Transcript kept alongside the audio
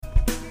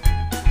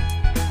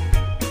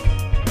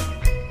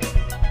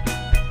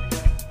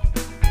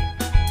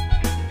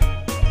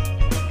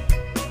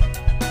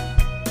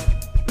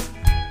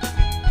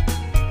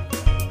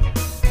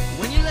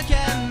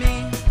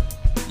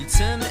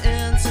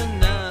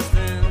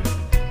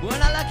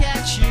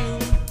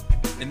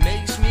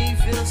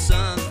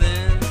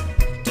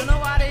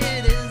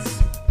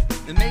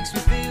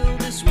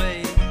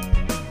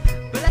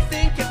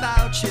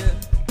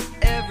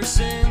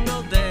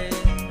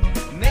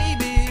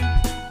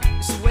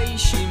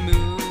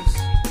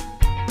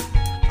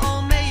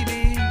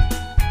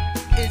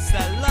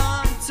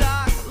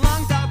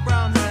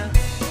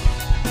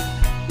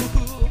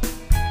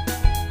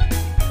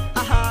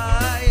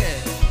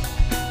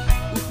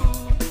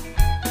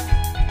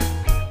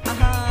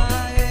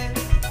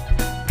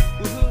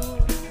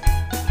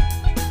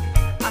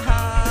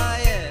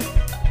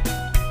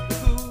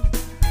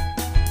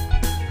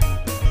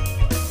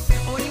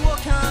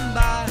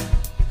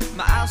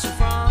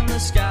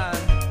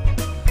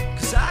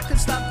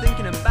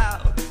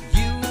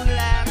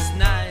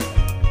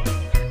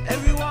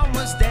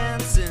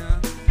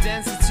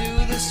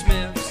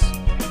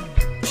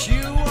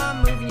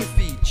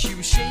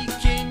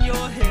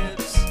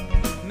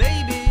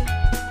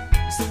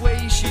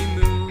way she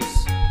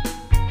moves.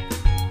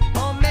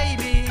 Or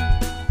maybe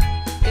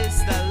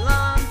it's that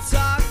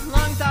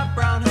long dark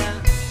brown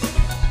hair.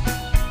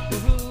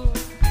 Woohoo.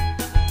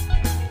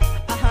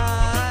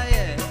 Aha,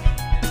 yeah.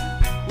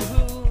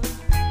 Woohoo.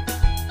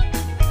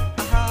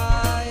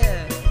 Aha,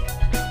 yeah.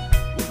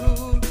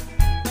 Woohoo.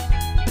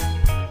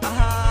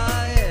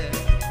 Aha, yeah.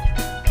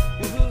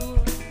 Woohoo.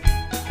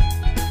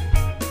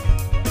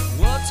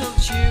 What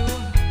told you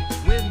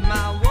with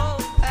my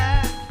wolf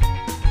pack?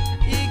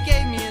 You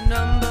gave me a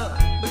number,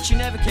 but you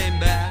never came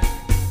back.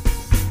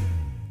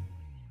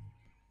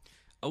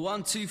 A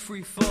 1, 2,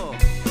 3, 4.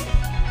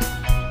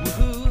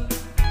 Woohoo.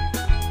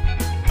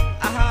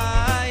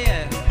 Aha,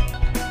 yeah.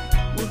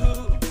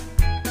 Woohoo.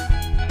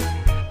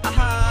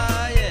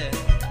 Aha, yeah.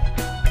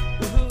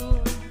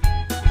 Woohoo.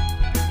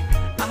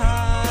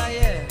 Aha,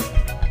 yeah.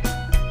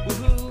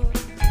 Woohoo.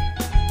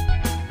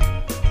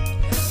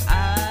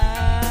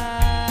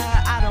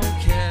 I don't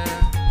care,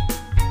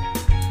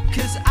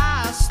 'cause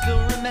I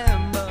still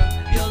remember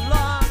your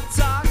long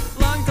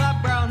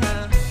dark brown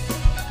hair.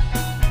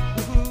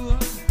 Woohoo.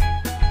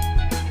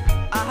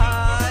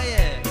 Aha,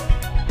 yeah.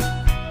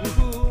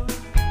 Woohoo.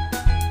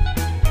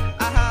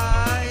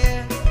 Aha,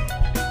 yeah.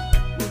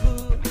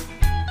 Woohoo.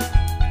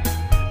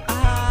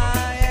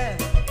 Aha, yeah.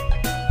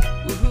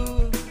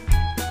 Woohoo.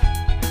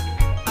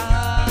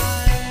 Aha,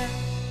 yeah.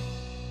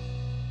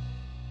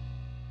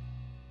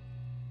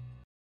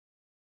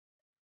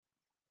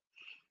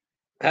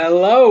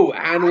 Hello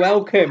and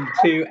welcome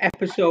to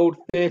episode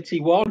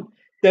 31,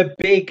 the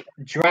big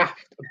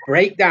draft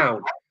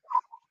breakdown.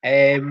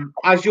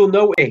 As you'll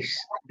notice,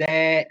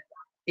 it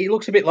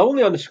looks a bit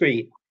lonely on the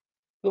screen.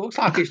 It looks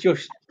like it's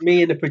just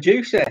me and the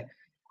producer.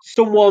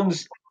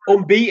 Someone's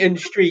unbeaten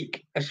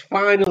streak has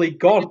finally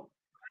gone.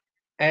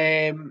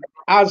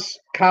 As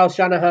Kyle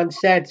Shanahan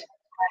said,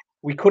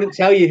 we couldn't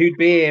tell you who'd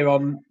be here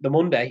on the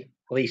Monday.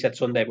 Well, he said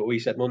Sunday, but we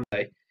said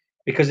Monday,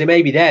 because they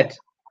may be dead.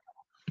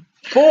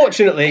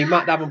 Fortunately,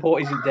 Matt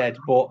Davenport isn't dead,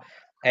 but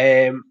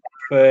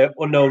for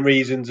unknown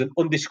reasons and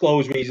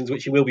undisclosed reasons,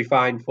 which he will be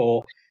fined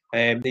for,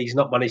 he's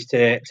not managed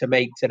to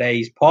make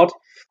today's pod.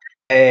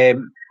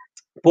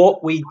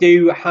 But we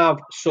do have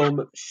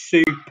some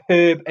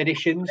superb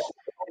additions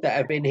that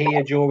have been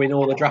here during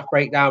all the draft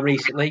breakdown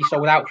recently. So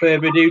without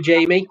further ado,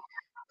 Jamie,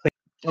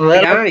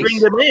 Let's guys. bring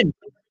them in.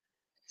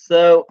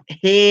 So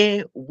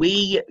here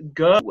we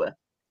go.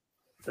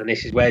 And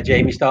this is where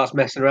Jamie starts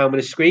messing around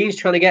with the screens,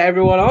 trying to get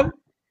everyone on.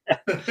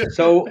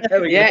 So,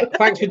 yeah,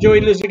 thanks for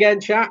joining us again,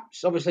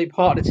 chaps. Obviously,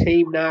 part of the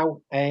team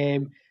now.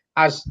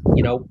 As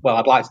you know, well,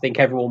 I'd like to think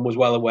everyone was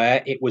well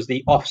aware, it was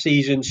the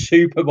off-season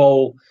Super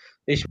Bowl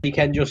this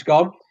weekend just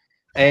gone.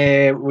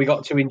 We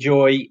got to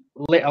enjoy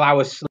little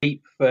hours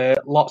sleep for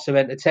lots of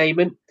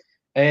entertainment.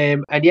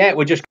 And yeah,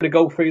 we're just going to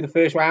go through the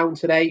first round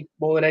today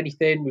more than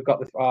anything. We've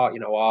got our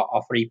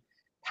three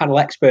panel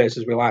experts,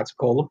 as we like to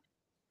call them.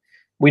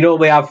 We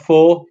normally have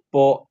four,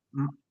 but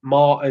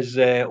Mart has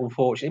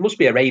unfortunately, it must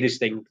be a Raiders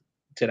thing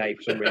today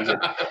for some reason.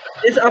 I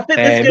think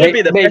this is going to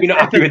be the maybe best not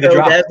happy with the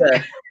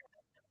episode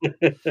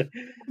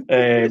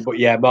draft. But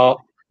yeah,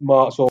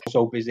 Mart's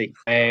also busy.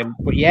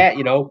 But yeah,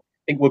 I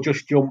think we'll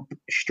just jump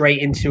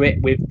straight into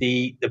it with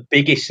the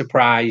biggest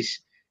surprise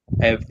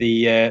of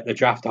the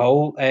draft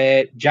whole.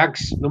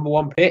 Jags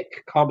 #1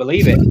 pick. Can't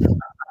believe it.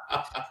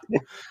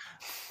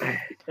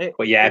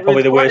 But yeah,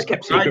 probably the worst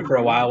kept secret for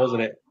a while,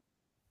 wasn't it?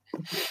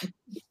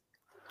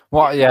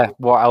 What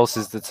else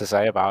is there to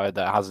say about it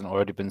that hasn't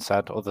already been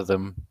said, other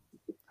than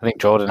I think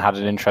Jordan had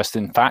an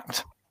interesting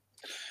fact?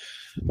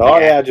 Oh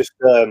yeah, just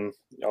I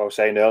was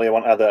saying earlier,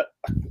 that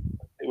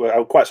I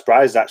was quite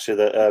surprised actually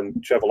that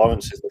Trevor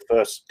Lawrence is the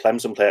first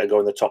Clemson player to go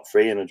in the top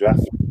 3 in the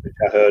draft, which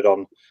I heard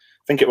on,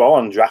 I think it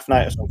was on draft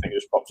night or something. It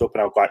just popped up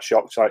and I was quite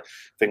shocked. So I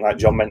think, like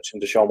John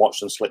mentioned, Deshaun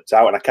Watson slipped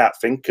out, and I can't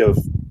think of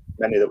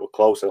many that were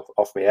close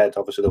off my head.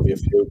 Obviously, there'll be a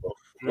few, but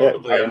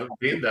probably haven't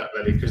been that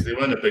many because they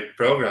weren't a big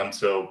program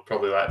till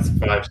probably like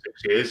 5-6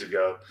 years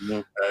ago.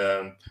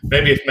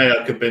 Maybe if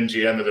Mayock had been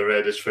GM of the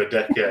Raiders for a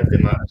decade, they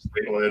might have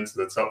sneaked one into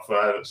the top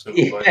 5 at some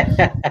point.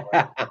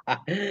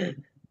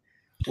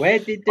 Where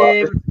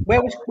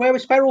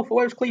was Ferrell?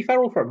 Where was Cleve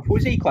Ferrell from?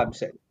 Was he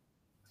Clemson?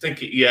 I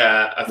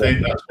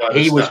think that's why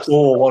he was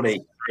 4, wasn't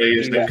he?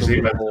 Because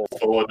he went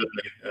forward, didn't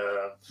he?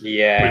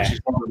 Which is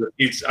one of the.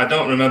 I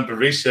don't remember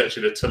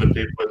researching a ton of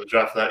people at the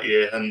draft that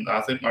year, and I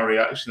think my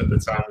reaction at the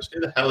time was, "Who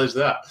the hell is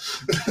that?"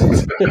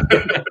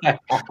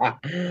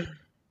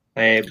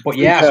 But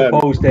yeah, I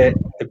suppose the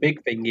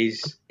big thing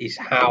is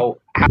how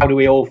do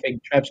we all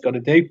think Trev's going to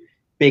do?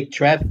 Big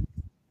Trev.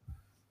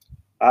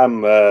 I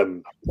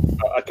don't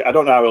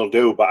know how he'll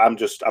do, but I'm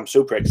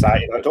super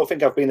excited. I don't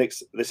think I've been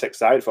this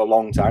excited for a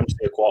long time to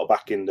see a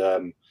quarterback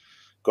in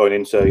going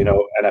into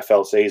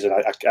NFL season.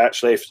 I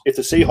actually, if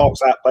the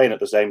Seahawks aren't playing at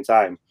the same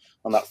time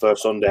on that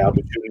first Sunday, I'll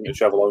be tuning in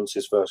Trevor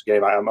Lawrence's first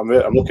game. I'm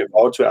looking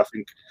forward to it. I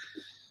think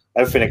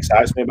everything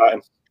excites me about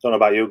him. Don't know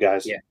about you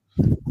guys. Yeah,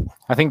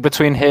 I think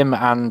between him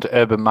and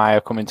Urban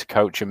Meyer coming to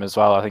coach him as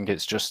well, I think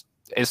it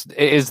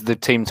is the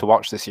team to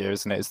watch this year,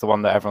 isn't it? It's the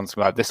one that everyone's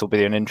like, this will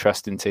be an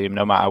interesting team,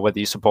 no matter whether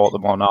you support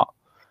them or not.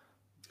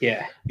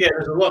 Yeah. Yeah,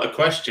 there's a lot of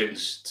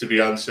questions to be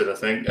answered, I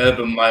think.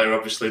 Urban Meyer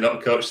obviously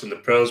not coached in the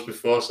pros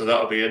before, so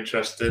that'll be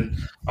interesting.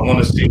 I want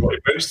to see what he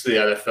brings to the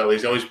NFL.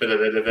 He's always been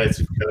an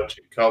innovative coach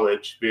in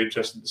college. Be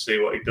interesting to see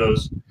what he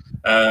does.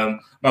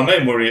 My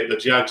main worry at the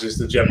Jags is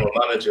the general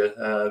manager,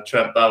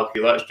 Trent Baalke.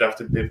 He likes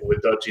drafting people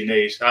with dodgy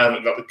knees. I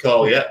haven't got the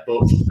call yet,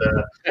 but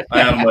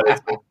I am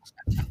waiting.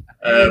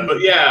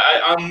 But yeah,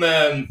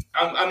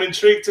 I'm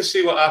intrigued to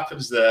see what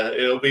happens there.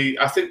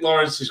 I think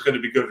Lawrence is going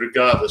to be good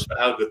regardless, but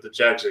how good the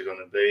Jags are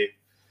going to be,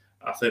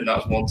 I think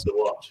that's one to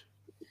watch.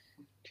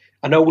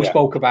 I know we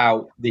spoke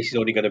about this is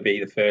only going to be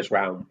the first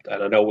round,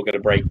 and I know we're going to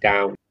break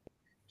down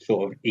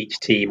sort of each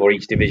team or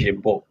each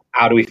division, but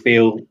how do we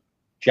feel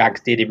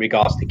Jags did in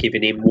regards to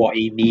giving him what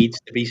he needs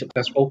to be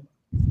successful?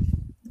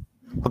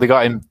 Well, they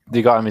got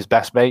him his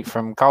best mate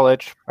from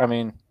college. I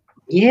mean,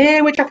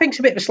 yeah, which I think's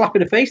a bit of a slap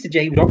in the face to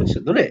James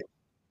Robinson, doesn't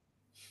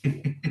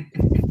it?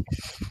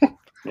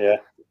 Yeah.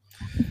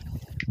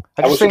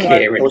 I was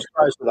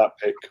surprised with that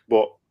pick,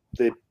 but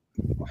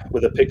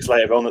with the picks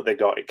later on that they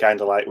got, it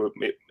kind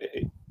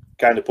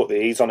of put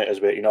the ease on it as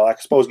a bit. I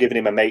suppose giving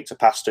him a mate to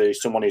pass to,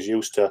 someone he's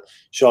used to,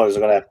 sure is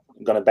going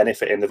to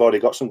benefit him. They've already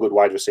got some good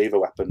wide receiver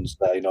weapons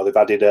there. They've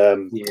added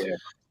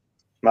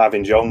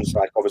Marvin Jones.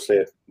 Like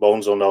obviously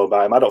Bones will know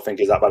about him. I don't think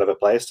he's that bad of a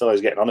player still.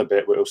 He's getting on a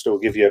bit, but he'll still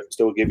give you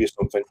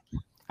something.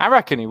 I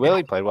reckon he will.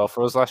 He played well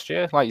for us last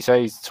year. Like you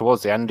say, he's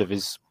towards the end of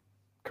his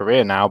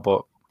career now,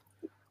 but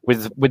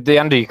with the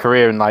end of your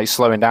career and like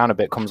slowing down a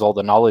bit comes all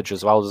the knowledge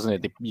as well,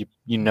 doesn't it?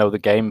 You know the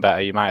game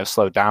better. You might have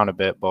slowed down a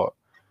bit, but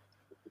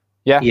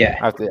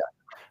yeah.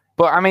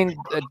 But I mean,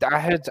 I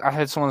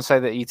heard someone say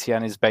that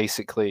ETN is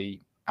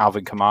basically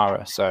Alvin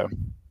Kamara. So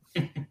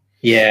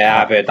yeah,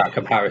 I've heard that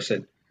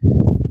comparison.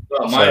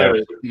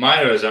 Well,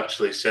 Meyer has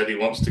actually said he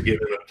wants to give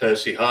him a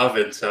Percy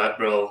Harvin type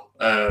role.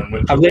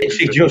 I've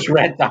literally just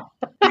read that.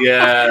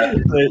 Yeah,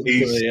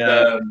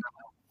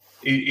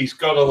 he's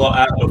got a lot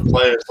out of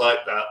players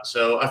like that.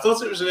 So I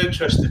thought it was an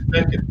interesting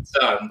pick at the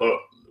time, but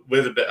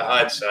with a bit of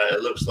hindsight, it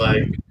looks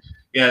like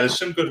there's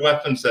some good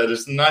weapons there.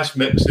 There's a nice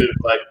mix of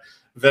like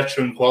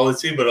veteran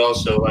quality, but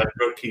also like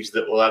rookies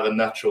that will have a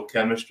natural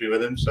chemistry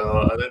with him.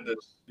 So I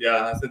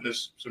think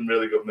there's some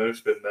really good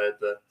moves been made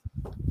there.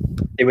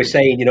 They were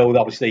saying,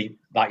 obviously,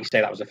 like you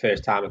say, that was the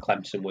first time a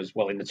Clemson was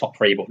in the top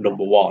 3, but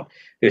number 1.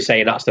 They were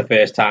saying that's the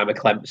first time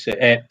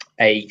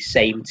a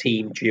same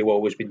team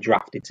duo has been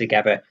drafted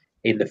together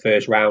in the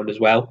first round as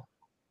well.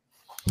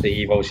 So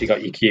you've obviously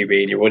got your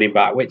QB and your running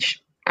back,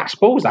 which I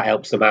suppose that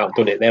helps them out,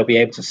 doesn't it? They'll be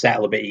able to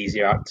settle a bit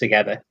easier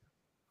together.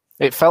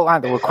 It felt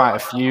like there were quite a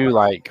few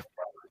like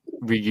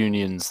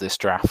reunions this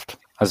draft,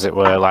 as it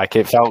were. Like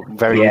it felt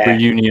very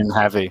reunion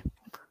heavy.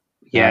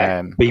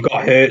 Yeah, but you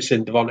got Hurts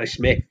and Devontae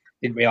Smith.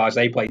 Didn't realise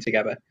they played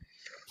together.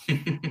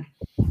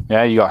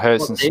 Yeah, you got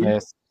Hurts and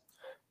Smith.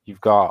 You've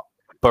got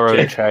Burrow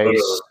and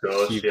Chase.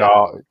 You've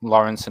got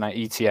Lawrence and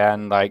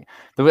ETN. Like,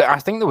 I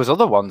think there was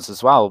other ones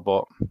as well,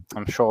 but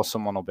I'm sure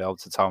someone will be able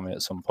to tell me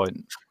at some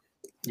point.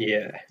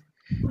 Yeah.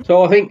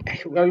 So I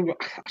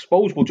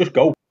suppose we'll just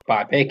go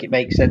by pick. It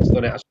makes sense,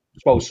 doesn't it? I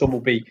suppose some will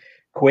be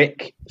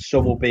quick,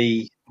 some will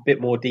be a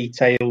bit more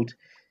detailed.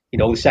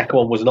 The second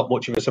one was not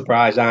much of a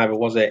surprise either,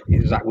 was it?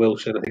 It was Zach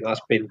Wilson. I think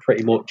that's been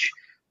pretty much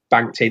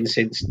banked in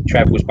since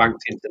Trev was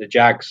banked into the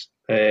Jags.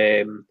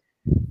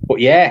 But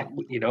yeah,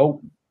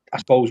 I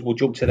suppose we'll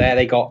jump to there.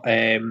 They got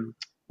They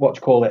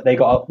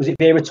got was it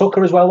Vera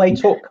Tucker as well?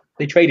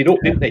 They traded up,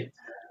 didn't they?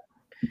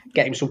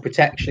 Get him some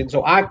protection.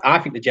 So I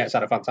think the Jets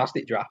had a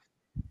fantastic draft.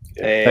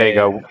 There you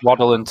go.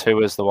 Waddle and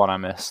 2 is the one I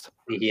missed.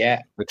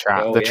 Yeah, the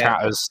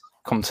chat has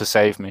come to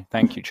save me.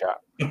 Thank you, chat.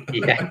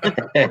 Yeah.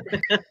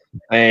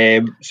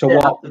 So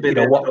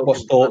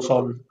what's thoughts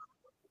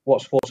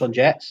on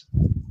Jets?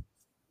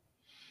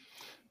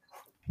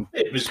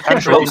 It was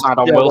upside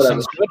on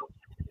Wilson's good.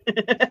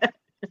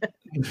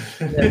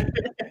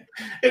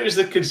 It was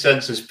the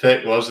consensus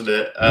pick, wasn't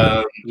it?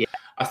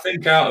 I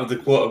think out of the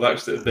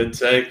quarterbacks that have been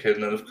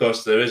taken, and of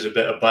course there is a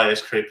bit of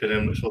bias creeping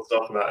in, which we'll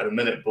talk about in a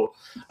minute, but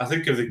I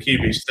think of the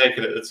QBs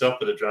taken at the top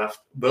of the draft,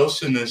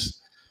 Wilson is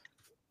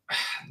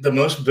the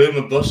most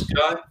boomer bust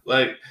guy.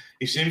 Like,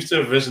 he seems to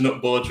have risen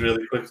up boards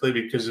really quickly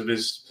because of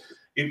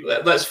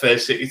let's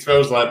face it, he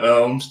throws like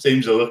Mahomes.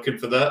 Teams are looking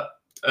for that,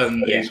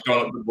 and he's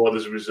gone up the board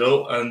as a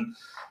result. And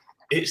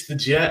it's the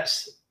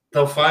Jets.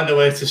 They'll find a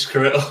way to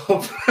screw it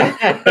up.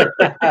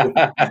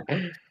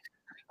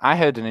 I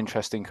heard an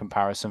interesting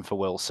comparison for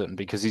Wilson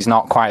because he's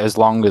not quite as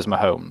long as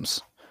Mahomes.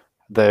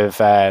 They've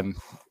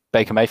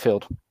Baker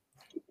Mayfield.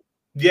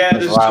 Yeah,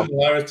 there's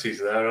similarities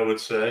there, I would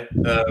say.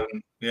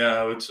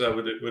 I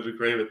would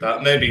agree with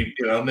that. Maybe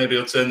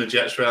he'll turn the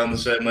Jets around the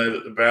same way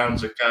that the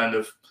Browns are kind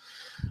of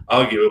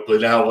arguably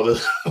now one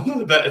of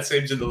the better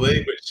teams in the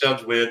league, which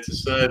sounds weird to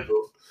say, but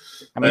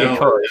I mean,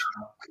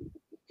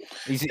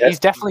 he's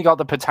definitely got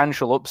the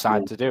potential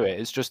upside to do it.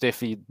 It's just if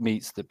he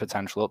meets the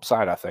potential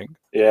upside, I think.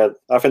 Yeah,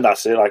 I think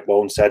that's it, like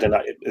Bowen said, and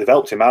they've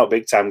helped him out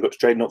big time. Got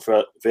trading up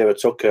for Vera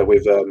Tucker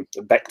with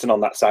Becton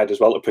on that side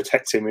as well to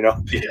protect him,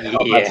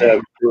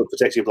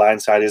 protect your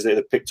blind side, is it?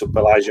 They picked up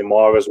Elijah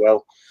Moore as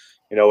well,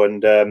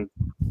 and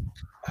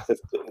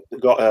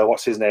they've got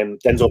what's his name,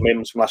 Denzel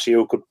Mims from last year,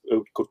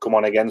 who could come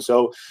on again.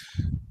 So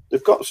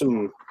they've got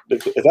some.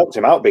 They've helped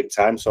him out big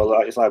time. So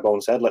it's like Bone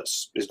said,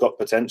 he's got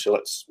potential.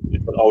 It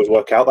doesn't always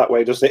work out that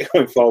way, does it,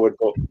 going forward?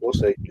 But we'll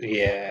see.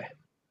 Yeah,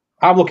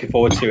 I'm looking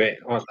forward to it.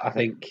 I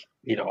think,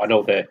 I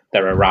know they're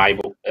a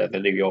rival, the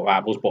New York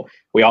Rivals, but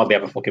we hardly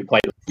ever fucking play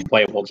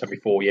them once every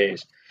 4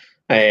 years.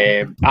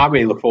 I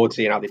really look forward to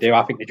seeing how they do.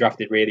 I think they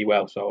drafted really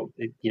well, so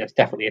it's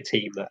definitely a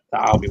team that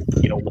I'll be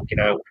looking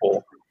out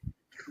for.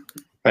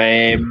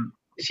 So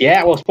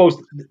yeah, well, I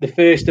suppose the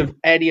first of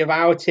any of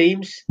our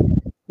teams,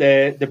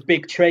 the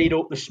big trade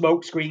up, the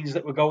smoke screens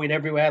that were going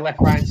everywhere, left,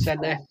 right, and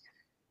centre,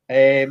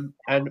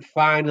 and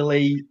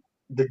finally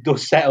the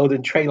dust settled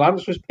and Trey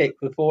Lance was picked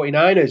for the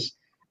 49ers.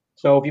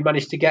 So have you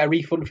managed to get a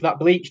refund for that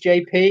bleach,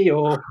 JP?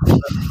 Or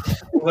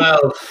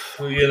well,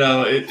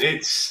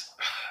 it's.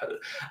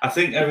 I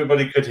think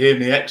everybody could hear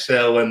me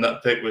exhale when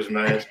that pick was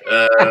made.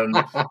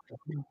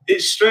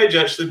 It's strange,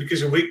 actually,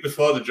 because a week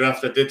before the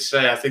draft, I did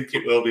say I think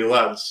it will be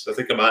Lance. I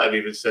think I might have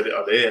even said it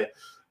on here.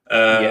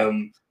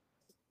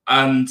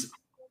 And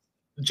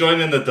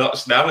joining the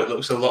dots now, it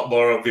looks a lot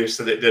more obvious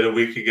than it did a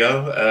week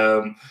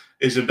ago.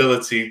 His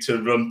ability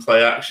to run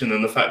play action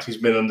and the fact he's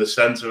been under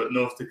centre at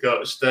North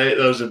Dakota State,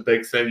 those are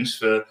big things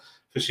for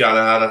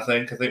Shanahan, I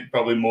think. I think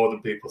probably more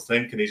than people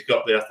think, and he's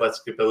got the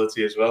athletic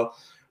ability as well.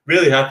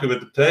 Really happy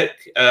with the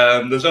pick.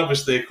 There's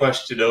obviously a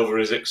question over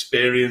his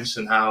experience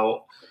and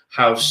how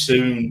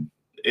soon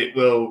it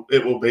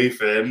will be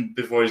for him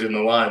before he's in the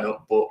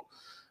lineup. But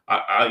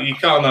you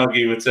can't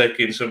argue with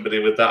taking somebody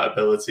with that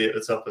ability at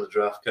the top of the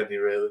draft, can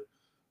you? Really?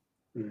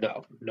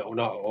 No, not at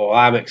all.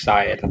 I'm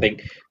excited. I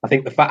think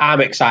the fact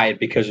I'm excited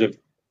because of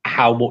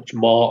how much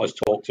Mart has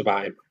talked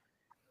about him.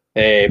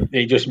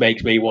 It just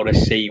makes me want to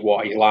see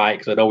what he's like.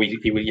 Because I know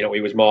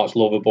he was Mart's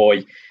lover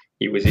boy.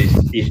 He was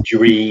his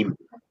dream.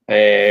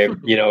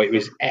 It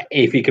was,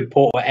 if he could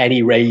put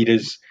any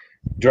Raiders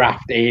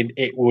draft in,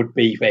 it would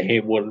be for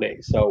him, wouldn't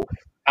it? So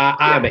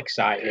I'm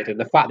excited, and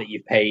the fact that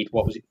you've paid,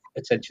 what was it,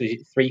 essentially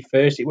 3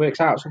 first? It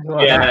works out something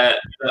like that.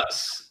 Yeah,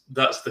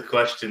 that's the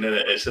question, isn't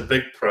it? It's a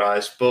big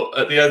price, but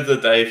at the end of the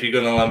day, if you're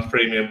going to land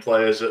premium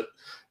players at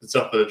the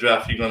top of the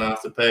draft, you're going to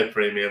have to pay a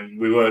premium.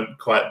 We weren't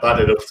quite bad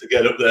enough to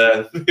get up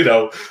there,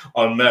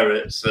 on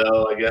merit.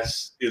 So I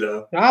guess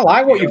I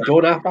like what you've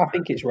done. I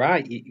think it's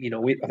right.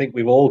 I think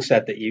we've all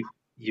said that we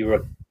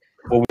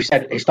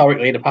said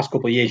historically in the past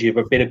couple of years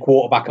you've been a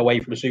quarterback away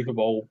from a Super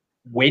Bowl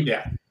win.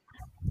 Yeah.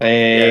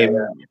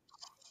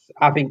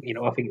 I think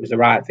it was the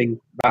right thing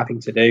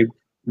to do.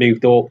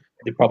 Moved up,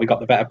 they probably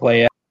got the better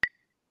player.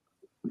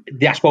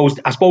 I suppose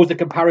the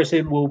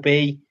comparison will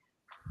be,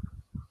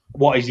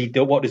 what does he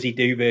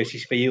do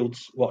versus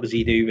Fields? What does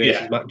he do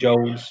versus Mac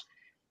Jones?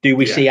 Do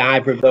we see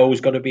either of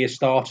those going to be a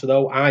starter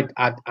though? I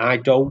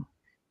don't,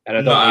 and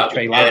I don't think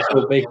Trey Lance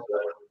will be.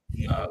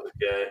 No,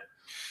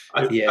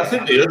 I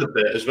think the other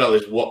bit as well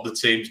is what the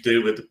teams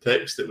do with the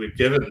picks that we've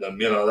given them.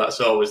 That's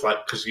always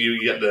like, because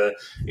you get the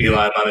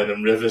Eli Manning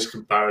and Rivers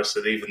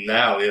comparison even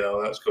now.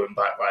 That's going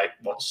back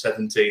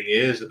 17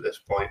 years at this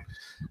point.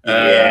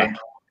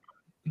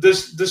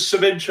 There's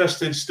some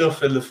interesting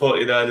stuff in the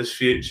 49ers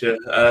future.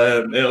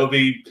 It'll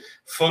be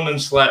fun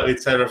and slightly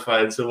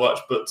terrifying to watch.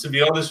 But to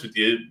be honest with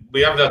you, we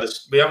haven't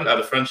had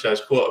a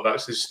franchise quarterback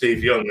since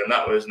Steve Young, and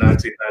that was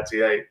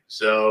 1998.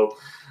 So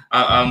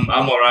I'm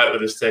all right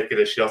with us taking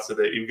a shot at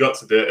it. You've got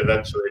to do it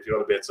eventually if you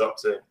want to be a top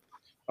team.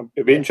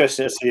 It'd be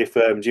interesting to see if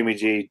Jimmy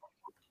G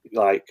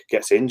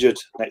gets injured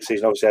next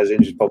season. Obviously, has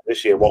injured problem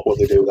this year. What will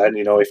they do then?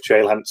 If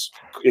Trey Lance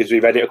is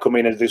he ready to come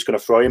in and they're just going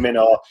to throw him in,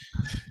 or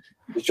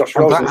is Josh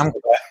Rosen still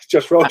there?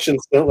 Josh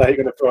Rosen's still there. You're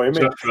going to throw him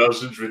in. Josh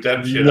Rosen's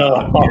redemption.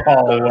 No way.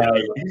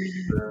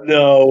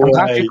 No way. I'm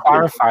glad you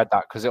clarified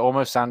that, because it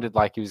almost sounded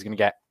like he was going to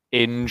get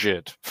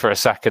injured for a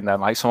second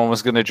then, like someone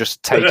was going to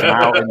just take him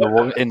out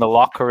in the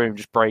locker room,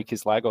 just break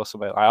his leg or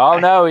something. Like, oh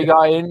no, he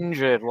got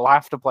injured, we'll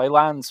have to play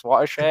Lance,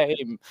 what a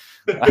shame.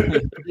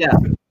 Yeah,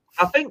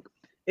 I think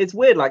it's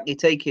weird, like you're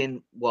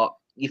taking what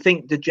you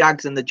think the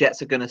Jags and the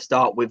Jets are going to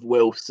start with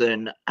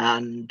Wilson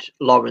and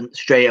Lawrence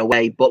straight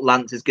away, but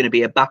Lance is going to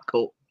be a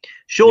backup.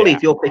 Surely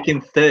if you're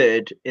picking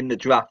third in the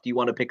draft, you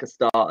want to pick a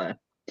starter.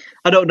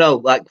 I don't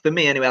know, like for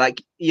me anyway,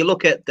 like you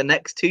look at the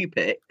next 2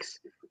 picks,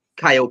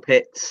 Kyle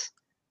Pitts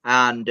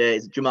and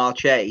Jamar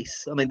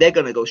Chase. I mean, they're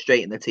going to go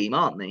straight in the team,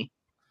 aren't they?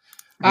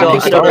 I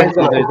think it depends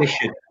on the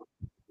position.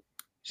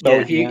 So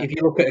if you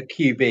look at a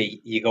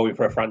QB, you're going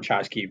for a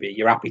franchise QB.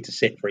 You're happy to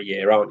sit for a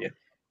year, aren't you?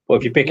 But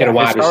if you're picking a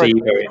wide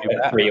receiver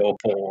at 3 or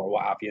 4 or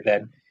what have you,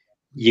 then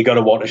you're going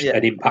to want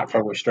an impact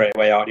from him straight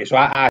away, aren't you? So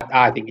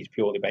I think it's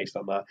purely based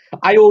on that.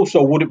 I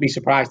also wouldn't be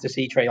surprised to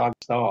see Trey Lance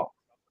start.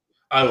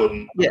 I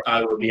wouldn't.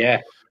 I wouldn't. Yeah.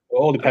 It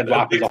all depends what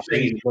happens off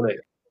season, doesn't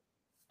it?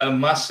 A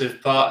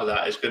massive part of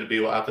that is going to be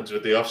what happens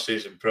with the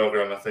off-season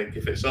program. I think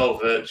if it's all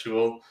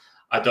virtual,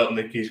 I don't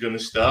think he's going to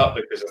start,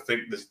 because I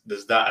think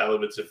there's that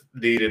element of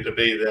needing to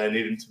be there,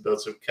 needing to build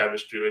some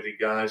chemistry with the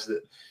guys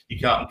that you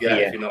can't get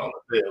if you're not on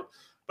the field.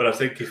 But I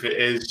think if it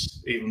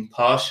is even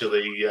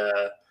partially,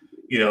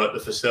 at the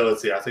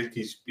facility. I think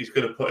he's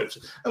going to put it.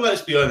 And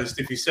let's be honest,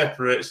 if he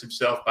separates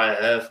himself by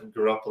a hair from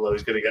Garoppolo,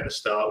 he's going to get a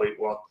start week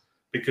 1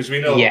 because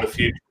we know what the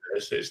future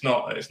is. It's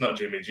not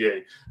Jimmy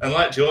G. And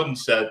like Jordan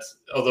said,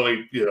 although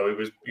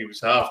he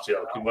was half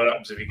joking, what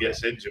happens if he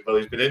gets injured? Well,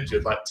 he's been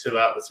injured like 2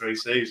 out of the 3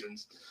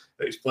 seasons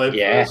that he's played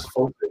for us,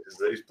 4 seasons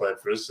that he's played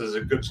for us. So there's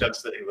a good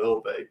chance that he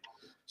will be.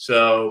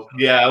 So,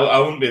 I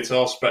wouldn't be at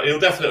all surprised. He'll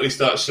definitely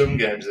start some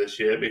games this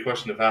year. It'll be a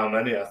question of how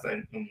many, I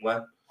think, and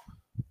when.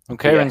 And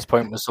Kieran's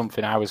point was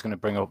something I was going to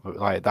bring up,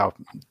 like that.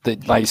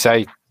 Like you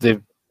say,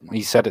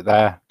 he said it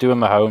there. Doing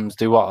Mahomes,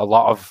 do what a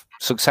lot of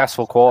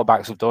successful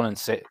quarterbacks have done and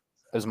sit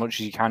as much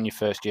as you can your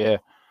first year.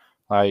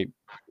 Like,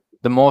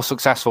 the more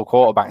successful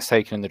quarterbacks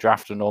taken in the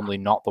draft are normally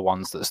not the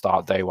ones that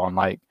start day 1.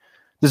 Like,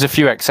 there's a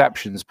few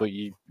exceptions, but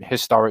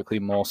historically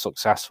more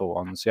successful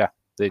ones,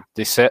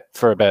 they sit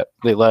for a bit,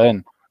 they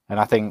learn. And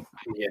I think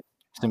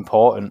it's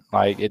important.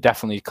 Like, it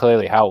definitely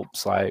clearly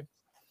helps. Like,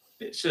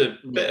 it's a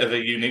bit of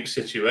a unique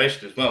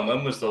situation as well.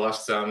 When was the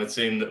last time a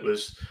team that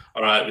was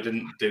all right? We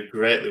didn't do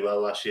greatly well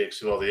last year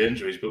because of all the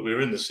injuries, but we were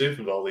in the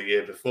Super Bowl the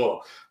year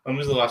before. When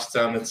was the last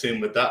time a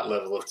team with that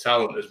level of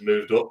talent has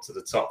moved up to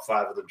the top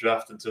 5 of the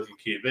draft and took a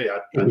QB? I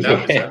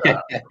never said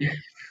that.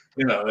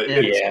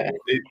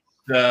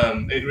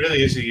 It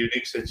really is a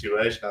unique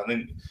situation. I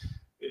think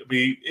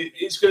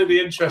it's going to be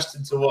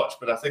interesting to watch,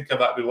 but I think I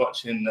might be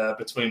watching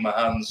between my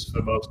hands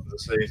for most of the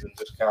season,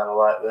 just kind of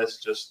like this.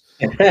 Just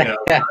the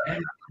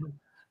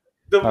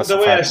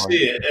way I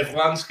see it, if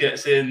Lance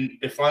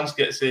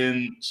gets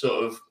in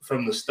sort of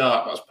from the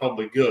start, that's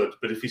probably good.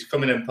 But if he's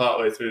coming in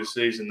partway through the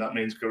season, that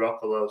means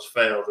Garoppolo's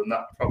failed, and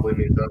that probably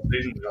means that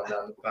season's gone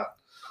down the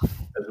path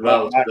as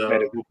well.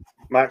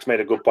 Mark's made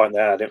a good point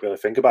there. I didn't really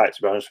think about it,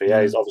 to be honest with you.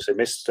 He's obviously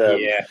missed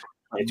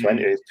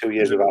 2020, 2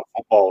 years without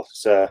football.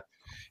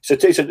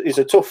 It's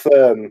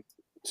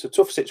a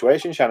tough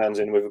situation Shanahan's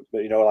in with,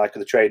 like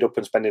the trade up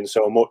and spending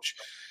so much.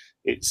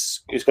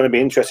 It's going to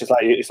be interesting.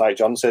 It's like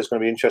John says, it's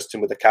going to be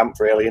interesting with the camp,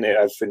 really, isn't it?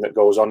 Everything that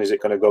goes on, is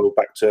it going to go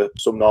back to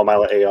some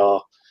normality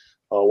or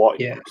what?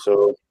 Yeah.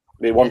 So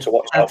we want to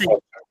watch that.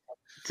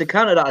 To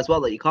counter that as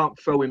well, that you can't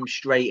throw him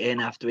straight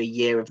in after a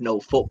year of no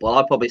football.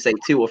 I'd probably say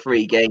 2 or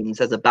 3 games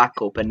as a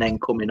backup and then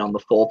come in on the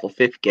 4th or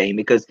 5th game,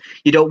 because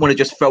you don't want to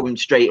just throw him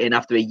straight in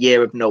after a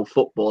year of no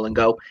football and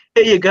go,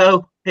 here you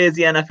go, here's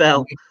the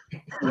NFL.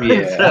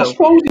 I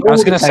suppose it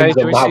was going to say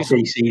how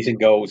pre-season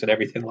goes and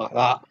everything like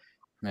that.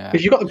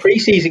 Because you've got the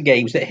pre-season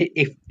games that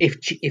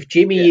if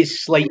Jimmy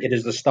is slated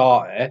as the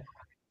starter,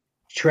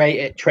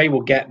 Trey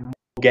will get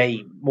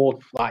more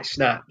like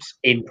snaps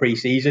in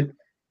pre-season.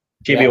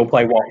 Jimmy will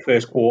play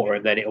first quarter,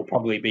 and then it'll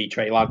probably be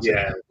Trey Lance. It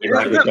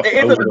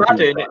isn't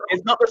Madden.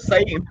 It's not the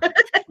same.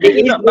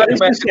 It's not Madden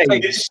where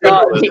it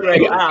starts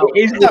straight out.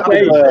 It is the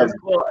same.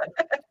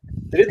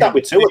 They did that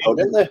with Tua, though,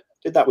 didn't they?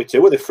 Did that with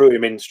Tua. They threw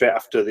him in straight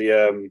after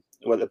the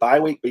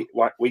bye week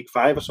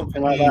 5 or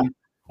something like that.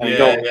 And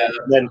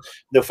then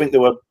they'll think they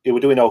were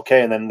doing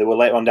okay, and then they were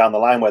later on down the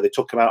line where they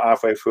took him out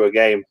halfway through a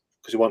game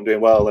because he wasn't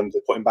doing well, and they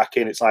put him back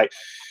in. It's like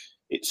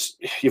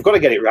you've got to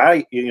get it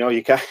right.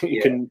 You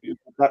can.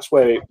 That's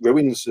where it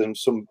ruins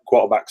some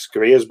quarterbacks'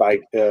 careers by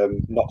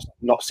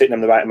not sitting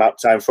them the right amount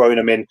of time, throwing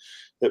them in.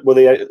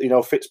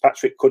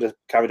 Fitzpatrick could have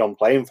carried on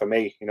playing for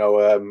me. They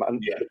might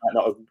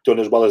not have done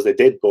as well as they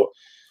did, but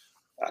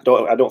I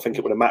don't think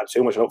it would have mattered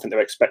too much. I don't think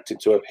they're expected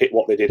to have hit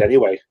what they did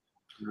anyway.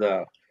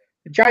 No.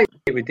 The Giants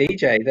with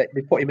DJ,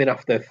 they put him in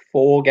after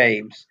 4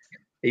 games.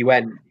 We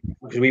went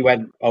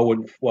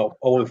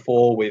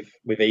 0-4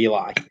 with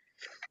Eli,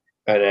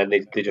 and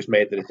then they just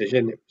made the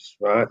decision. It was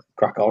right,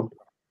 crack on.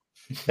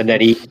 And then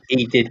he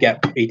did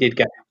get.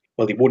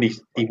 Well, he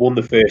won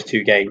the first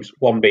 2 games.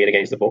 One being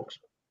against the Bucks.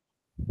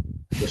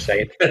 Just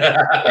saying.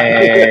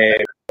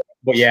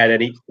 But yeah,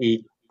 then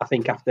he I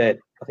think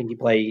he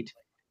played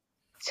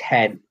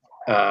 10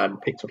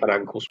 and picked up an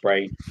ankle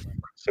sprain.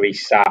 So he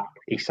sat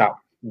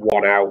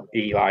 1 out.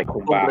 Eli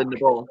come back,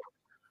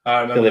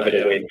 delivered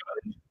a win.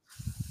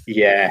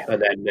 Yeah,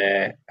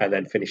 and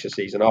then finish the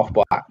season off.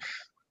 But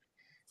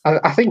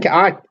I think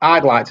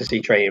I'd like to see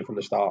Trey in from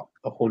the start,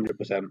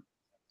 100%.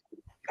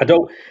 I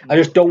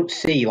just don't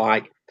see,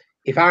 like,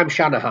 if I'm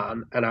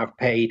Shanahan and I've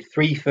paid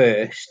 3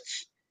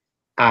 firsts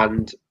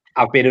and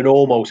I've been an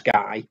almost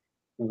guy,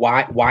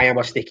 why am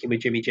I sticking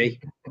with Jimmy G?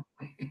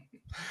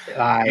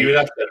 You would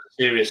have to have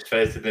serious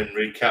faith in him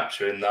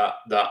recapturing that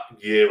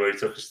year where he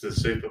took us to the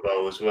Super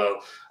Bowl as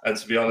well. And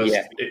to be honest,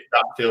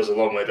 that feels a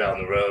long way down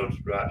the road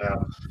right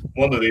now.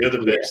 One of the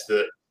other bits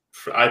that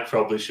I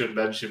probably should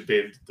mention,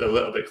 being a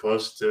little bit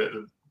closer to it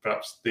than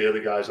perhaps the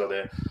other guys on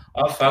here,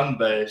 our fan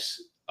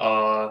base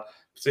are,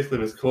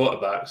 particularly with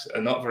quarterbacks,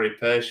 are not very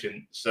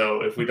patient.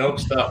 So if we don't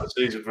start the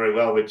season very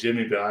well with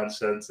Jimmy behind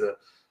centre,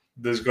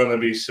 there's going to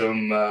be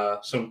some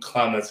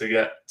clamour to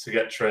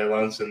get Trey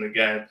Lance in the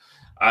game.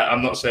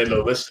 I'm not saying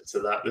they'll listen to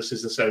that. This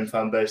is the same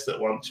fan base that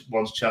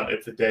once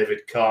chanted for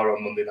David Carr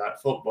on Monday Night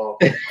Football.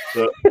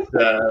 But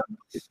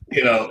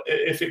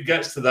if it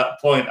gets to that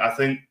point, I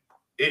think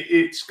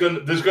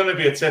there's going to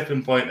be a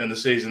tipping point in the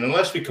season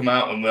unless we come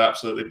out and we're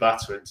absolutely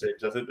battering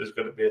teams. I think there's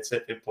going to be a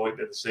tipping point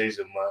in the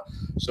season where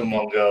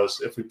someone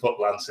goes, if we put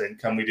Lance in,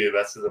 can we do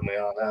better than we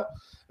are now?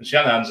 And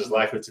Shanahan's as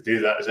likely to do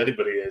that as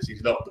anybody is.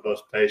 He's not the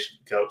most patient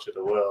coach in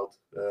the world.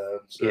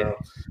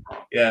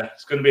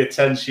 It's going to be a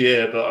tense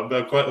year, but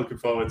I'm quite looking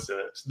forward to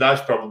it. It's a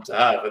nice problem to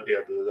have at the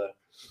end of the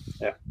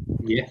day.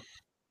 Yeah.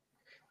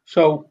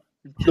 So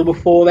number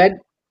 4 then.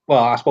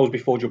 Well, I suppose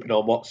before jumping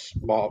on what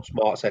Smart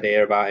said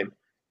here about him.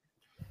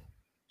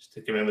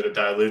 Stick him in with a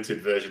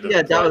diluted version of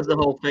that was the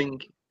whole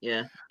thing.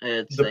 Yeah.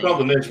 The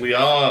problem is we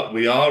are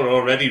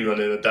already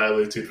running a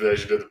diluted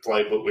version of the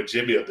playbook with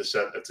Jimmy at the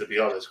centre, to be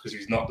honest, because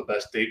he's not the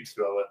best deep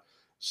thrower.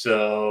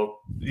 So,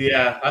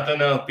 I don't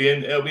know.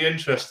 It'll be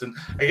interesting.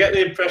 I get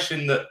the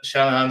impression that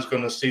Shanahan's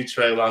going to see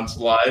Trey Lance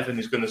live and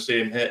he's going to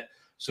see him hit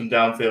some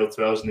downfield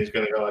throws and he's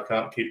going to go, I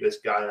can't keep this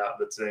guy out of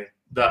the team.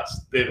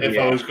 That's if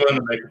I was going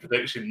to make a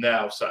prediction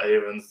now, sat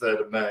here on the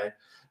 3rd of May,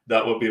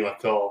 that would be my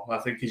call. I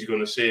think he's going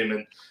to see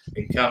him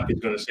in camp. He's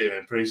going to see him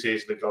in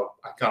preseason and go,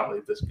 I can't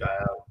leave this guy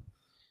out.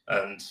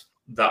 And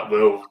that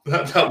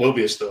will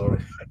be a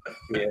story.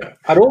 Yeah.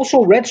 I'd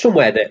also read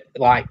somewhere that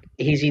like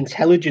his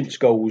intelligence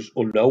goes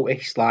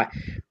unnoticed. Like,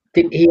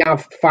 didn't he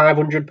have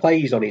 500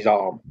 plays on his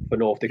arm for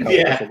North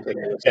Dakota or something?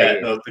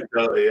 North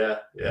Dakota,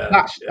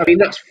 yeah. I mean,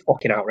 that's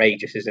fucking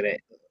outrageous, isn't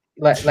it?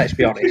 Let's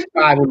be honest,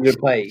 500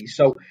 plays.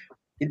 So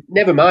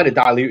never mind a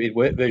diluted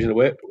version of the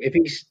work.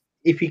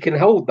 If he can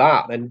hold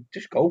that, then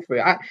just go for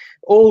it.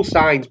 All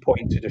signs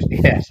point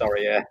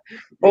to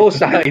all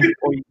signs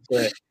point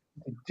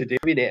to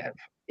doing it.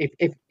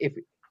 If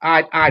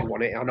I'd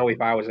want it, I know if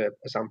I was a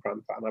San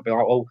Fran fan, I'd be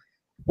like, well,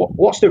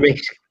 what's the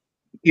risk?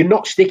 You're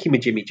not sticking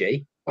with Jimmy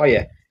G, are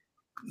you?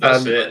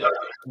 That's it.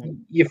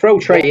 You throw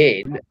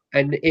Trey in,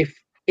 and if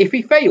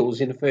he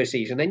fails in the first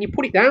season, then you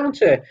put it down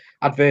to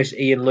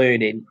adversity and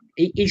learning.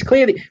 He's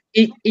clearly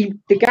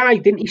the guy.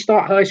 Didn't he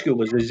start high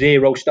school as a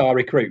 0-star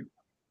recruit?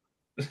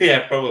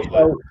 Yeah, probably.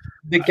 So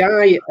the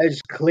guy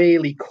has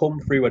clearly come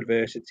through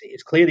adversity.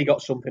 It's clearly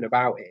got something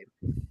about him.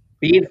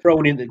 Being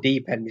thrown in the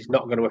deep end is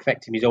not going to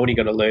affect him. He's only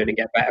going to learn and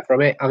get better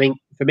from it. I mean,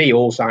 for me,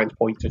 all signs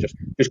point to just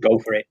go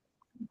for it.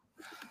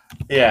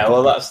 Yeah,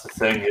 well, that's the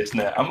thing, isn't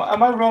it? Am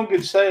I wrong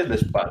in saying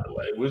this, by the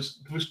way?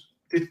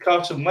 Did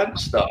Carson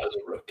Wentz start as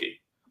a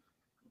rookie?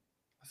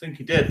 I think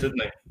he did,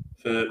 didn't he?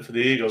 For the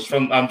Eagles.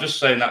 I'm just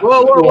saying that.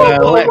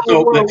 Let's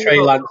hope that Trey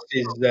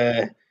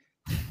Lance's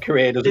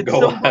career doesn't go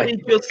on. Did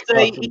somebody just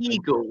say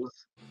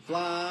Eagles?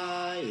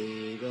 Fly,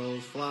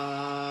 Eagles,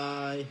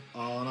 fly,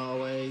 on our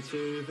way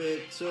to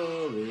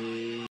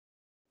victory.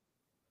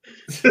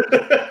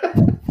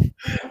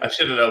 I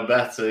should have known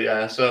better,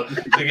 yeah. So I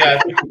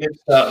think he did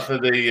start for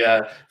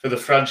the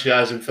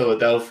franchise in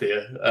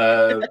Philadelphia.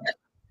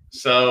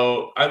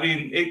 So I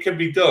mean, it can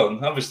be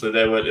done. Obviously,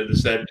 they weren't in the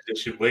same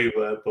position we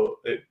were, but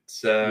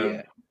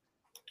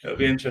it'll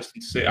be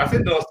interesting to see. I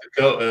think North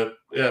Dakota,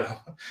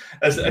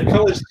 as a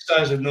college the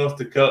size of North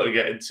Dakota,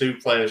 getting 2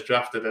 players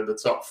drafted in the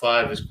top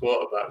 5 as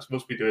quarterbacks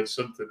must be doing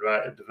something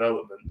right in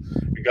development,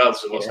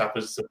 regardless of what's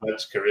happened to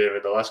Ben's career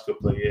in the last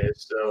couple of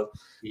years. So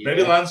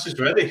maybe Lance is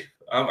ready.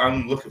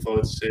 I'm looking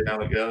forward to seeing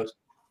how it goes.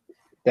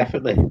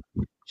 Definitely.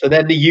 So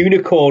then the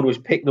unicorn was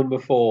pick number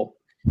 4,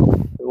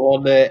 the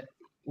one that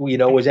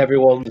was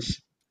everyone's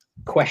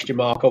question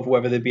mark of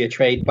whether there'd be a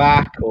trade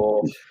back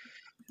or.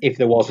 If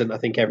there wasn't, I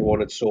think everyone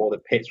had saw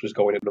that Pitts was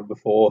going at number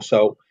 4.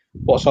 So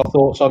what's our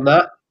thoughts on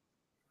that,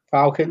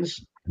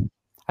 Falcons?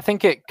 I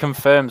think it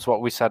confirms what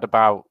we said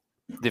about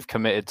they've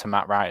committed to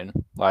Matt Ryan,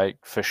 like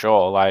for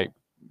sure. Like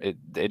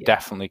it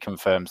definitely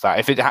confirms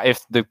that.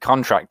 If the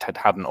contract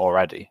hadn't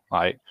already,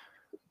 like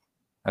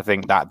I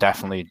think that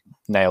definitely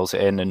nails it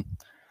in. And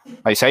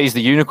like you say, he's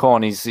the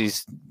unicorn.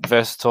 He's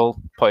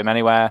versatile. Put him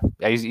anywhere.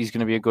 He's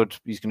going to be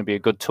a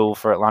good tool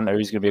for Atlanta.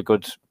 He's going to be a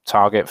good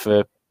target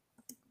for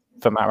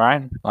Matt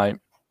Ryan.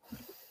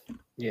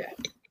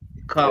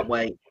 Can't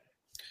wait.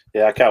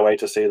 Yeah, I can't wait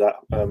to see that.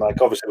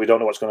 Obviously, we don't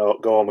know what's going to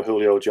go on with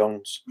Julio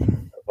Jones at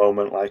the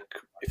moment. Like,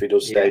 if he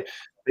does stay, I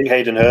think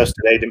Hayden Hurst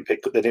they didn't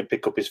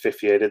pick up his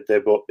 5th year, did they?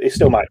 But he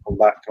still might come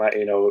back,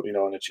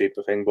 on a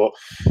cheaper thing. But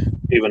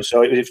even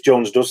so, if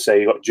Jones does stay,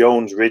 you got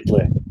Jones,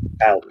 Ridley,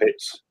 Kyle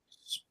Pitts.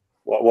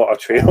 What a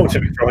trio to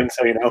be throwing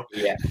to,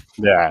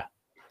 Yeah,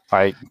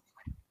 like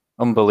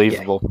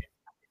unbelievable.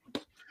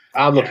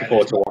 I'm looking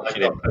forward to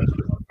watching it.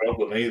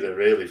 Problem either,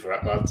 really, for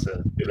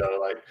Atlanta.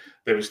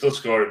 They were still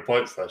scoring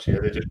points last year.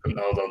 They just couldn't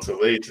hold on to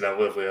leads. Now,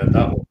 have we had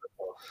that one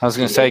before? I was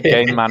going to say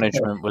game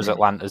management was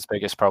Atlanta's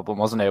biggest problem,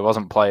 wasn't it? It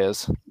wasn't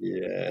players.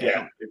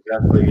 Yeah,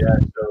 exactly. Yeah,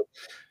 so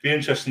be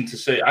interesting to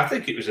see. I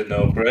think it was a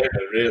no-brainer.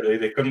 Really,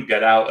 they couldn't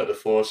get out of the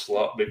 4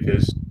 slot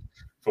because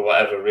for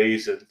whatever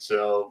reason.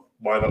 So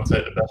why not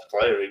take the best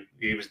player?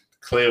 He was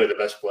clearly the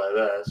best player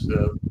there.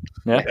 So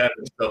it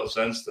makes total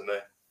sense to me.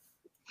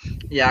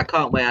 Yeah, I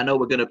can't wait. I know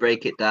we're going to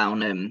break it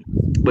down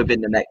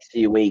within the next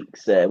few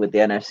weeks with the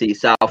NFC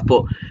South,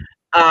 but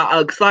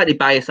I'm slightly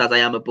biased as I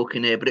am a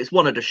Buccaneer, but it's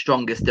one of the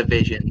strongest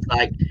divisions.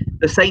 Like,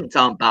 the Saints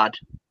aren't bad,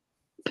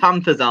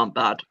 Panthers aren't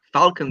bad,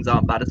 Falcons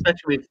aren't bad,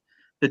 especially with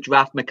the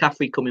draft,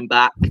 McCaffrey coming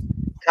back,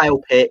 Kyle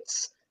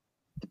Pitts.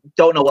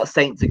 Don't know what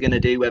Saints are going to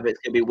do, whether it's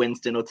going to be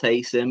Winston or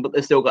Taysom, but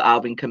they've still got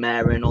Alvin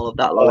Kamara and all of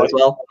that lot as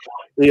well.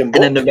 And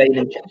then the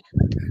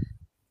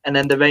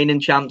reigning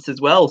champs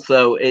as well.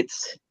 So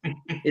it's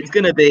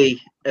going to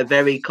be a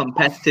very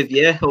competitive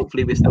year.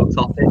 Hopefully we still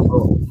top it.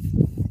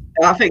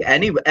 But I think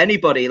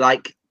anybody,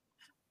 like,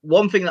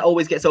 one thing that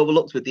always gets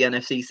overlooked with the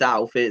NFC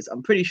South is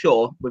I'm pretty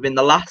sure within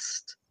the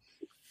last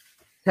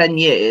 10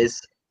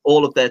 years,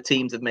 all of their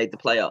teams have made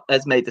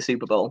the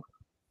Super Bowl.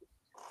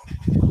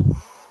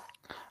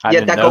 I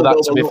didn't know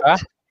that, to be fair.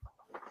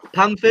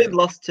 Panthers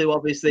lost to,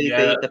 obviously,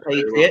 the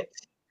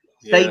Patriots.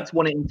 Saints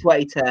won it in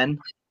 2010,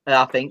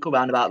 I think,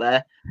 around about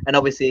there. And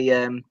obviously,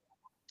 the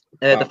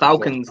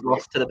Falcons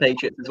lost to the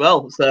Patriots as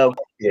well. So,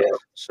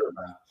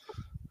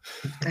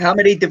 how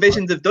many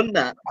divisions have done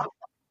that?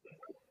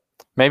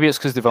 Maybe it's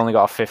because they've only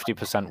got a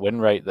 50% win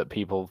rate that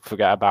people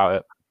forget about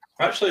it.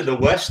 Actually, the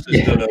West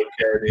has done okay.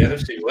 The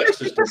NFC West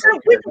has done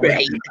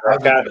okay.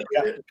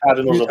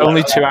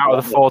 Only 2 out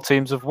of the 4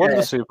 teams have won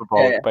the Super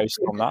Bowl based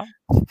on that.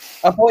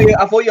 I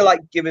thought you were like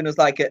giving us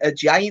like a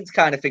Giants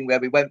kind of thing where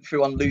we went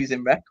through on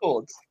losing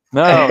records.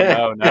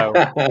 No.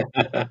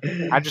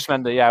 I just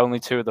meant that only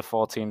 2 of the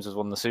 4 teams has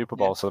won the Super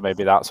Bowl, so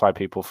maybe that's why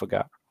people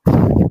forget.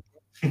 But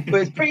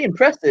it's pretty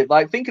impressive.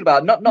 Like thinking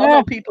about it,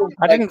 not people.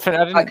 I didn't think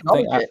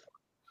it.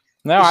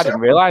 No, I didn't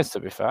realize. To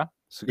be fair,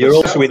 you're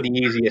also in the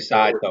easier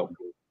side, though.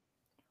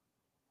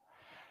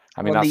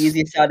 I mean, on the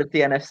easiest side of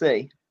the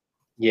NFC.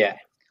 Yeah,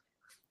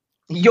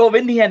 you're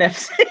in the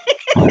NFC.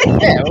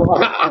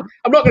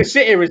 I'm not going to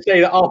sit here and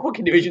say that our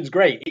fucking division's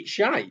great. It's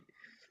shite.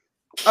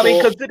 I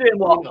mean, considering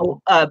what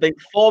I think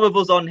 4 of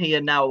us on here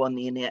now on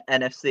the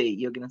NFC,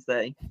 you're going to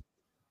say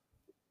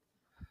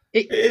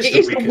it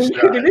is the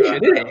weaker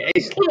division, isn't it?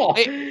 It's not.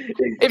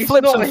 It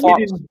flips and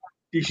flops.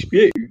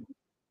 Dispute.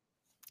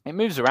 It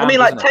moves around. I mean,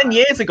 like 10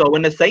 years ago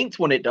when the Saints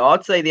won it, though,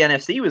 I'd say the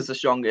NFC was the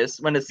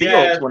strongest. When the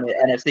Seahawks won it,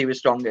 NFC was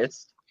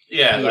strongest.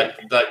 Yeah, like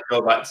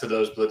go back to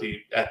those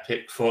bloody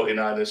epic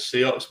 49ers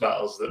Seahawks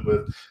battles that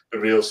were the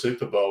real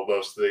Super Bowl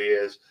most of the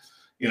years.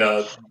 You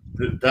know,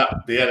 the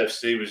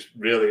NFC was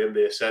really in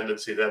the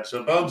ascendancy then.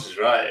 So Bones is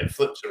right; it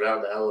flips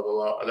around a hell of a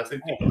lot, and I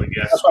think people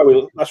guess that's why we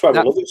love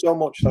it so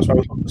much. That's why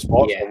we love the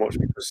sport so much,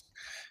 because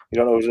you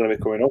don't know who's going to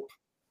be coming up.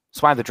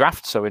 That's why the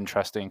draft's so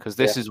interesting, because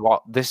this is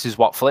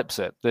what flips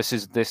it. This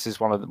is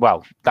one of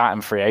that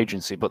and free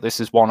agency, but this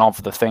is one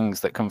of the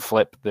things that can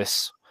flip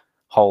this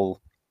whole.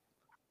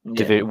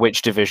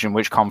 Which division,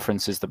 which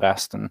conference is the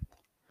best, and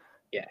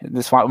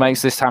this is what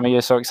makes this time of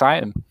year so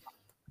exciting.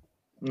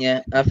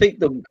 Yeah, I think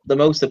the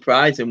most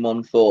surprising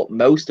one for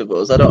most of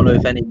us, I don't know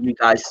if any of you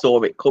guys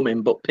saw it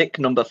coming, but pick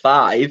number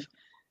 5,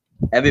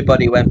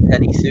 everybody went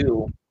Penny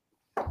Sewell.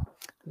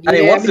 And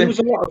it wasn't. There was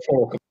a lot of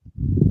talk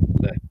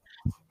about it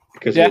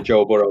because of the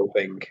Joe Burrow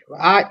thing.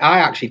 I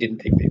actually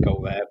didn't think they'd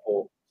go there,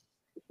 but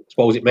I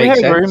suppose it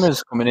makes sense.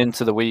 Rumours coming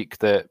into the week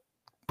that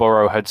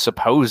Burrow had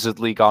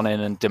supposedly gone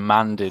in and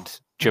demanded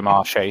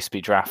Jamar Chase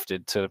be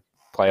drafted to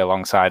play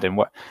alongside him,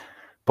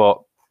 but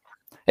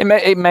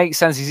it makes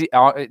sense. He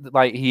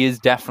is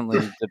definitely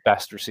the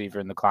best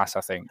receiver in the class,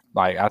 I think.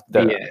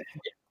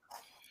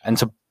 And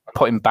to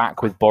put him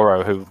back with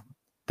Burrow, who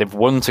they've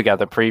won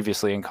together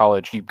previously in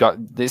college, you've got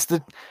this.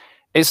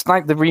 It's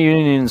like the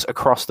reunions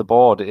across the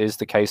board. It is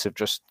the case of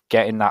just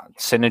getting that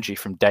synergy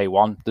from day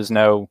one. There's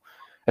no,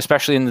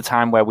 especially in the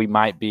time where we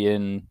might be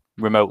in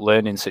remote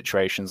learning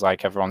situations,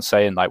 like everyone's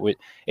saying,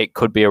 it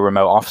could be a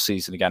remote off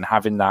season again.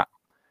 Having that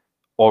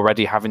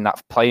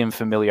playing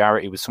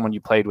familiarity with someone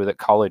you played with at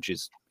college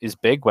is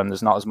big when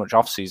there's not as much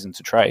off season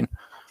to train.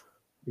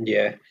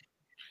 Yeah,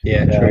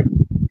 true.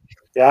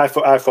 Yeah, I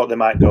thought they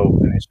might go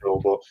Penny Sewell,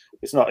 but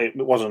it's not a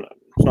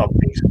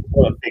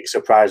big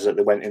surprise that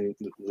they went in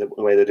the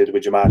way they did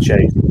with Jamar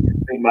Chase.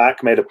 I think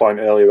Mark made a point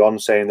earlier on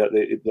saying that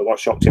what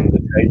shocked him the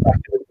trade back,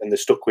 and they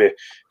stuck with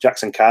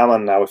Jackson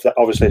Carman now.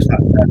 Obviously it's not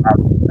fair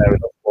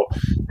enough, but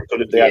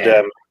they had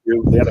a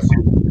few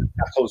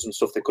tackles and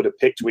stuff they could have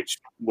picked, which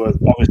were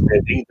obviously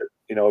a need,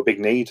 a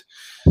big need.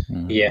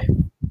 Yeah.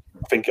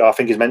 I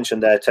think he's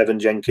mentioned there Tevin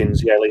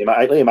Jenkins, Liam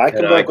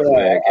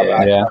Eichenberg.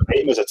 I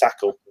hate him as a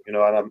tackle,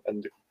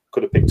 and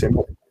could have picked him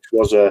up,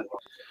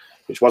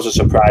 which was a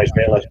surprise,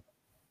 really.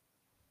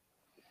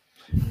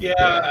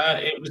 Yeah,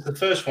 it was the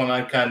first one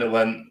I kind of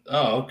went,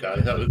 oh, okay.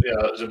 That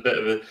was a bit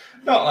of a,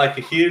 not like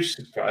a huge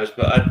surprise,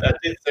 but I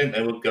did think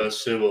they would go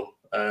Sewell.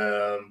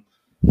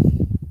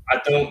 I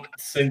don't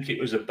think it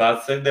was a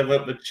bad thing they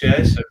went with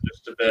Chase.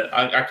 Just a bit.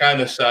 I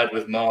kind of side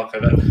with Mark. I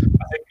think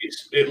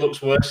it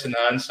looks worse in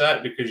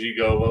hindsight because you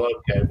go, well,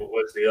 okay, but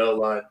where's the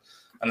O-line?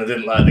 And I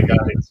didn't like the guy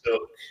they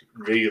took,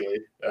 really.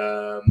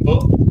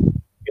 But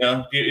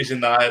beauty's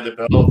in the eye of the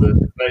beholder.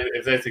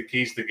 If they think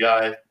he's the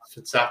guy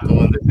for tackle,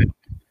 and they think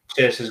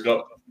Chase has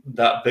got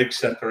that big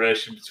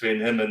separation between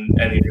him and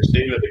any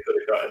receiver they could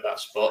have got in that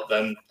spot,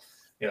 then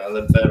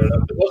then fair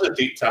enough. It was a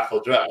deep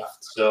tackle draft,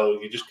 so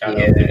you just kind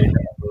of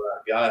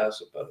that guy, I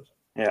suppose.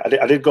 Yeah,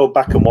 I did go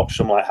back and watch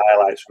some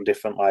highlights from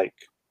different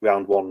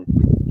round one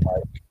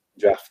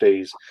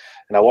draftees,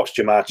 and I watched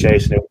Jamar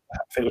Chase, and I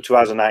think it was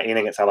 2019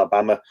 against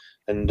Alabama,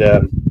 and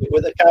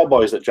with the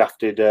Cowboys that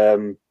drafted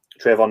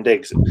Trayvon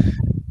Diggs. I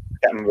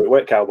can't remember, it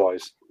weren't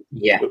Cowboys.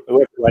 Yeah.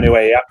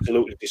 Anyway, he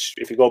absolutely.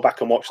 If you go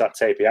back and watch that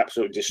tape, he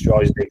absolutely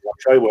destroys Diggs. I'm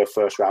sure he were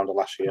first rounder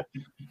last year.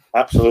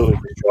 Absolutely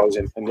destroys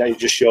him, and it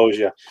just shows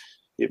you.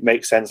 It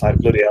makes sense. Like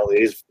bloody hell,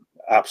 he is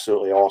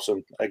absolutely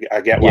awesome.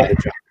 I get why they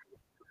drafted.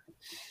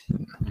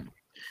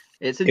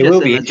 It will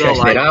be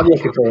interesting. I'm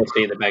looking forward to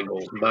seeing the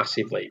Bengals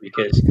massively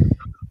because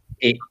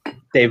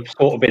they've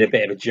sort of been a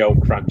bit of a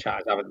joke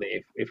franchise, haven't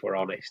they? If we're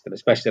honest, and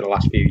especially in the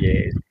last few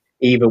years,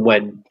 even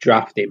when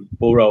drafting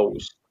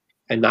Burrows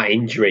and that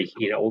injury,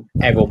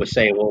 everyone was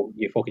saying, "Well,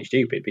 you're fucking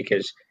stupid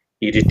because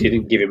you just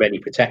didn't give him any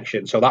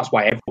protection." So that's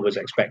why everyone was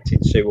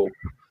expecting Sewell.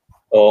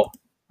 Or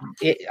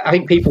I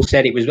think people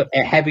said it was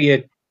a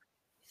heavier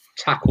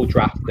tackle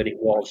draft than it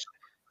was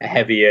a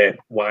heavier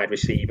wide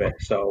receiver.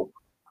 So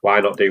why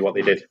not do what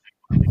they did?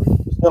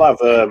 I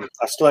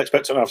still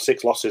expect them to have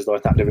 6 losses though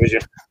in that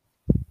division.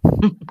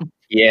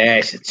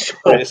 Yes, it's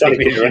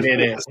division,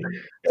 isn't it?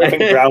 I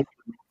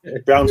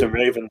think Browns and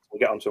Ravens, we'll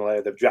get onto them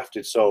later. They've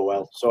drafted so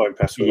well. So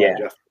impressed with their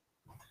draft.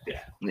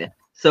 Yeah.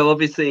 So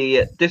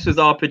obviously, this was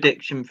our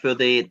prediction for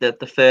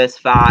the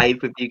first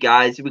 5 with you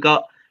guys. We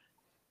got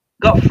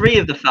 3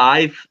 of the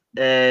 5.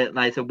 Like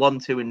I said, 1,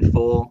 2, and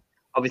 4.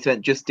 Obviously,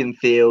 went Justin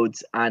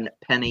Fields and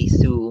Penny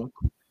Sewell,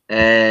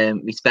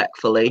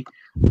 respectfully.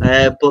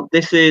 But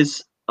this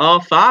is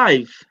our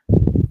 5,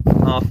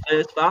 our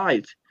first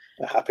 5.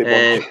 A happy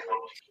bunch.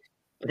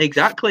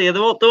 Exactly.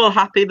 They're all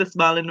happy. They're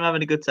smiling. They're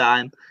having a good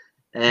time.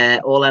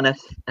 All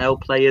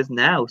NFL players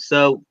now.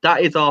 So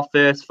that is our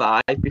first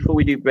 5. Before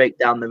we do break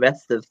down the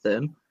rest of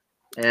them,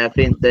 I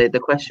think the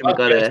question we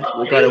gotta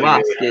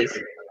ask is,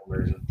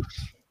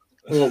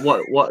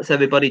 what's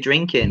everybody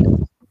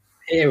drinking?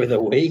 Here of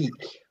the week.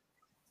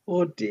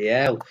 Oh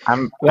dear.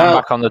 I'm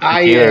back on the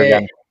tequila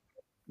again.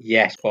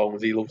 Yes,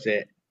 Bones, he loves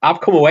it.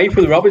 I've come away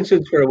from the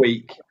Robinsons for a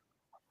week.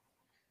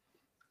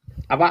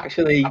 I've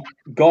actually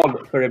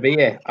gone for a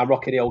beer. I'm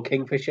rocking the old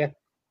Kingfisher.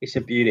 It's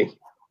a beauty.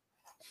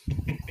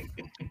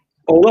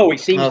 Although it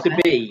seems to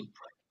be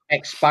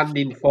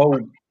expanding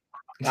foam.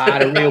 I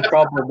had a real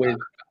problem with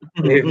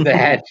the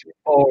head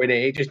pouring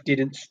it. It just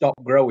didn't stop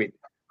growing.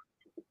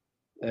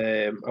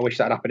 I wish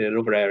that happened in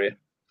another area.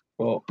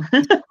 But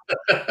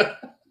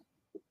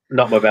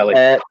not my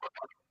belly.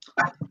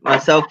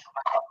 Myself,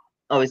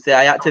 obviously,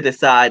 I had to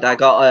decide. I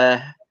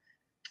got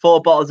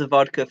 4 bottles of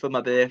vodka for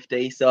my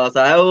birthday, so I was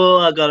like,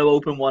 I got to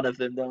open one of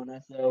them, don't I?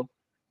 So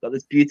got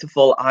this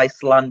beautiful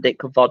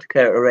Icelandic vodka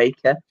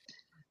Areca.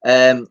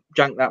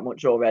 Drank that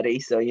much already,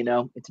 so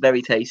it's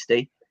very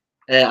tasty.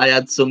 I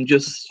had some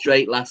just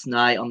straight last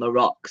night on the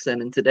rocks,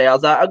 and then today I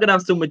was like, I'm gonna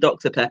have some with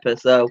Dr. Pepper.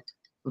 So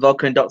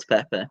vodka and Dr.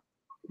 Pepper.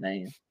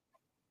 Man.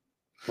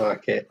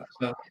 Like it.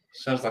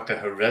 Sounds like a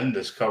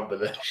horrendous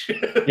combination.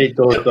 It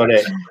does, doesn't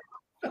it?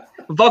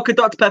 Vodka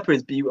Dr. Pepper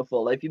is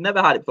beautiful. If you've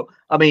never had it before,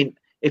 I mean,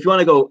 if you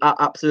want to go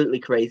absolutely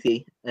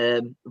crazy,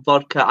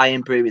 vodka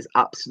Iron Brew is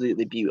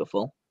absolutely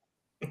beautiful.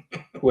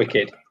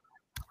 Wicked.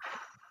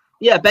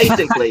 Yeah,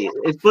 basically,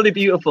 it's bloody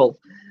beautiful.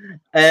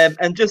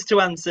 And just to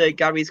answer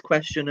Gary's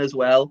question as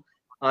well,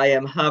 I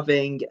am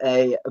having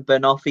a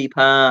banoffee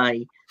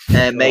pie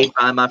made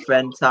by my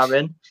friend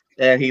Taryn,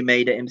 who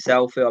made it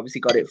himself, who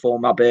obviously got it for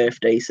my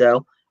birthday.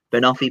 So,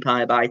 banoffee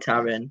pie by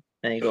Taryn.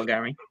 There you go,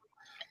 Gary.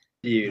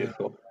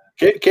 Beautiful.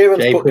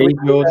 Kieran's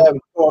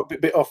put a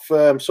bit off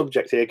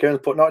subject here.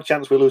 Kieran's put, not a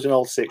chance we're losing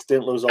all 6.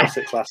 Didn't lose all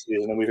 6 last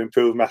season, and we've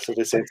improved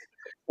massively since.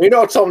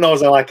 Tom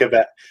knows I like a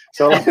bet.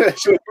 So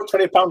should we put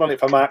 £20 on it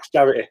for Mark's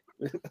charity?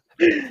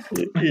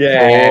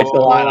 Yeah,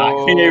 so like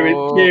that.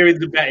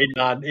 Kieran's a betting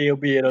man. He'll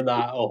be in on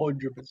that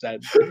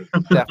 100%.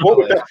 I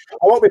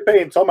won't be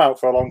paying Tom out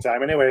for a long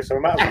time anyway, so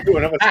we might as well do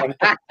another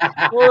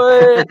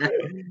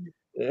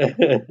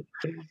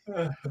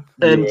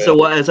one. So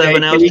what is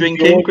everyone else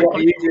drinking? What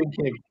are you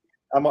drinking?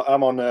 I'm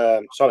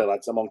on. Sorry,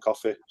 lads. I'm on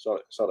coffee.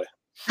 Sorry.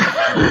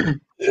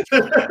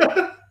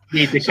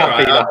 Need the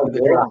coffee.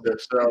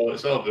 So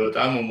it's all good.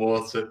 I'm on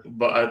water,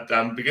 but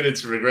I'm beginning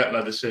to regret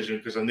my decision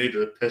because I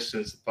needed a piss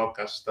since the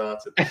podcast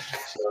started. So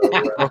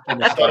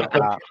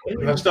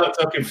if I start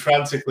talking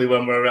frantically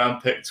when we're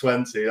around pick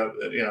 20, I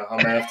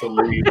may have to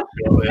leave.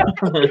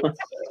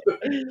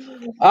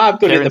 I've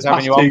done it the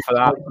past you on for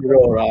that. You're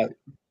all right.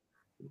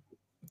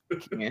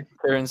 Yeah.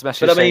 Kieran's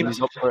message saying he's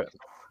up for it.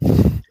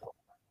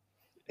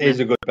 It's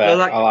a good bet. I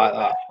like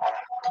that.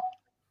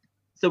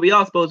 So we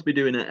are supposed to be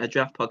doing a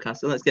draft podcast,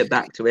 so let's get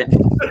back to it.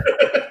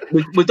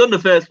 We've done the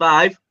first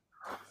 5.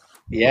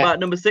 Yeah. About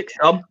number 6,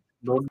 Tom.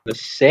 Number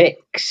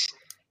 6.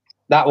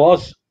 That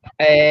was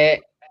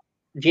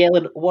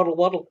Jalen Waddle.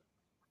 Waddle.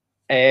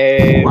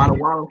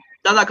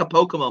 Sounds like a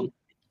Pokemon.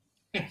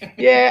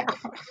 Yeah.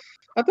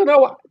 I don't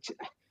know.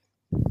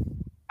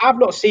 I've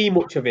not seen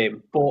much of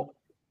him, but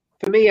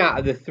for me, out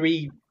of the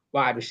 3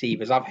 wide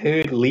receivers, I've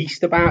heard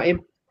least about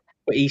him,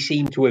 but he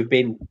seemed to have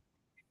been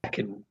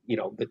second,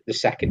 the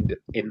second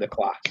in the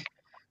class.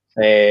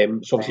 So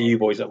obviously you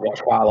boys that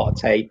watch quite a lot of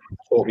tape,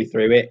 talk me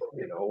through it.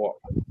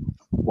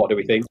 What do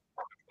we think?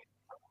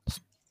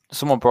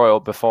 someone brought it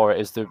up before. It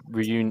is the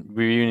reunion.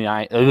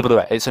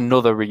 It's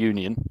another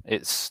reunion.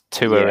 It's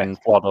Tua and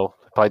Waddle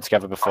played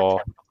together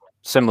before.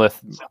 Similar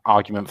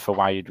argument for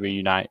why you'd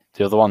reunite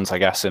the other ones, I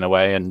guess, in a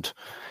way. And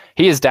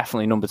he is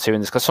definitely number 2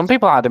 in this class. Some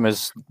people had him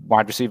as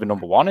wide receiver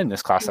number 1 in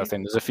this class. I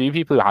think there's a few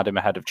people who had him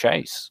ahead of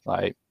Chase.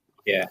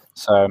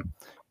 So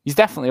he's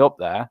definitely up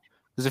there.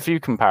 There's a few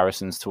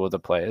comparisons to other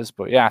players,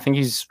 but yeah, I think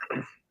he's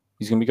going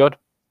to be good.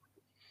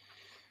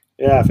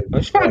 Yeah, I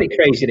just find it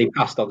crazy they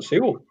passed on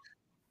Sewell.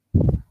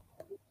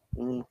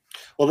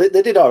 Well,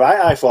 they did all right,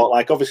 I thought.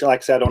 Like, obviously,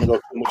 like I said, I don't want to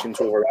go too much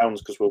into other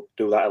rounds because we'll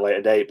do that at a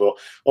later date. But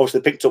obviously,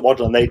 they picked up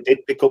Waddle and they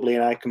did pick up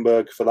Liam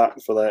Eichenberg for the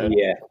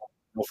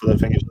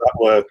thing. So that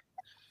were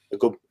a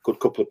good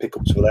couple of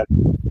pickups for them.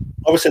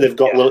 Obviously, they've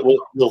got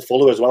Will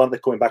Fuller as well, and they're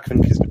coming back. I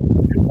think he's got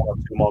 1 or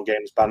 2 more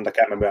games banned. I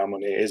can't remember how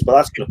many it is, but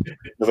that's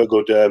another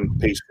good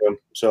piece for them.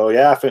 So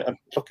yeah, I think I'm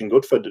looking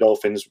good for the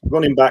Dolphins.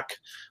 Running back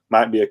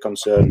might be a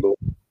concern, but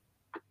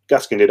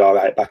Gaskin did all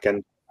right back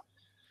end.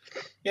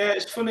 Yeah,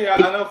 it's funny. I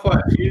know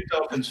quite a few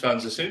Dolphins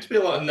fans. There seems to be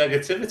a lot of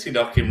negativity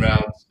knocking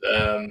round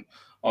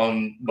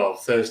on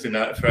Thursday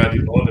night, Friday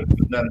morning,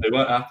 but then they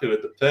weren't happy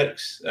with the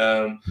picks.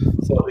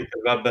 Thought they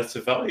could have had better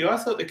value. I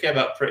thought they came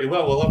out pretty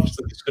well. We'll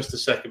obviously discuss the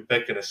second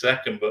pick in a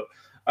second, but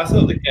I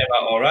thought they came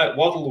out all right.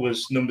 Waddle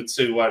was number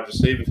 2 wide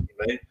receiver for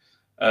me.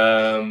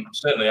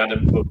 Certainly had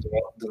him above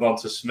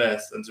Devonta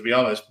Smith, and to be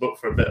honest, but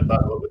for a bit of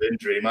bad luck with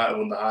injury, he might have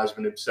won the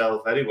Heisman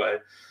himself anyway.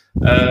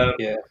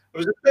 I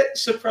was a bit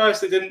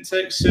surprised they didn't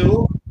take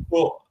Sewell,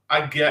 but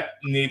I get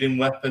needing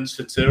weapons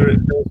for Tua.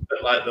 It feels a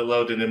bit like they're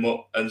loading him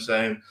up and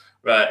saying,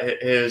 right,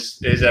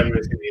 here's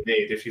everything you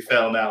need. If you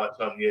fail now, it's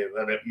on you.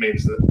 And it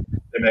means that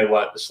they may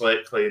wipe the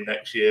slate clean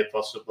next year,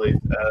 possibly.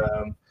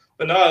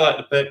 But no, I like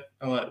the pick.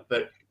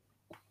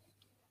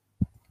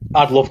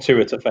 I'd love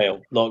Tua to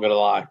fail, not going to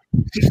lie.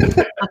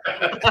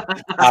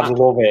 I'd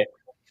love it.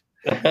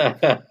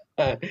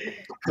 I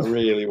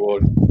really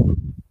would.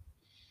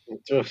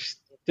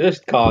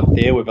 Just can't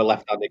deal with a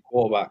left-handed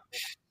quarterback.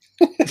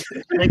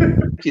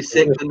 He's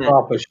sick, isn't it?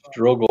 Proper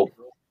struggle.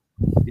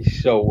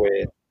 He's so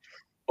weird.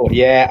 But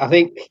yeah, I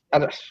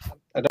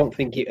don't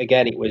think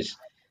it was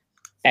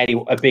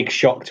a big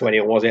shock to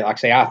anyone, was it? Like I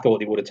say, I thought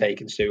they would have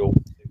taken Sewell.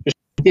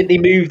 Didn't they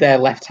move their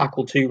left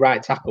tackle to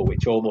right tackle,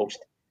 which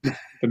almost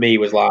for me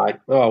was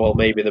like, oh well,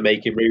 maybe they're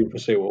making room for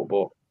Sewell,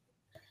 but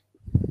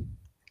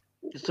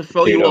just to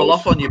throw you all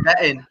off on your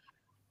betting.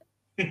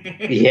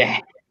 Yeah.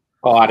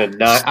 Oh, I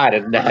had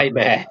a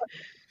nightmare.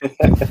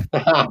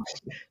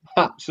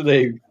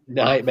 Absolute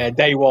nightmare.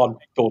 Day 1,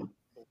 done.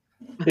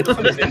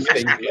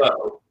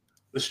 The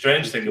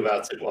strange thing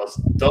about it was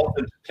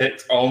Dolphins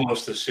picked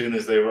almost as soon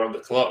as they were on the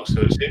clock,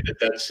 so it seemed a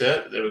dead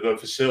set that they were going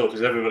for Sewell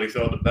because everybody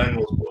thought the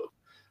Bengals would.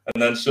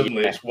 And then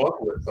suddenly it's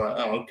Waddle. It's like,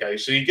 oh, okay.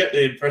 So you get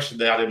the impression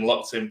they had him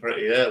locked in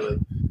pretty early.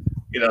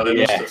 They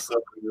must have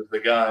thought he was the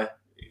guy.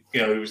 He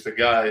was the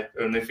guy,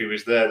 and if he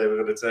was there, they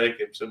were going to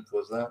take him. Simple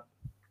as that.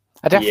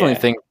 I definitely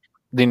think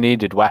they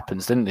needed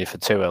weapons, didn't they, for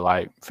Tua,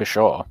 like, for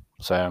sure.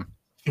 So.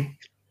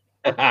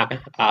 Tua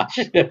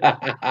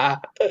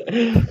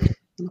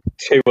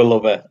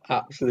lover.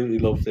 Absolutely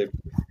loves him.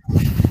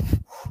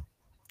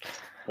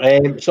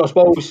 So I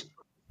suppose,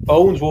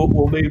 Bones, we'll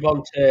move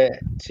on to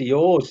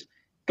yours.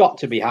 Got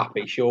to be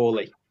happy,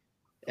 surely,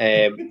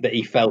 that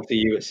he fell to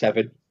you at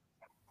 7.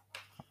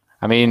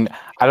 I mean,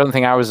 I don't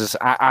think I was as...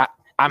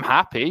 I'm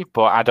happy,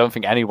 but I don't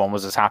think anyone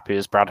was as happy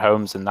as Brad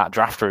Holmes in that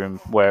draft room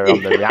where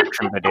on the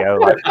reaction video.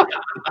 Like, an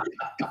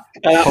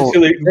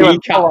absolute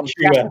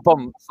recap.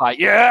 Bumps, like,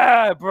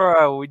 yeah,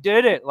 bro, we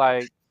did it.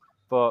 Like,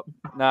 but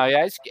no,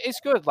 yeah, it's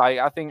good. Like,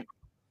 I think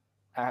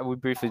we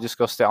briefly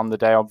discussed it on the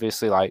day.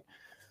 Obviously, like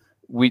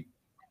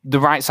the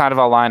right side of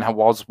our line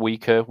was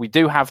weaker. We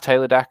do have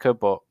Taylor Decker,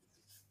 but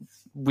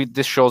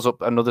this shows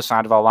up another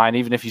side of our line.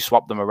 Even if you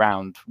swap them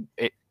around,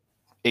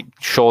 it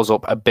shores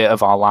up a bit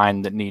of our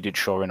line that needed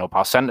shoring up.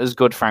 Our center's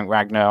good, Frank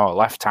Ragnar. Our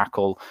left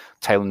tackle,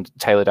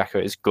 Taylor Decker,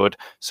 is good.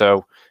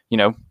 So,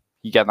 you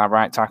get that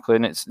right tackle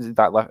in. It's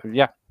that left.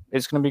 Yeah,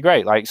 it's going to be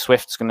great. Like,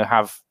 Swift's going to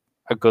have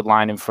a good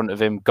line in front of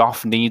him.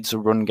 Goff needs a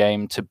run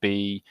game to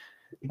be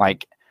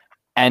like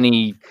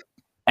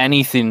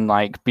anything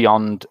like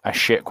beyond a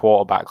shit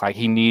quarterback. Like,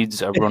 he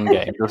needs a run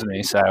game, doesn't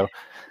he? So,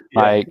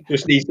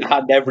 just needs to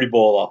hand every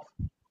ball off.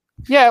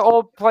 Yeah,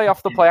 or play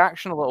off the play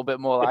action a little bit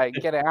more, like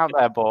get it out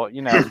there. But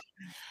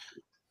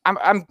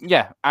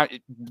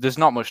there's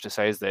not much to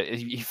say, is there?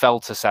 He fell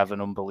to 7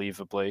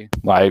 unbelievably.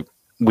 Like,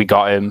 we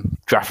got him.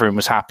 Draft room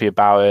was happy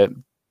about it.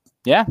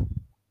 Yeah,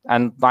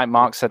 and like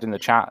Mark said in the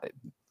chat,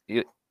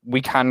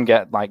 we can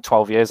get like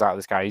 12 years out of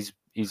this guy.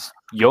 He's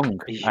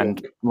young,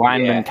 and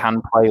linemen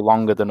can play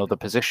longer than other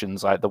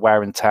positions. Like, the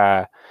wear and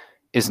tear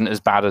isn't as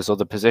bad as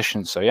other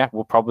positions. So yeah,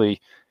 we'll probably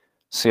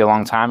see a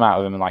long time out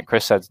of him. And like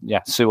Chris said,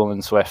 Sewell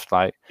and Swift.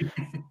 Like,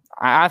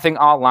 I think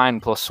our line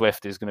plus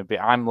Swift is going to be.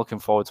 I'm looking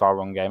forward to our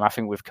run game. I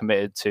think we've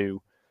committed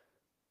to.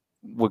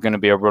 We're going to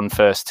be a run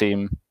first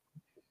team,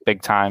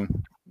 big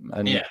time.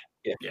 And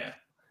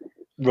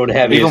run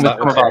heavy. Even with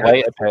some of our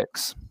later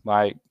picks,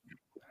 like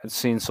I've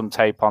seen some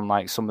tape on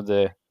like some of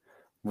the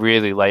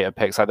really later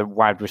picks, like the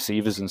wide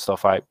receivers and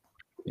stuff. Like,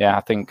 yeah,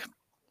 I think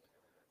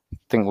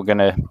we're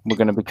gonna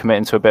be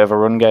committing to a bit of a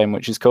run game,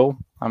 which is cool.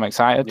 I'm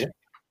excited. Yeah.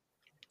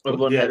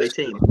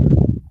 Team.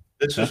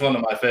 This was one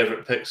of my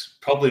favourite picks,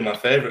 probably my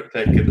favourite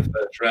pick in the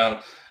first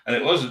round. And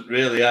it wasn't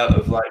really out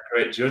of like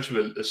great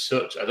judgment as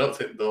such. I don't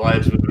think the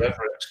Lions would have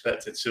ever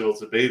expected Sewell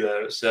to be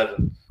there at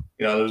 7.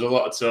 You know, there was a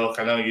lot of talk.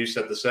 I know you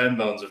said the same,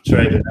 Bones, of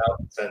trading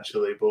out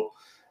potentially, but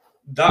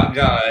that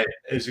guy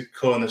is a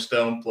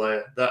cornerstone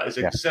player. That is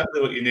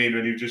exactly what you need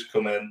when you just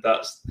come in.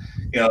 That's,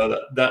 you know,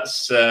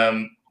 that's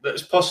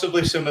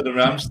possibly some of the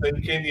Rams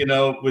thinking, you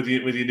know, with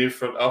your new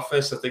front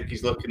office. I think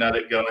he's looking at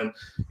it going,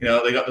 you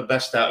know, they got the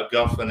best out of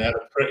Goff and they had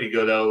a pretty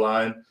good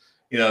O-line.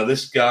 You know,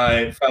 this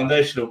guy,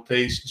 foundational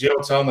piece, Joe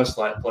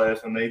Thomas-like player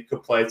for me,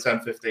 could play 10,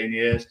 15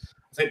 years.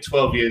 I think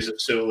 12 years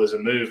of Sewell is a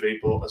movie,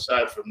 but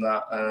aside from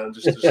that, I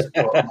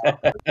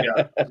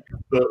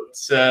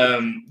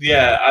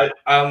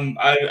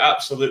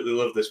absolutely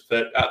love this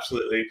pick.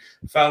 Absolutely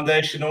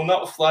foundational,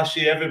 not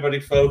flashy. Everybody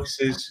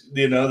focuses,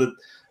 you know,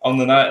 on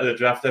the night of the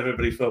draft,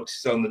 everybody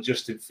focuses on the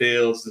Justin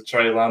Fields, the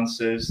Trey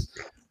Lances.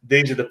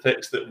 These are the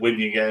picks that win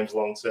you games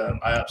long term.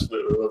 I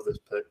absolutely love this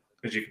pick,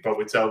 as you can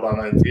probably tell by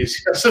my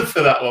enthusiasm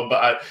for that one,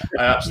 but I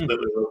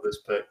absolutely love this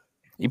pick.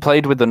 He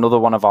played with another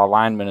one of our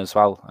linemen as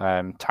well,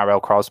 Tyrell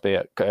Crosby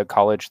at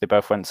college. They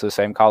both went to the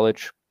same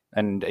college.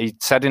 And he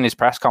said in his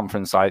press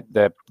conference, like,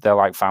 they're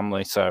like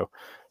family. So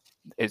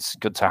it's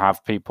good to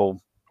have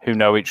people who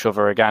know each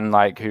other again,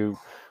 like, who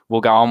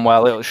will get on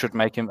well. It should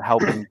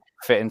help him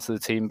fit into the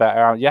team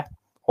better. Yeah,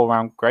 all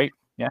around great.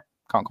 Yeah,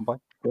 can't complain.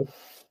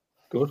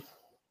 Good.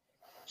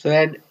 So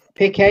then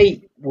pick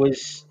 8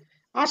 was,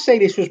 I'd say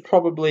this was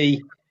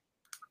probably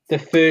the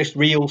first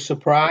real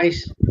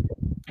surprise.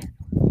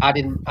 I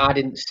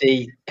didn't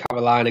see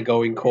Carolina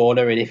going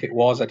corner, and if it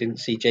was, I didn't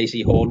see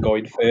JC Horn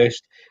going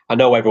first. I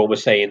know everyone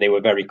was saying they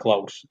were very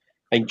close.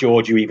 I think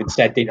George, you even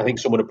said, I think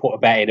someone had put a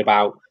bet in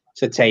about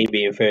Satay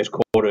being first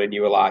corner, and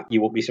you were like,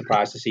 you wouldn't be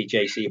surprised to see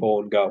JC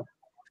Horn go.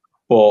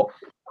 But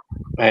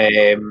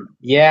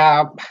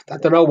yeah, I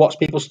don't know. What's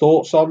people's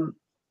thoughts on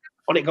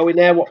it going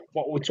there? What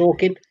we're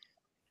talking?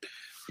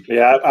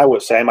 Yeah, I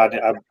would say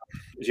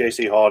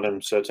JC Horn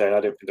and Surtain,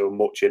 I didn't think there was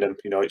much in them.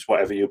 You know, it's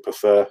whatever you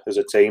prefer as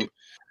a team.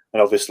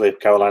 And obviously,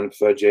 Carolina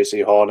preferred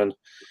JC Horn. And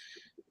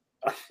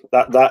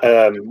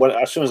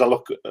as soon as I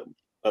look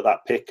at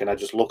that pick and I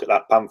just look at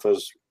that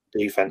Panthers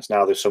defense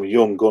now, there's some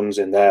young guns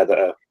in there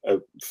that are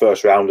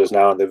first rounders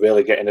now, and they're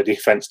really getting a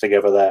defense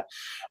together there.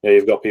 You know,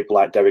 you've got people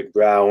like Derek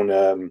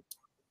Brown,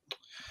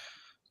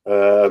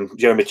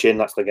 Jeremy Chin,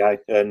 that's the guy,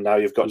 and now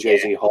you've got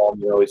JC Horn.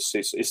 You know,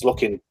 it's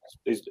looking,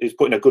 he's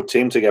putting a good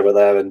team together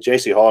there, and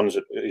JC Horn's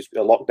is a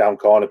lockdown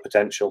corner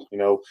potential. You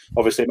know,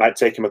 obviously it might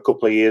take him a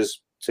couple of years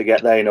to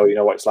get there. You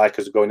know what it's like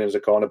as going in as a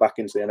corner back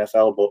into the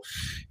NFL, but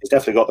he's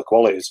definitely got the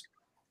qualities.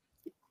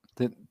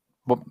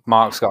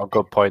 Mark's got a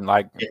good point.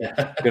 Like,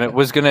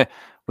 was gonna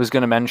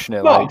mention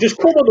it. No, just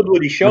come on the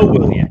bloody show,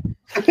 will you?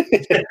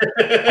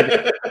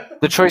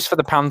 The choice for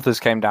the Panthers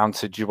came down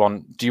to do you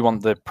want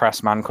the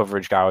press man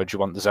coverage guy or do you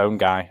want the zone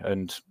guy?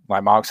 And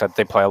like Mark said,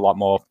 they play a lot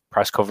more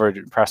press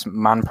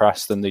man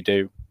press than they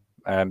do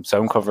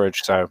zone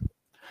coverage. So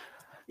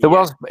there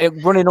was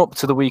running up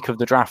to the week of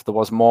the draft, there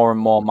was more and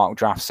more mock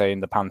drafts saying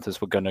the Panthers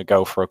were going to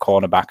go for a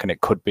cornerback, and it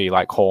could be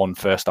like Horn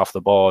first off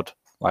the board.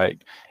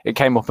 Like, it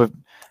came up a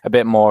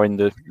bit more in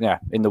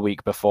the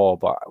week before,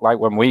 but like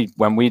when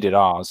we did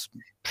ours,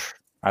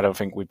 I don't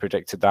think we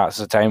predicted that.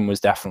 Surtain was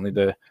definitely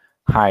the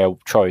higher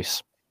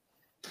choice.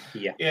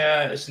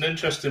 Yeah, it's an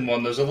interesting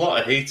one. There's a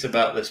lot of heat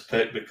about this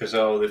pick because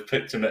they've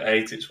picked him at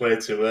 8. It's way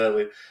too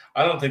early.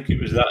 I don't think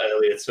it was that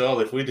early at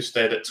all. If we'd have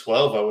stayed at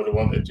 12, I would have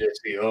wanted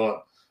JC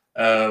Horn.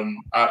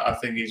 I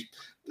think he's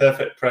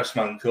perfect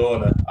pressman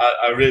corner.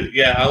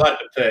 I like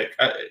the pick.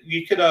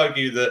 You could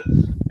argue that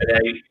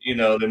at 8, you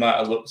know, they might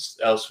have looked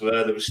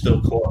elsewhere. There were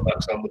still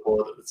quarterbacks on the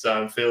board at the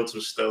time. Fields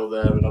was still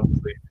there, and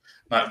obviously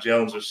Mac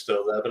Jones was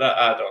still there. But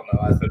I don't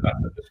know. I think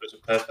this was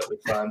a perfectly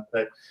fine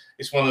pick.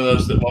 It's one of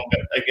those that won't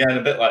get, again,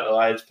 a bit like the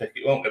Lions pick.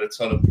 It won't get a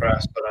ton of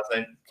press, but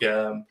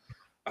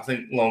I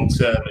think long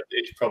term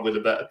it's probably the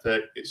better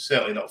pick. It's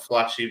certainly not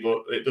flashy,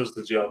 but it does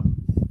the job.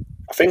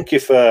 I think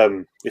if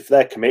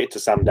they're committed to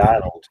Sam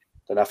Darnold,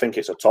 then I think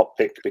it's a top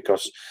pick,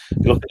 because if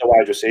you look at the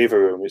wide receiver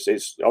room,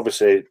 it's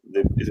obviously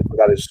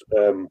that is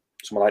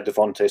someone like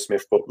Devontae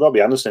Smith, but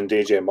Robbie Anderson,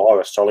 DJ Moore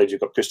are solid.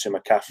 You've got Christian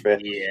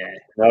McCaffrey. Yeah,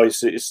 you know,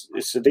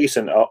 it's a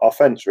decent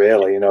offense,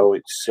 really. You know,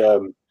 it's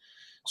so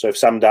if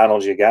Sam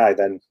Darnold's your guy,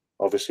 then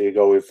obviously you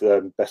go with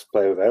the best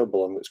player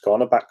available, and it's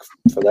cornerback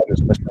for them,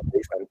 especially on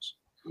defense.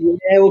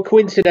 Yeah, well,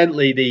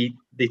 coincidentally,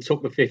 they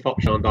took the 5th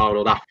option on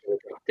Darnold after,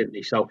 didn't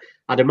they? So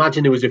I'd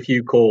imagine there was a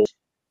few calls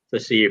to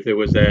see if there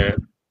was a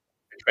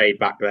trade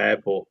back there,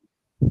 but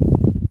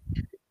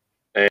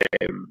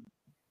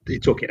they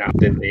took it out,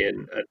 didn't they?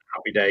 And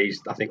happy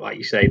days. I think, like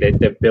you say,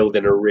 they're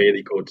building a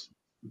really good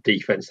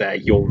defense there.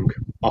 Young,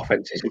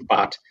 offense isn't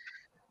bad.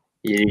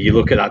 You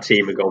look at that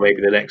team and go,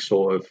 maybe the next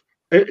sort of.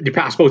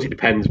 I suppose it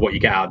depends what you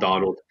get out of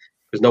Darnold.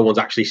 because no one's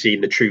actually seen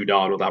the true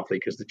Darnold, have they?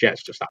 Because the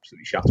Jets just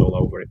absolutely shat all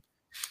over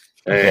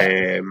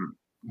him.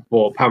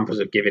 But Panthers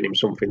have given him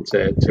something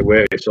to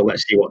work with, so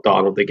let's see what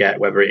Darnold they get,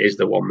 whether it is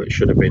the one that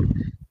should have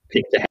been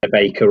picked ahead of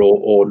Baker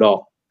or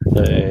not.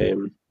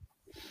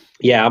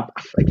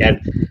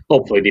 Again,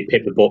 hopefully they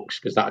pick the Bucs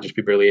because that'd just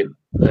be brilliant.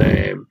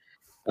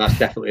 That's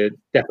definitely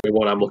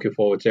what I'm looking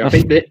forward to. I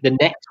think the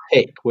next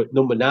pick with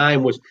number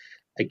 9 was,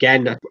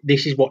 again,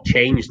 this is what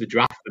changed the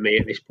draft for me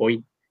at this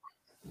point.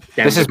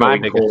 This is my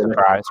biggest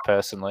surprise,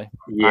 personally.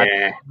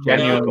 Yeah,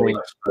 genuinely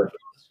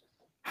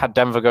had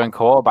Denver going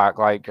quarterback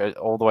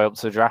all the way up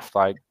to the draft,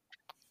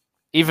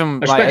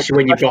 especially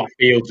when you've got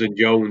Fields and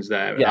Jones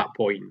there at that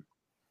point.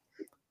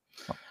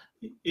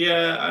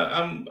 Yeah,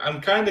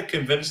 I'm kind of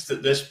convinced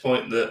at this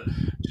point that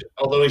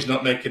although he's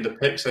not making the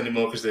picks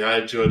anymore because they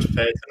hired George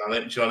Payton, I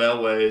think John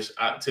Elway is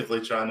actively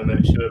trying to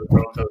make sure the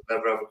Broncos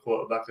never have a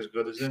quarterback as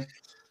good as him.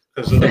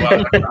 Because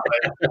otherwise, I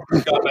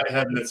can't make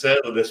head and tail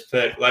of this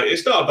pick.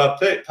 It's not a bad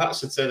pick. Pat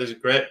Surtain is a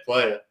great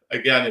player.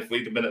 Again, if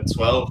we'd have been at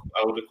 12,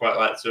 I would have quite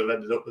liked to have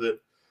ended up with it.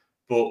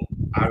 But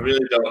I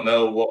really don't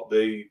know what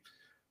the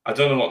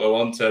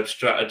long-term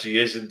strategy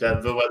is in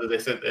Denver, whether they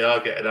think they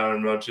are getting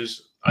Aaron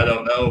Rodgers. I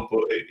don't know,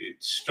 but it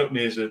struck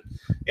me as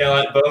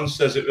like Bones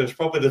says, it was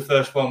probably the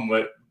first one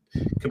where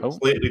it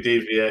completely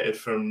deviated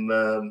from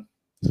from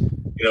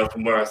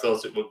where I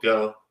thought it would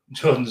go.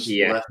 Jordan's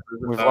left.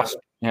 We've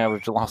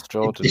lost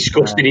Jordan.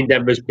 Disgusting in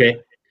Denver's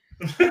pick.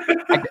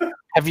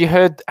 Have you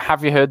heard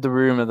the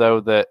rumor though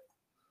that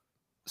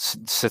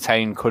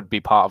Surtain could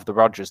be part of the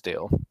Rodgers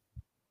deal?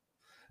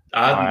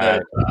 I hadn't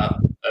heard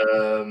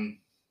that.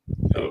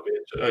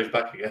 He's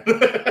back again.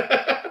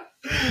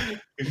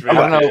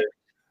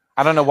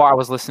 I don't know what I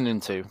was listening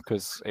to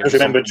because I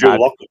remember Drew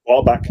Lock was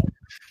quarterback.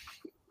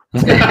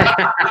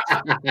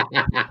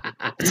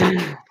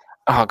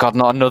 Oh God,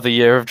 not another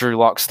year of Drew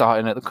Lock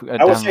starting at the.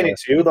 I was saying it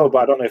to you though,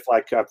 but I don't know if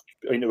I've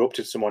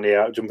interrupted someone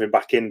here jumping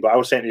back in. But I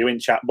was saying to you in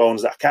chat,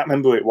 Bones, that I can't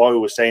remember who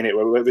was saying it.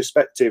 We're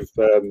respective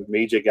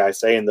media guys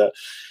saying that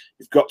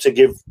you've got to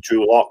give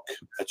Drew Lock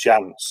a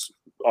chance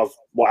of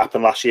what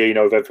happened last year.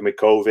 With everything with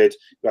COVID,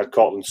 you had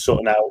Cortland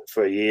Sutton out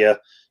for a year.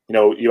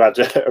 You had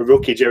a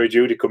rookie, Jerry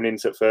Jeudy, coming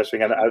into the first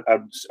thing. And I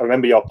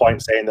remember your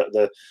point saying that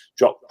the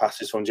drop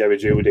passes from Jerry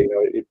Jeudy,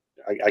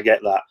 I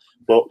get that.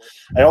 But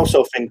I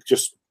also think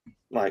just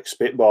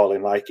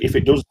spitballing, if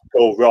it does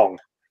go wrong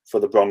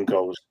for the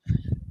Broncos,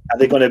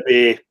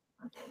 they're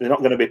not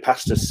going to be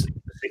past a 6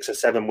 or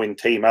 7 win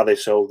team, are they?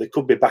 So they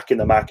could be back in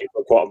the market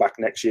for a quarterback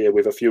next year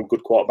with a few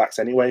good quarterbacks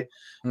anyway.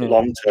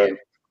 Long term,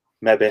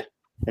 maybe.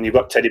 And you've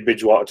got Teddy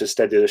Bridgewater to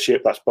steady the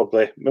ship. That's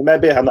probably,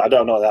 maybe, I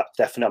don't know that.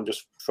 Definitely, I'm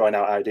just throwing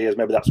out ideas.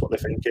 Maybe that's what they're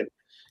thinking.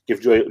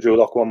 Give Drew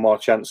Lock one more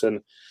chance.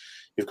 And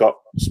you've got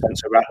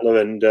Spencer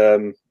Rattler and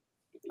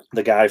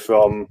the guy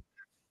from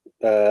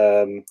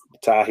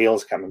Tar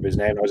Heels. I can't remember his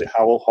name. Or is it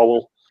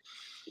Howell?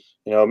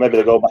 Maybe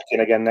they'll go back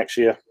in again next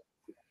year.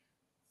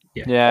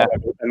 Yeah.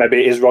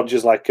 Maybe it is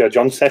Rodgers, like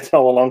John said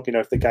all along,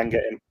 if they can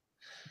get him.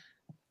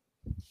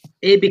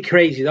 It'd be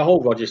crazy. The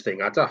whole Rodgers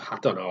thing, I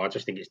don't know. I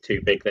just think it's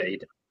too big that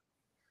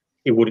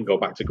he wouldn't go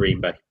back to Green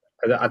Bay.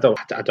 I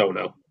don't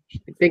know.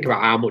 Think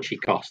about how much he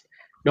cost.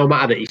 No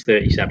matter that he's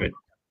 37.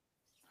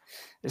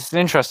 It's an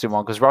interesting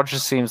one because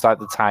Rodgers seems like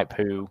the type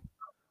who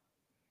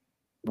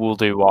will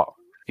do what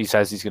he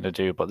says he's going to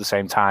do, but at the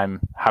same time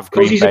have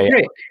Green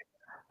Bay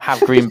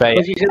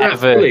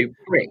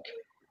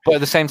But at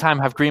the same time,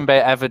 have Green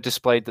Bay ever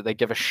displayed that they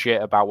give a shit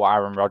about what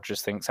Aaron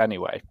Rodgers thinks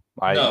anyway?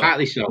 No,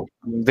 partly so.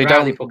 They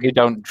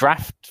don't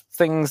draft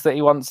things that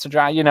he wants to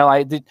draft.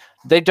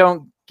 They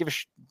don't give a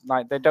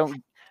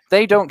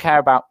they don't care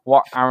about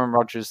what Aaron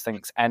Rodgers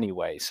thinks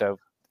anyway. So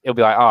it'll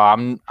be like,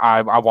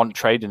 I want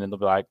trading, and they'll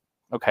be like,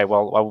 okay,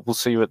 well, we'll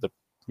see you at the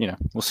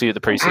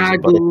preseason.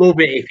 I'd love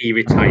it if he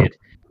retired.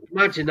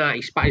 Imagine that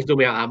he spat his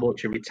dummy out that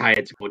much and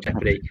retired to go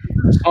Jeopardy.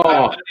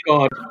 Oh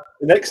God!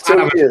 The next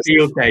 2 years,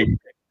 field day.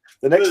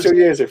 The next 2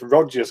 years, if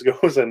Rodgers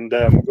goes and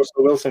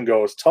Russell Wilson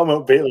goes, Tom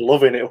would be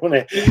loving it,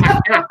 wouldn't he?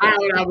 I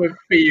would have a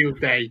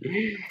field day.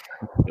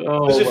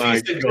 Oh There's my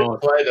a few things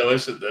God! to play though,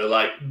 isn't there?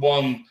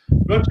 One,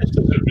 Rodgers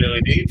doesn't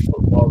really need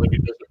football if he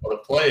doesn't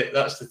want to play it.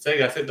 That's the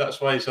thing. I think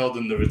that's why he's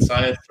holding the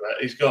retired threat.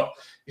 He's got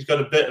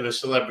a bit of a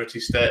celebrity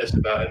status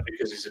about him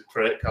because he's a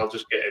prick. I'll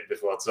just get in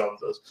before Tom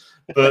does.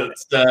 But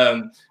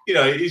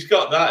he's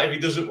got that. If he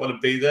doesn't want to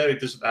be there, he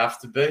doesn't have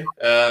to be.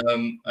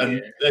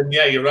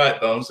 You're right,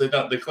 Bones. They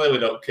clearly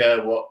don't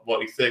care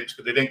what he thinks,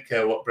 but they didn't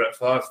care what Brett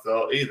Favre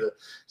thought either.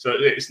 So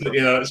it's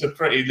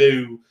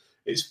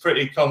a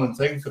pretty common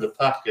thing for the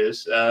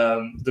Packers.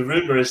 The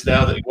rumor is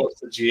now that he wants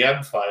the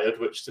GM fired,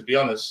 which, to be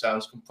honest,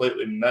 sounds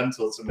completely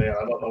mental to me.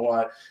 I don't know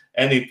why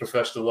any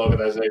professional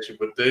organization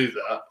would do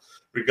that,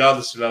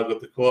 regardless of how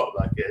good the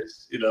quarterback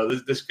is.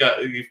 This guy,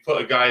 you've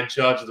put a guy in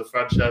charge of the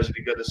franchise and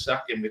you're going to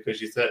sack him because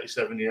your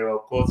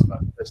 37-year-old quarterback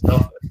pissed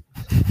off.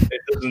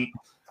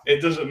 It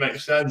doesn't make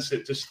sense.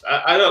 It just,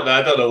 I don't know.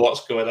 I don't know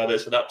what's going on.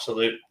 It's an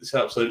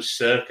absolute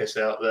circus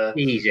out there.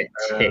 He's a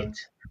tit.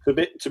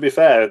 To be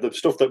fair, the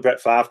stuff that Brett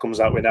Favre comes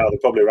out with now, they're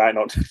probably right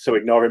not to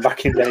ignore him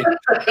back in day.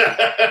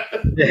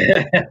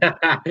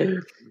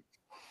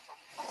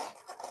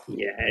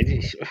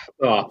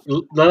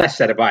 The less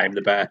said about him,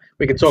 the better.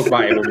 We can talk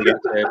about him when we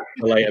get to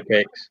the later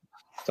picks.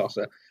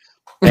 Tosser.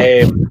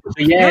 Chain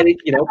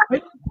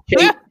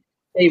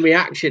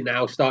reaction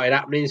now started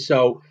happening.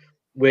 So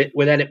we're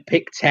then at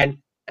pick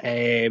 10,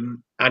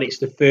 and it's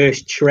the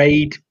first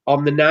trade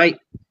on the night.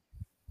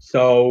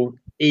 So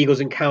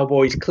Eagles and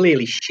Cowboys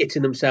clearly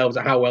shitting themselves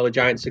at how well the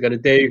Giants are going to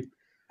do.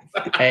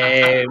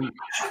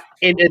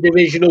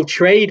 Interdivisional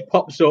trade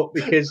pops up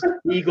because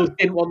the Eagles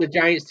didn't want the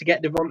Giants to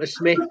get Devonta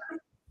Smith.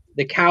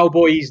 The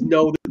Cowboys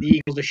know that the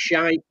Eagles are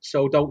shite,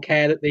 so don't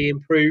care that they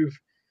improve.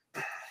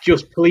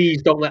 Just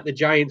please don't let the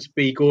Giants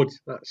be good.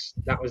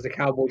 That was the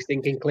Cowboys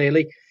thinking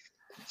clearly.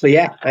 So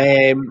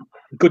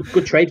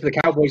good trade for the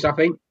Cowboys, I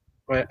think,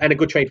 and a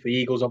good trade for the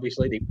Eagles.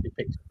 Obviously, they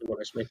picked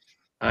Devonta Smith,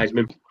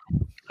 Heisman.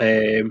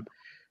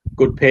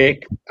 Good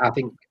pick. I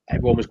think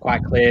everyone was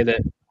quite clear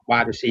that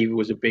wide receiver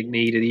was a big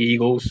need of the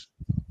Eagles.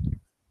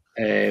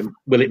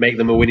 Will it make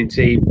them a winning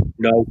team?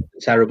 No,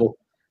 terrible.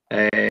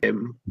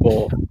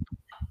 But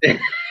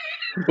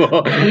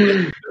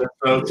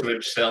throw to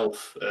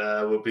himself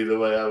would be the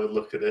way I would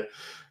look at it.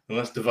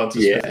 Unless Devonta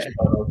Smith is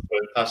throwing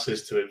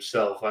passes to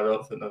himself, I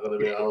don't think they're going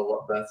to be a whole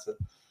lot better.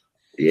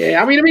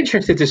 Yeah, I mean, I'm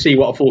interested to see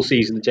what a full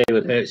season of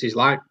Jalen Hurts is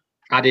like.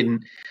 I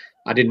didn't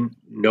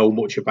know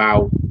much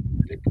about.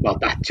 Well,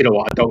 do you know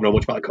what? I don't know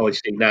much about the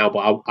college team now,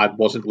 but I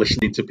wasn't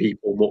listening to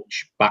people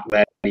much back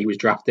then. He was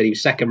drafted. He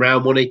was second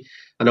round money.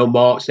 I know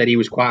Mark said he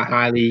was quite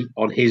highly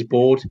on his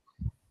board.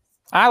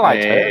 I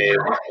liked it.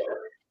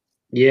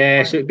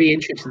 Yeah, so it'd be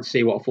interesting to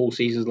see what a full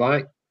season's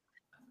like.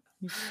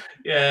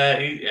 Yeah,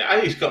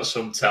 he's got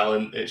some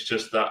talent. It's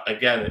just that,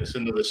 again, it's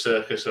another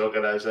circus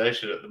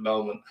organisation at the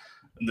moment.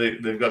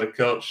 They've got a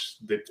coach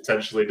they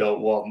potentially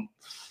don't want.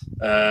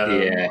 I don't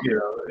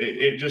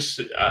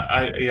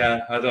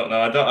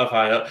know. I don't have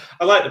high hope.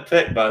 I like the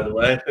pick, by the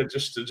way.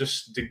 Just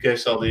in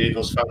case all the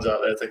Eagles fans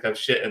out there think I'm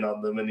shitting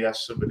on them, and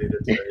yes, somebody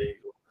did say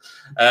Eagle.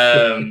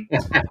 I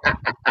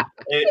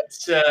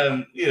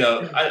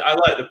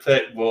like the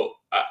pick, but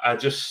I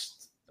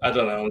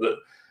don't know that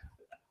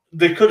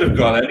they could have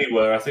gone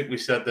anywhere. I think we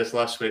said this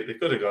last week. They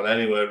could have gone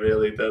anywhere,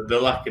 really.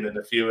 They're lacking in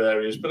a few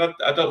areas, but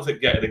I don't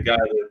think getting a guy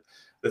with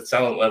the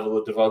talent level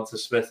of Devonta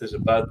Smith is a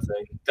bad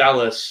thing.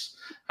 Dallas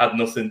had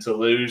nothing to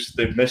lose.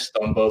 They missed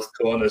on both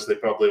corners they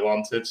probably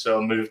wanted,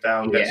 so move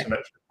down, get some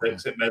extra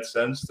picks. It made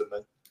sense to me.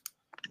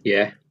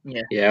 Yeah.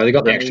 They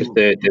got the extra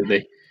third, didn't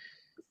they?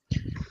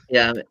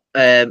 Yeah.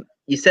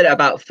 You said it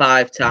about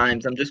 5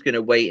 times. I'm just going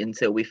to wait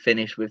until we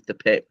finish with the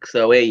pick.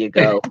 So here you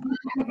go.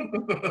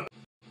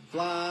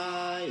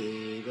 Fly,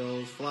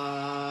 Eagles,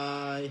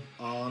 fly,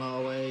 on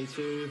our way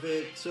to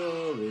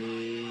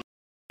victory.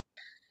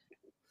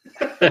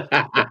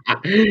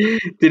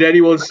 Did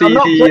anyone see I'm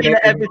not playing it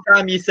every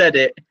time you said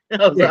it.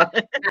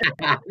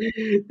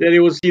 Did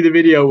anyone see the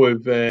video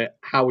of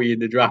Howie in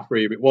the draft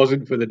room? It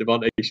wasn't for the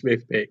Devonta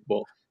Smith pick,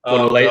 but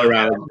one of the later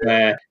rounds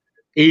where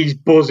he's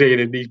buzzing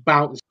and he's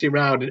bouncing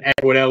around and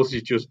everyone else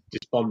is just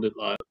despondent.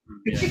 And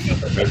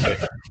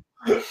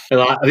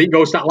I think it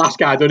goes to that last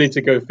guy, don't need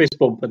to go fist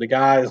bump, and the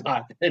guy's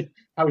like,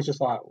 I was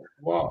just like,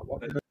 what?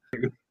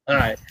 All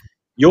right,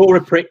 you're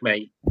a prick,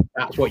 mate.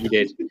 That's what you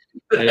did.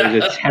 And it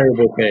was a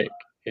terrible pick.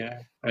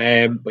 Yeah.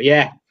 But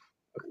yeah,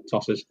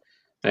 tossers.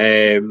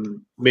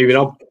 Moving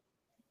on.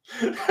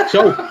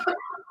 So,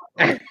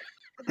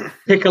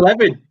 pick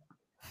 11.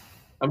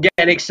 I'm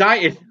getting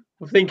excited.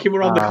 I'm thinking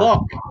we're on the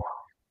clock.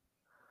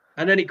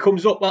 And then it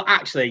comes up. Well,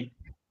 actually,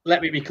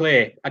 let me be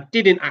clear. I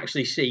didn't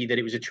actually see that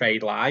it was a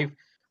trade live.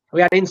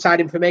 We had inside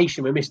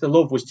information when Mr.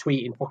 Love was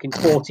tweeting fucking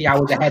 40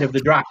 hours ahead of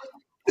the draft,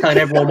 telling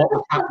everyone what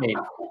was happening.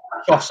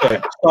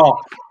 Tosser, stop.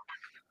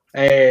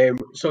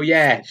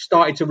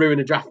 Started to ruin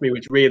the draft for me,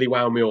 which really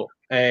wound me up.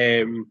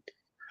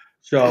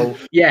 So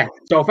I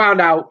found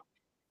out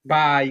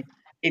by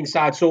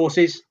inside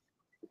sources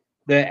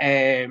that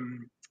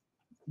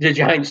the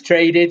Giants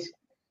traded,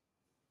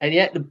 and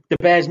yet the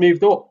Bears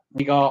moved up.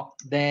 We got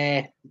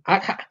their,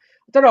 I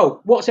don't know,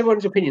 what's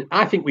everyone's opinion?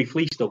 I think we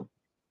fleeced them,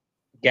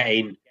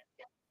 getting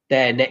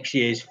their next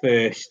year's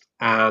 1st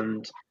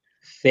and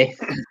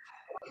 5th.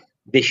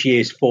 This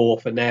year's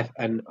 4th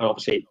and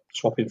obviously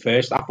swapping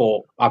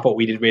 1st. I thought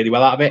we did really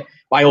well out of it,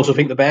 but I also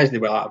think the Bears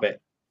did well out of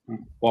it.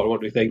 What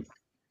do you think?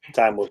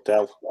 Time will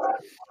tell.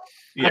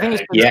 I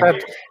think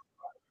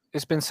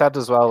it's been said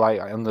as well,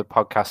 like on the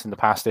podcast in the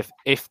past. If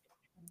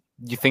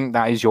you think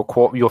that is your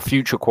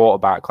future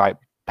quarterback, like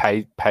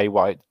pay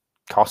what it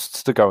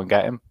costs to go and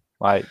get him.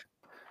 Like,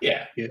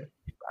 yeah.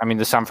 I mean,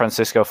 the San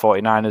Francisco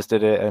 49ers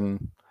did it,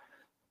 and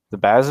the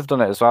Bears have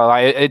done it as well.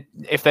 Like,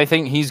 if they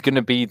think he's going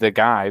to be the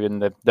guy,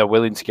 and they're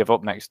willing to give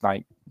up next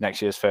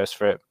year's 1st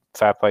for it,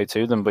 fair play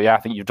to them. But yeah, I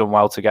think you've done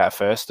well to get a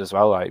 1st as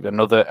well. Like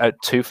another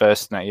 2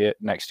 firsts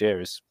next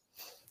year is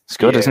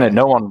good, isn't it?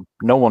 No one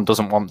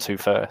doesn't want 2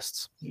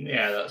 firsts.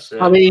 Yeah, that's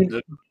it. I mean,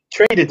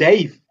 trade a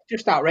Dave.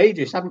 just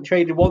outrageous. Haven't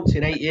traded once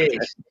in 8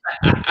 years,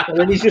 and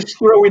then he's just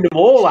throwing them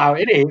all out,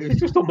 isn't he? It's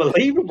just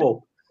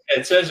unbelievable.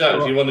 It turns out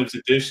if you want him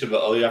to do something,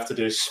 all you have to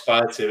do is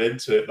spite him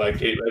into it by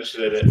keep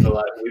mentioning it for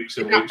like weeks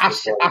and weeks. I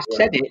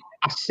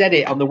said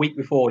it on the week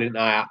before, didn't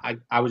I?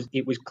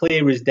 It was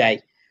clear as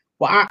day.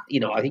 But I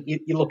think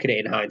you look at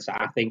it in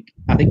hindsight. I think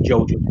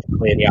Joe just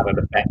clearly had an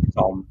effect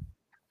on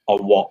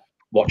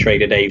what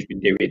Trader Dave's been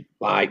doing.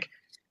 Like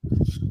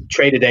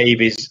Trader Dave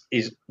is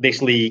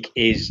this league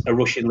is a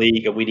Russian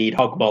league, and we need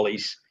hog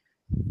mollies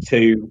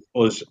to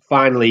us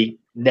finally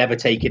never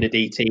taking a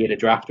DT in a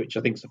draft, which I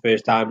think is the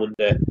first time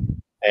under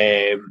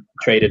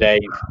Trader Dave,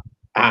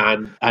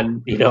 and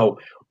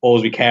all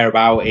we care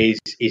about is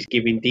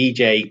giving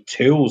DJ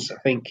tools. I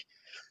think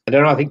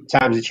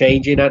times are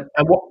changing, and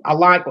what I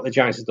like what the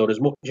Giants have done.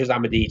 As much as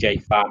I'm a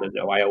DJ fan, and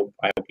I hope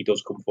he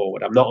does come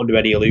forward, I'm not under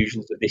any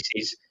illusions that this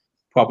is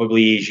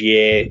probably his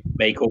year,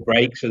 make or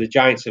break. So the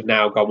Giants have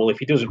now gone, well, if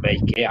he doesn't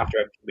make it after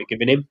everything we're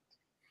giving him,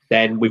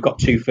 then we've got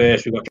 2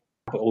 firsts, we've got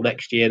capital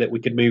next year that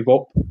we could move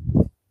up,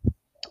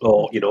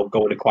 or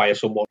go and acquire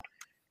someone.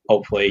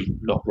 Hopefully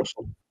not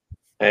Russell.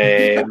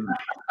 I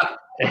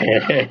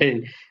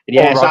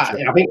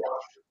think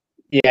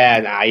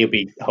he'll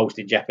be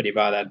hosting Jeopardy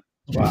by then.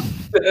 Well.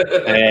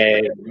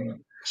 I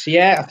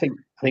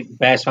think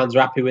Bears fans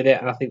are happy with it,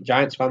 and I think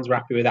Giants fans are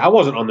happy with it. I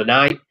wasn't on the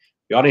night, to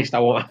be honest.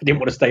 I didn't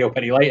want to stay up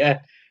any later.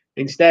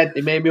 Instead,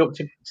 they made me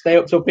stay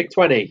up till pick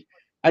 20,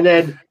 and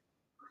then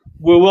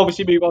we'll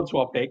obviously move on to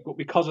our pick. But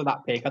because of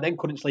that pick, I then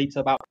couldn't sleep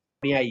till about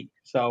 28.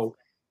 So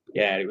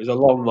yeah, it was a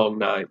long, long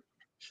night.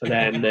 So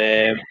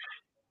then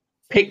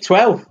pick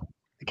 12.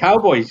 The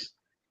Cowboys,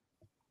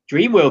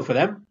 dream world for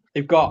them.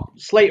 They've got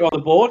Slater on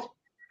the board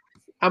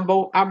and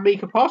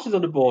Micah Parsons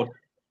on the board,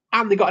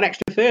 and they got an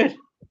extra third.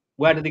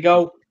 Where do they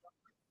go?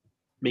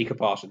 Micah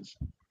Parsons.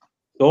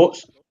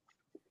 Thoughts?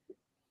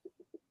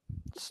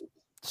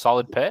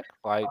 Solid pick.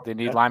 Like they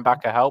need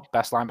linebacker help.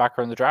 Best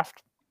linebacker in the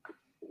draft.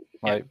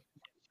 Like,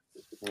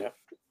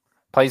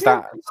 plays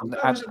that.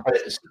 I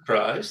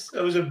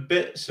was a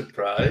bit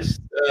surprised.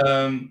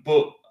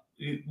 But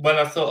when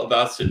I thought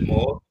about it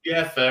more,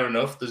 yeah, fair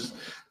enough.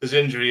 There's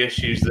injury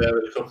issues there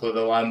with a couple of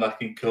the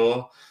linebacking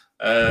core,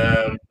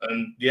 and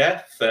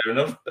yeah, fair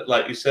enough. But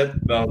like you said,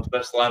 the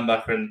best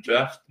linebacker in the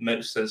draft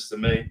makes sense to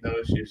me. No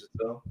issues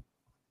at all.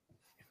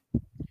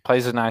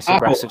 Plays a nice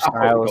aggressive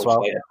style as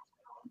well.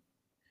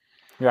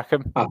 You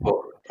reckon? I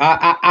thought.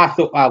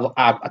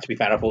 To be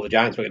fair, I thought the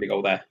Giants were going to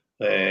go there.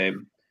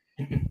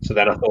 So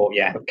then I thought,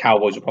 yeah,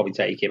 Cowboys will probably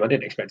take him. I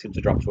didn't expect him to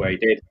drop to where he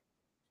did.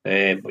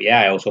 But yeah,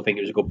 I also think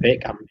it was a good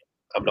pick.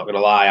 I'm not going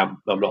to lie. I'm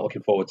not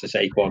looking forward to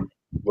Saquon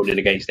running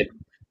against him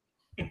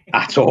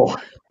at all.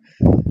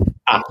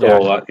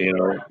 All.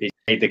 He's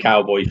made the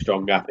Cowboys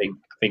strong. I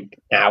think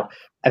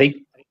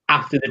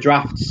after the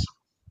drafts,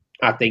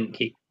 I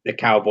think the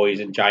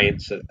Cowboys and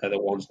Giants are the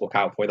ones to look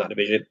out for in that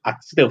division. I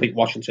still think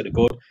Washington are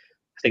good.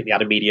 I think they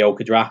had a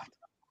mediocre draft.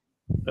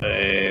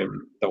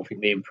 Don't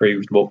think they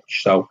improved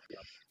much. So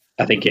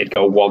I think it'd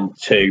go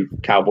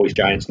 1-2 Cowboys,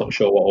 Giants. Not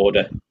sure what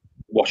order.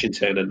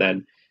 Washington, and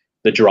then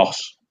the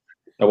Dross.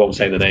 I won't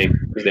say the name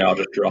because they are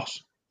just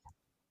Dross.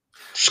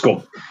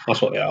 Scum.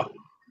 That's what they are.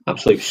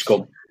 Absolute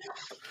scum.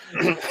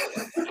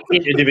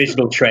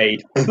 Interdivisional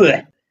trade.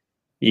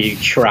 You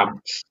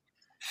tramps.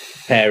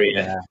 Perry.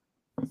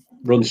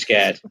 Run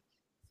scared.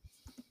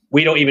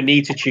 We don't even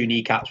need to chew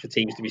kneecaps for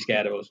teams to be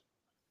scared of us.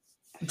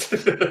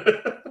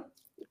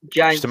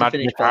 Giants just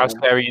imagine how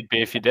scary you'd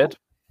be if you did.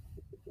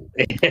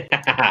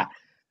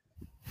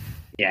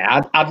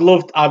 Yeah, I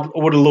would have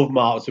loved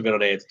Martin to be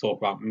on here to talk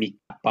about Micah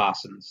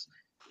Parsons,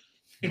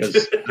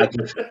 because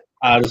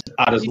I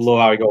just love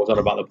how he goes on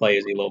about the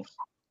players he loves.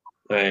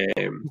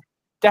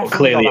 Definitely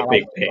clearly a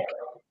big pick.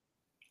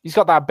 He's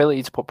got that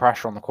ability to put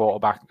pressure on the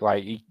quarterback.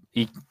 Like he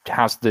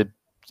has the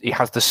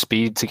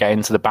speed to get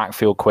into the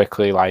backfield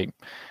quickly. Like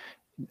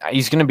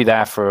he's going to be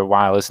there for a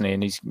while, isn't he?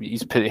 And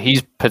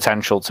he's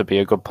potential to be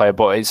a good player.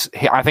 But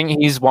I think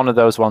he's one of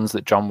those ones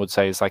that John would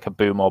say is like a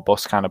boom or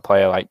bust kind of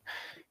player. Like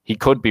he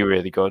could be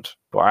really good,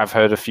 but I've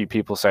heard a few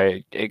people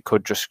say it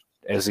could just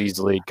as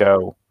easily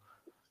go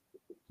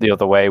the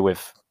other way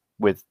with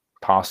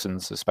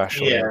Parsons,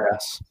 especially. Yeah.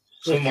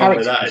 Someone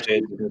with that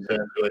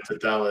going to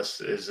Dallas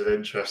is an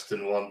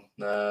interesting one.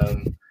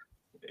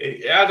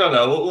 I don't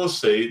know. We'll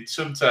see.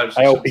 Sometimes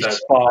I hope he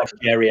sparks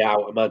Jerry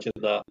out. Imagine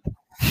that.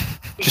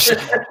 Just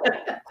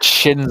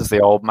shins the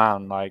old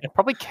man. Like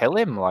probably kill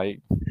him. Like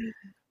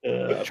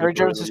Jerry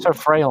Jones is so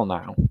frail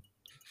now.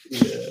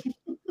 Yeah.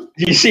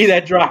 You see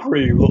their draft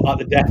room look like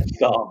the Death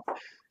Star.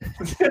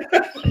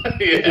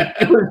 Yeah,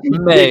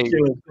 mate,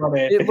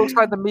 it looks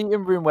like the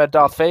meeting room where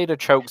Darth Vader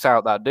chokes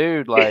out that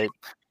dude. Like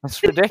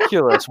that's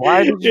ridiculous.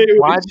 Why did your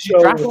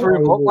draft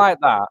room look like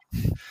that?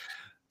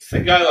 The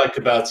thing I like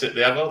about it,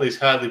 they have all these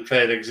highly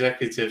paid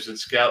executives and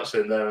scouts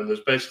in there, and there's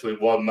basically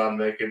one man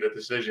making the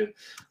decision.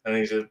 And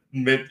he's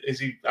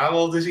how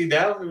old is he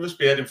now? He must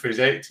be heading for his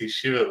 80s,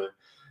 surely.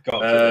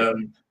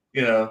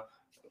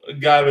 A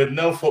guy with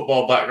no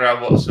football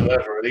background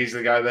whatsoever, and he's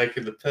the guy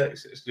making the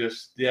picks. It's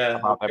just, yeah.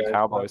 About them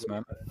Cowboys,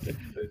 man.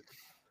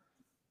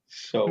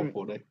 So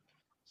funny.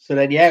 So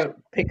then, yeah,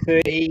 pick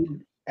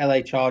 13.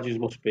 LA Chargers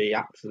must be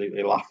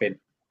absolutely laughing.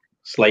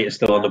 Slater's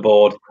still on the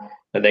board,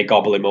 and they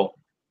gobble him up.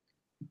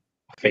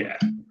 I think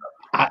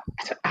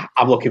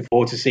I'm looking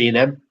forward to seeing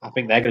them. I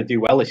think they're going to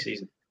do well this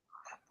season.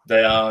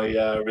 They are,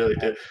 yeah, I really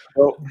do.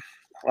 Well,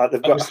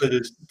 they've got Obviously,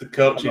 there's the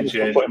coaching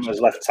change. Put him as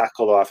left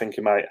tackle, though. I think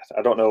he might.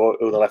 I don't know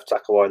who the left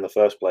tackle were in the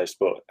first place,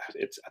 but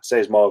I'd say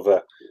he's more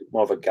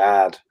of a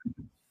guard.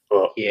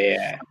 But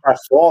yeah, I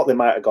thought they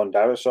might have gone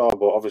Darisaw,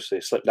 but obviously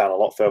he slipped down a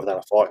lot further than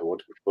I thought he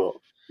would. But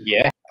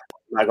yeah,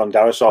 might have gone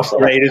Darisaw. the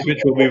Raiders,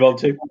 which we'll move on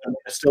to. It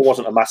still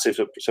wasn't a massive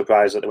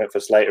surprise that they went for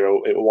Slater.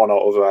 It was one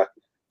or other.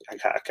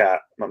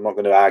 I'm not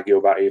going to argue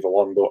about either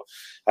one, but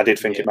I did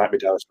think it might be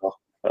Darisaw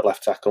at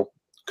left tackle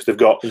because they've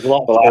got There's a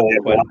lot of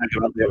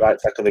at right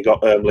tackle. They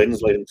got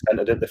Lindsley in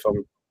centre, didn't they?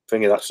 From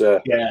thinking that's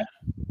yeah.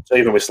 So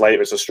even with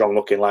Slater, it's a strong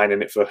looking line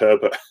in it for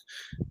Herbert.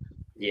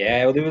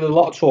 Yeah, well, there was a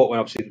lot of talk when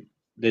obviously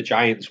the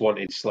Giants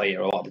wanted Slater,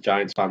 a lot of the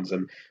Giants fans,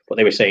 but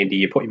they were saying, do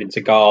you put him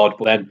into guard?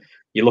 But then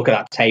you look at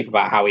that tape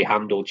about how he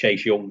handled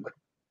Chase Young,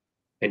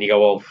 and you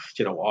go, well, do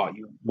you know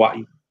what?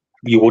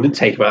 You wouldn't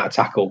take him out of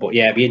tackle, but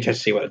yeah, it'd be interesting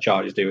to see what the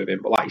Chargers do with him.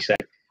 But like you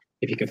said,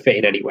 if you can fit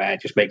in anywhere,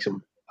 it just makes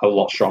him a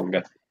lot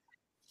stronger.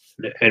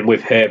 And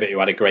with Herbert, who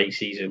had a great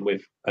season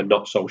with a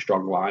not so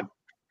strong line,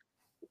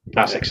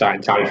 that's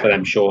exciting time for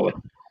them, surely.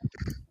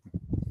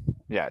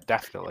 Yeah,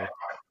 definitely.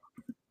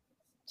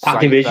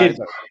 That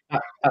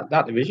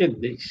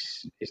division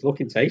is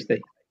looking tasty.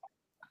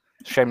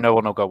 Shame no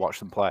one will go watch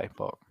them play,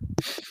 but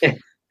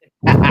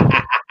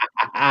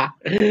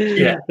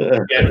Yeah,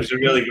 it was a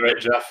really great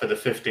draft for the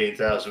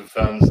 15,000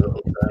 fans.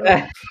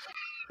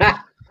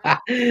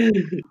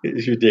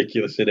 It's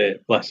ridiculous, isn't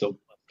it? Bless them.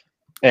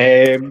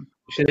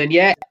 So then,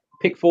 yeah,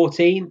 pick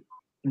 14,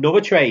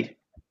 another trade.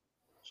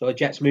 So the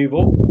Jets move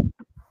up.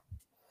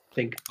 I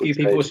think a few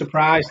people were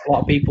surprised. A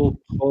lot of people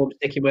saw them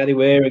sticking where they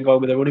were and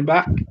going with a running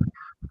back.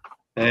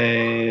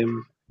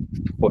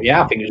 But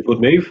yeah, I think it was a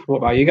good move. What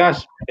about you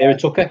guys? Vera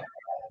Tucker?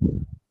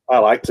 I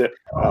liked it.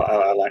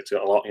 I liked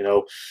it a lot. You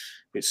know,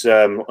 it's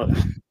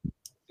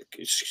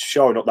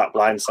showing up that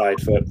blind side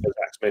for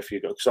Zach Smith.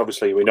 Because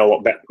obviously we know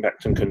what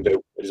Becton can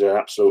do. He's an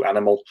absolute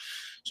animal.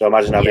 So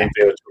imagine having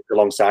Vera Tucker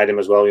alongside him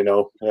as well. You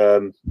know,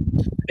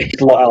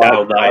 it's locked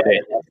down now.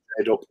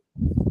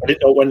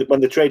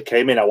 When the trade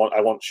came in, I thought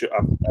they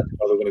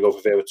were going to go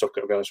for Vera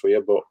Tucker, to be honest with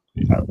you, but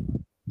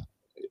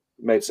it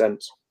made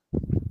sense.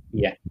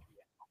 Yeah,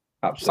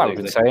 absolutely. It's like we've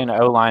been saying,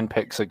 O-line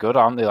picks are good,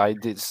 aren't they?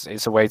 Like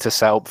it's a way to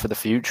set up for the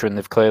future, and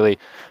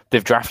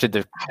they've drafted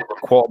the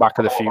quarterback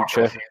of the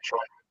future.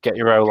 Get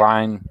your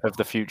O-line of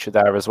the future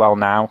there as well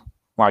now,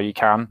 while you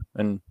can,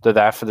 and they're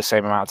there for the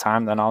same amount of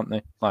time, then, aren't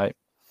they? Like,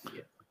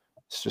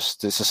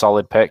 it's a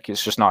solid pick.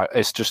 It's just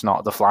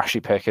not the flashy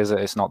pick, is it?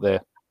 It's not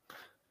the.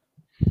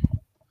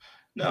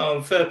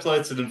 No, fair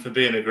play to them for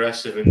being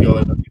aggressive and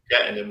going and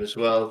getting him as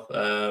well.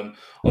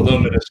 Although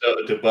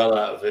Minnesota did well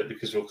out of it,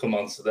 because we'll come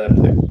on to their pick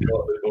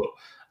shortly. But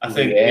I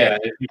think,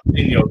 if you've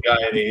seen your guy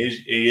and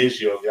he is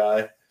your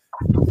guy,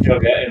 you'll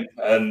get him.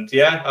 And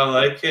yeah, I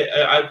like it.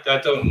 I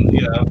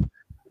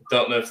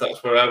don't know if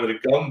that's where I would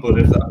have gone, but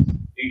if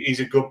he's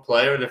a good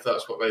player, and if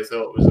that's what they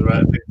thought was the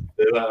right thing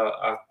to do,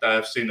 I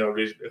have seen no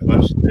reason to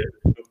question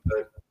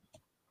it.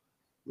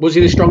 Was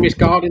he the strongest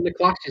guard in the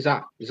class? Is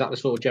that the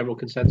sort of general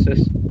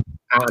consensus?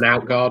 Out and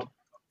out guard.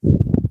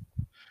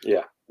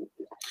 Yeah.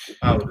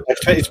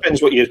 It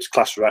depends what you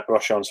class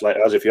Rashawn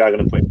Slater as. If you are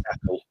going to put him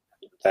tackle,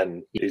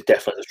 then he's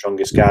definitely the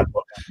strongest guard.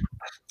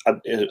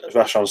 But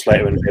Rashawn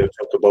Slater and Vera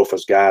Tucker both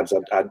as guards.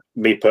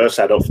 Me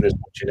personally, I don't think there's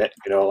much in it.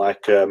 You know,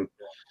 like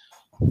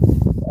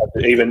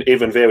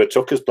even Vera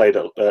Tucker's played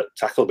at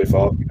tackle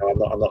before. You know,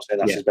 I'm not saying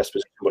that's his best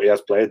position, but he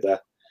has played there.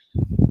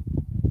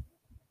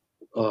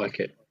 I like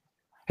it.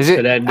 Is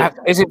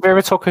it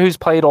Vera Tucker who's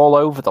played all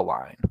over the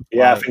line?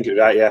 Yeah, I think you're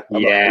right. Yeah,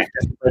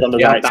 played on the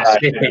right side.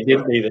 Snippet,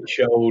 didn't he, that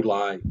showed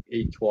like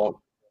each one.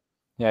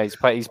 Yeah,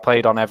 he's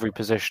played on every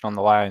position on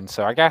the line.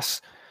 So I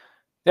guess,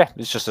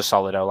 it's just a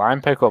solid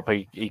O-line pickup.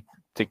 He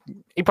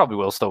probably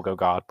will still go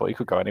guard, but he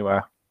could go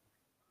anywhere.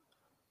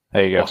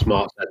 There you go.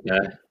 Smart said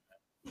there.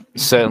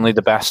 Certainly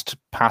the best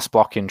pass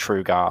blocking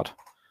true guard.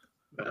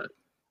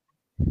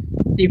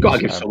 You've got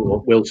to give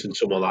Wilson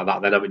someone like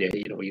that, then, haven't you?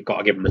 You know, you've got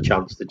to give them a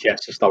chance. The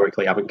Jets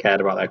historically haven't cared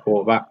about their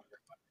quarterback,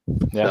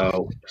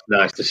 so it's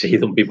nice to see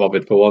them be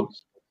bothered for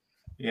once.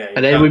 Yeah,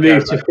 and then we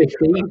move to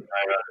 15.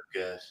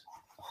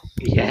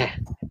 Yeah,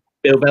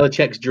 Bill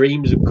Belichick's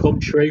dreams have come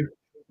true.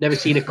 Never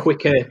seen a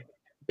quicker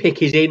pick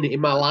his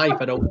in my life.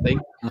 I don't think.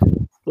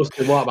 Must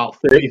have been about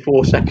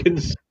 34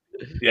 seconds.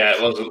 Yeah,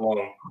 it wasn't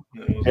long.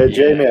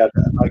 Jamie,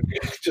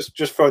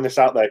 just throwing this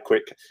out there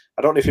quick.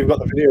 I don't know if you've got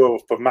the video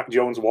of Mac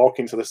Jones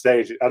walking to the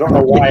stage. I don't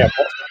know why I've watched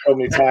it so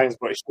many times,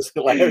 but it's just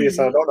hilarious.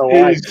 I don't know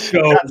why. It's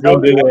so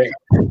good, isn't it?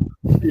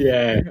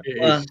 Yeah,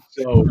 it is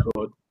so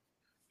good.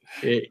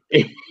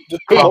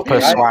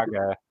 Proper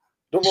swagger.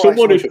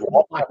 Someone who's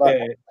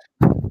like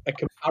a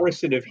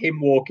comparison of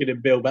him walking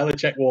and Bill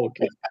Belichick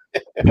walking.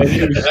 And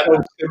it was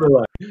so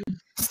similar.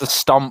 It's the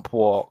stomp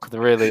walk.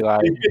 The really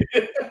like.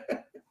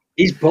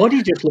 His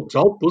body just looks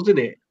odd, doesn't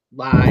it?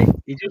 Like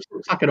he just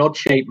looks like an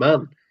odd-shaped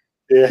man.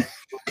 Yeah.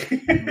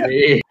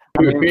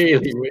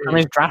 Really. I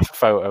mean, draft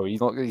photo. He's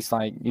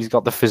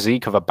got the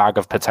physique of a bag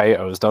of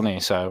potatoes, doesn't he?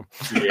 So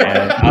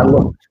Yeah, I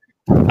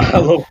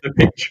love the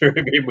picture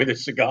of him with a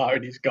cigar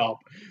in his gob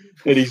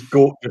and his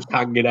gut just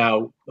hanging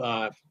out.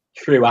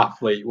 True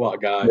athlete, what a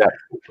guy!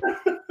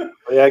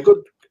 Yeah,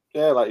 good.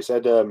 Yeah, like you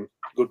said,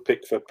 good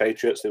pick for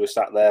Patriots. They were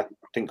sat there,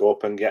 didn't go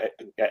up and get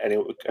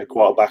a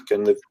quarterback,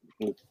 and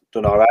they've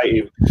done all right.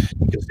 You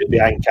can sit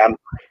behind Cam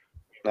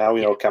now.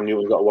 You know, Cam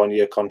Newton's got a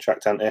 1-year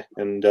contract, hasn't he?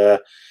 And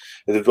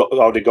they've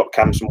already got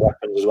Cam some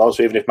weapons as well.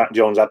 So even if Mac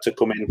Jones had to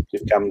come in,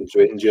 if Cam's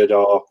injured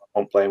or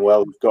not playing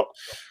well, we've got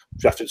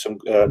drafted some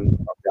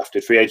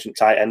free agent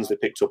tight ends. They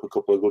picked up a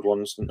couple of good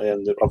ones, and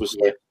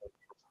obviously a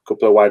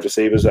couple of wide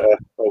receivers that are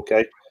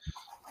okay.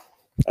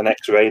 An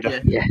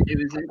ex-Raider. Yeah.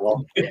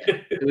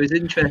 It was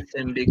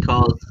interesting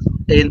because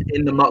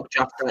in the mock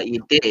draft that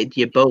you did,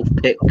 you both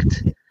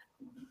picked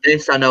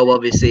this. I know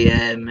obviously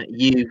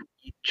you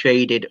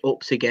traded up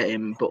to get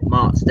him, but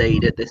Mark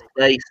stayed at this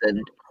place, and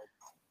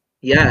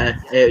yeah,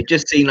 it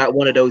just seemed like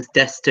one of those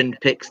destined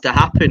picks to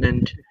happen,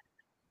 and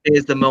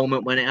here's the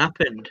moment when it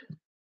happened.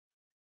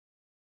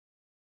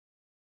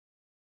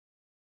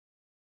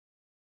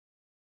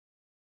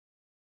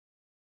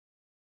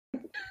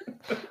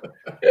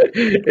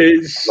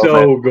 It's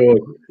so good.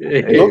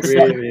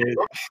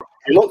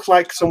 He looks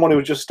like someone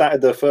who just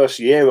started their first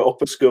year at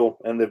upper school,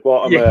 and they've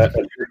bought him a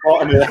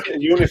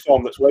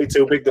uniform that's way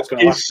too big. That's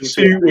going to last. His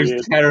suit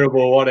was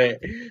terrible, wasn't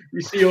it?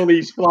 You see all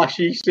these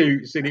flashy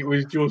suits, and it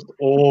was just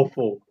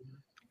awful.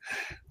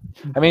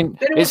 I mean,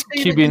 it's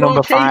QB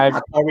number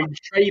 5.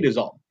 Orange trainers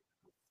on.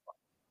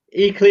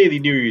 He clearly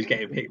knew he was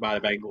getting picked by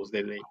the Bengals,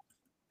 didn't he?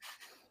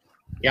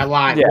 He had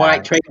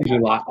white trainers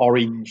with like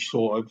orange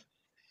sort of,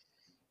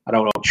 I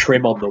don't know,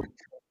 trim on them.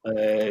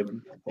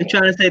 You're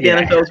trying to say the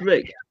NFL's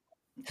rigged?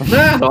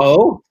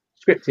 No,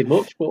 scripted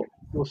much, but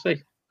we'll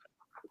see.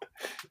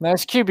 No,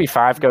 it's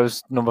QB5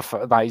 goes number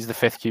 5. Like, he's the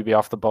 5th QB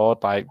off the board.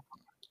 Like,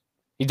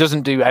 he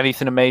doesn't do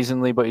anything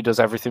amazingly, but he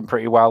does everything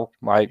pretty well.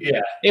 Like,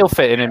 he'll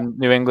fit in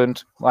New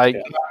England. Like,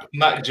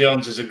 Mac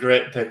Jones is a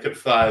great pick at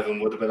 5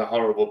 and would have been a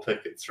horrible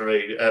pick at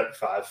 3. At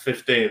 5,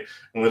 15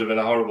 and would have been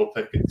a horrible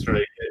pick at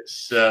 3.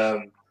 It's.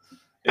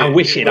 I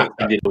wish it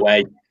happened in a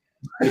way,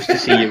 just to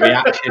see your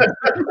reaction.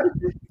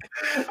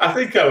 I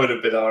think I would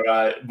have been all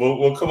right.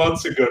 We'll come on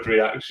to good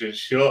reactions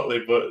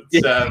shortly, but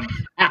no,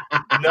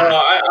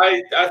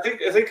 I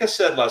think I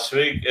said last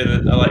week,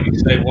 and like you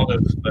say, one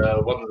of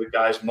the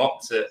guys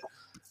mocked it.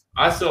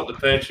 I thought the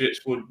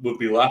Patriots would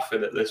be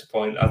laughing at this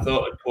point. I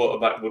thought a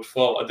quarterback would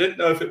fall. I didn't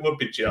know if it would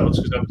be Jones,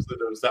 because obviously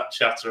there was that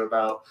chatter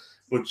about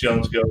would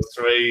Jones go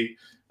 3,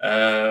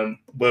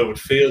 where would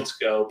Fields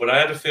go, but I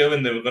had a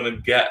feeling they were going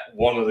to get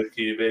one of the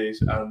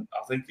QBs, and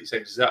I think it's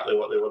exactly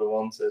what they would have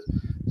wanted.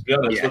 To be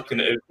honest, looking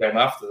at who came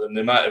after them,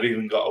 they might have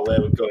even got away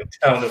with going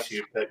down a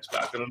few picks,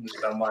 but I can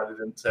understand why they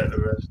didn't take the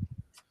risk.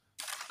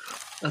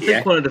 I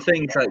think one of the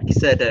things, like you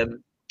said, it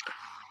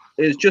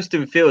was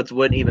Justin Fields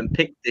weren't even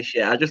picked this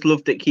year. I just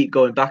loved it. Keep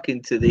going back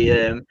into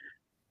the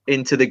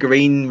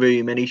green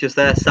room, and he's just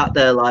there, sat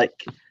there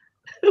like,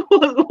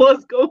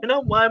 what's going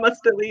on? Why am I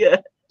still here?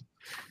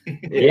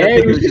 Yeah,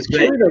 he was just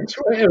chilling on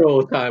Twitter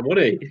all the time,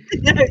 wasn't he?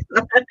 Yeah,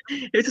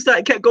 it's just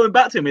like kept going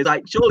back to him. It's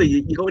like, surely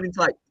you're going into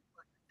like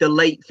the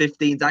late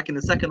 15s, like in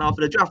the second half of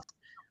the draft,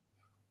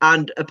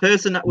 and a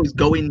person that was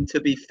going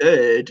to be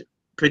 3rd,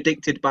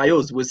 predicted by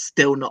us, was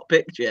still not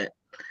picked yet.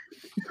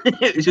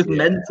 It was just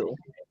mental.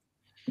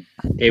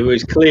 It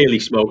was clearly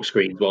smoke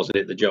screens, wasn't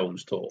it? The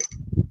Jones talk.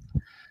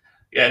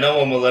 Yeah, no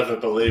one will ever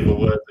believe a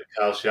word that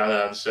Kyle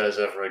Shanahan says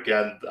ever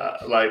again. I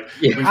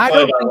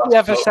don't think he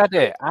ever said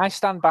it. I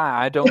stand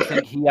by. I don't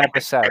think he ever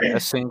said a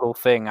single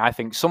thing. I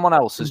think someone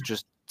else has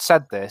just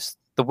said this.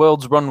 The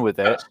world's run with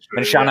it,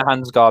 and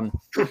Shanahan's gone,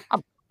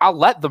 I'll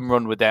let them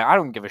run with it. I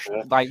don't give a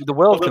shit. Like, the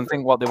world can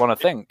think what they want to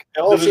think.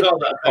 There was all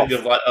that thing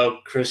of like, oh,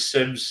 Chris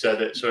Sims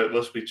said it, so it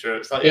must be true.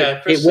 It's like,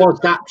 Chris Sims was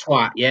that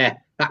twat,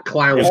 that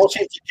clown. It all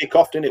seemed to kick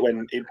off, didn't it?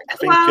 When I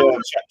think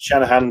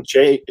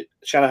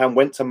Shanahan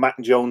went to Mac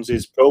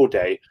Jones's pro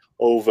day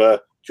over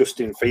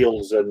Justin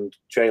Fields and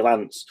Trey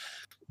Lance,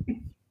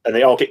 and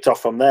they all kicked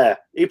off from there.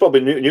 He probably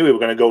knew he were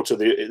going to go to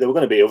there were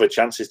going to be other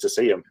chances to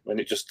see him, and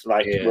it just were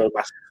a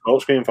massive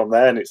smoke screen from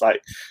there. And it's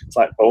like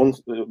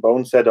Bones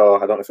said,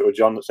 or I don't know if it was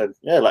John that said,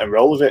 let him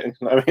roll with it.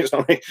 I mean, it's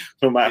not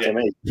no matter to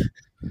me.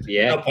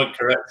 No point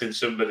correcting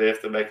somebody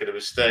if they're making a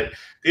mistake.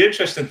 The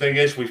interesting thing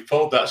is we've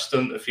pulled that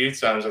stunt a few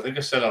times. I think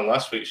I said on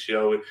last week's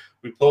show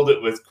we pulled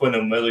it with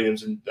Quinnen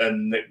Williams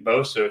and Nick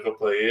Bosa a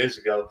couple of years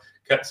ago.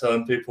 Kept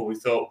telling people we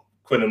thought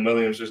Quinnen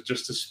Williams was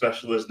just as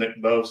special as Nick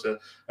Bosa,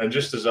 and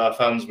just as our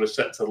fans were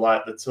set to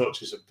light the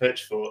torches and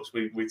pitchforks,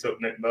 we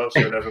took Nick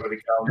Bosa and everybody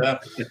calmed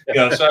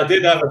down. So I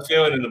did have a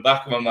feeling in the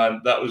back of my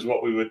mind that was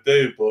what we would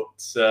do,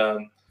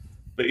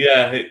 but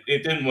yeah,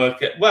 it didn't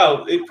work out.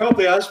 Well, it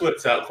probably has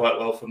worked out quite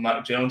well for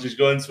Mac Jones. He's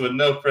going to a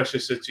no-pressure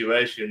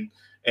situation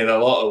in a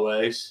lot of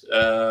ways,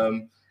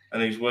 and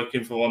he's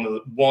working for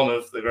one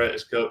of the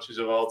greatest coaches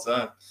of all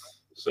time.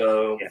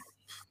 So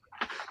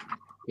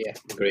Yeah,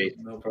 agreed.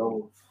 No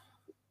problem.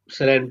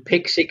 So then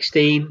pick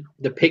 16,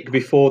 the pick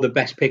before the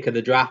best pick of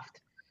the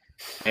draft.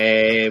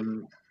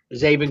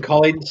 Zaven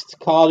Collins to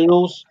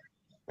Cardinals.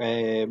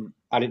 I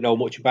didn't know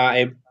much about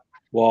him.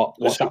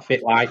 What's that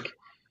fit like?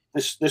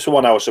 This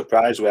one I was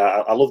surprised with.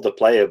 I love the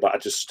player, but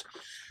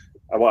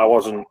I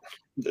wasn't.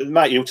 They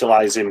might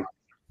utilise him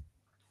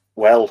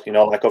well,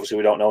 like obviously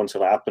we don't know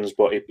until it happens,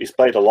 but he's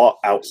played a lot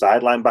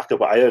outside linebacker.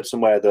 But I heard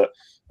somewhere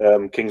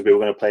that Kingsbury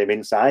were going to play him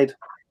inside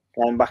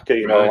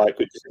linebacker. Right. Like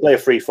they play a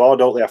 3-4,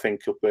 don't they? I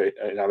think up in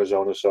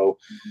Arizona. So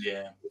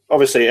Yeah,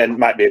 obviously, it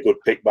might be a good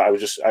pick, but I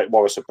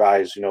was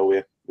surprised,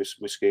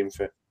 we scheme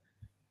for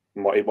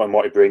and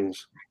what he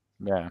brings.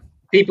 Yeah.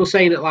 People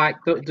saying that like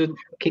do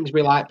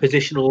Kingsbury like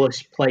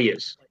positionless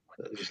players.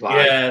 Just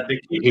like, yeah, they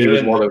keep he was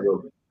doing one that. of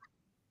them.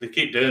 They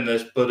keep doing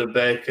this. Buda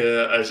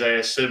Baker,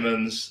 Isaiah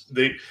Simmons,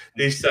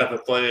 these type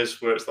of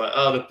players where it's like,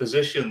 oh, they're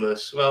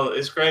positionless. Well,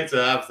 it's great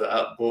to have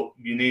that, but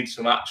you need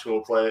some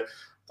actual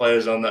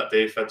players on that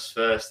defense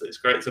first. It's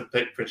great to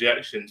pick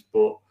projections,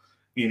 but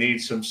you need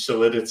some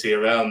solidity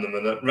around them.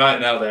 And right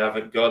now they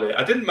haven't got it.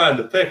 I didn't mind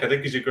the pick. I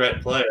think he's a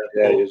great player.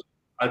 Yeah, he is.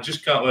 I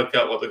just can't work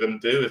out what they're going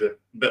to do with him.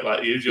 A bit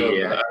like you, Jordan.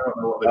 Yeah. I don't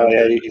know what they're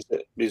going to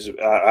do.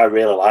 I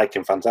really like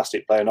him.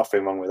 Fantastic player.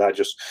 Nothing wrong with that.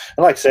 And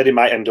like I said, he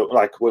might end up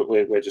like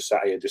we're just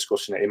sat here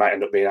discussing it. He might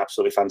end up being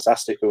absolutely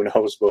fantastic. Who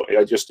knows? But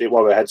it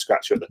was a head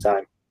scratcher at the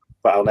time.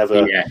 But I'll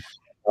never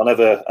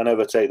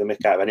take the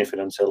mick out of anything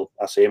until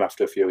I see him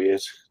after a few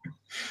years.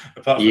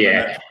 Apart from the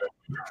next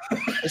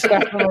It's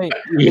definitely.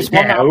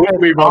 We'll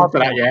move on to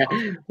that. Yeah,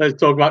 let's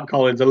talk about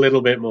Collins a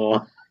little bit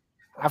more.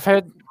 I've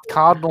heard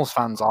Cardinals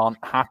fans aren't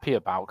happy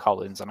about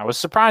Collins, and I was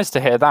surprised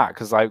to hear that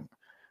because, like,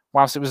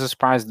 whilst it was a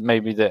surprise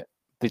maybe that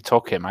they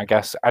took him, I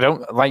guess I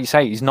don't like you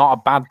say he's not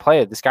a bad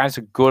player. This guy's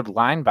a good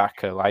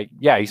linebacker. Like,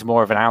 yeah, he's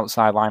more of an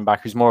outside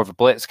linebacker. He's more of a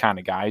blitz kind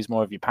of guy. He's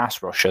more of your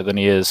pass rusher than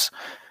he is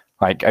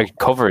like a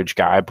coverage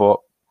guy. But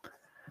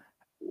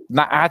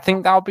I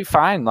think that'll be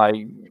fine. Like,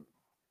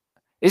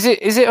 is it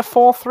a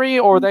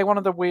 4-3 or are they one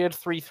of the weird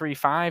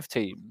 3-3-5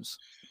 teams?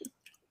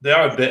 They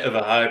are a bit of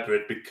a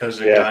hybrid because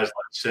of guys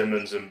like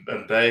Simmons and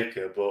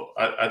Baker, but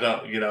I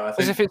don't, I think...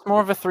 Because if it's more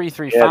of a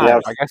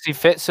 3-3-5, I guess he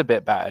fits a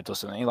bit better,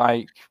 doesn't he?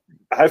 Like,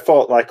 I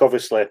thought, like,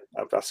 obviously,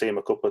 I see him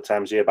a couple of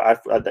times here,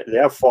 but they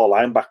have 4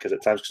 linebackers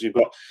at times because you've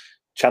got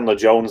Chandler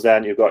Jones there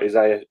and you've got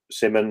Isaiah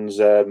Simmons,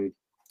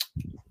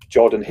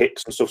 Jordan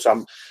Hicks and stuff.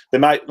 So they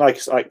might,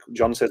 like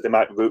John says, they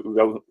might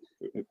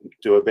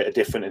do a bit of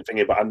different and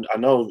thingy, but I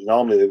know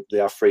normally they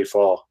have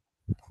 3-4.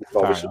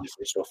 Obviously,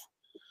 different stuff.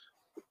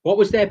 What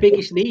was their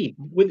biggest need?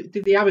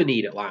 Did they have a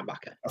need at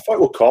linebacker? I thought it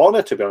was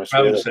corner, to be honest.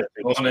 I would say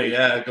corner,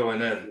 yeah,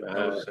 going in.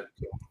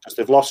 Because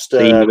they've lost.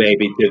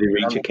 Maybe did they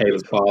reach a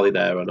Caleb Farley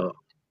there or not?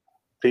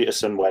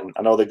 Peterson went.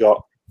 I know they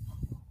got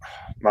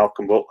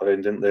Malcolm Butler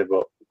in, didn't they?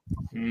 But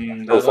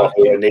I thought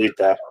they had a need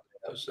there.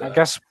 I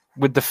guess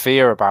with the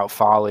fear about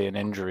Farley and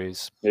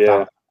injuries,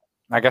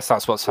 I guess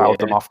that's what's held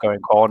them off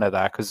going corner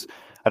there. Because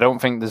I don't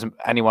think there's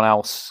anyone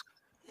else.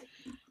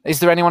 Is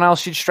there anyone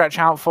else you'd stretch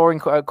out for in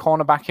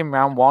cornerback in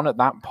round 1 at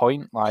that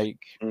point? Like,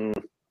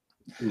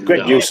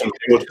 Greg Newsom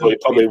would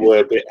probably were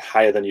a bit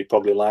higher than you'd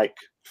probably like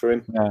for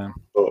him. Yeah,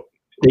 but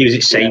he was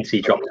at Saints.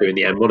 He dropped to in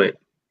the end, wasn't it?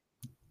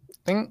 I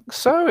think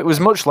so. It was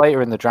much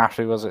later in the draft,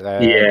 was it?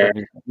 Yeah,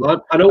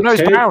 well, I know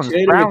it's Browns.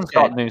 Browns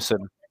got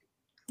Newsom.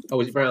 Oh,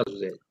 was it Browns?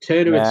 Was it?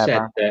 Turner had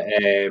said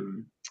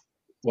that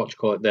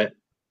that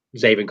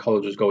Zaven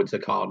Collins was going to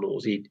the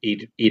Cardinals. He'd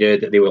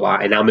heard that they were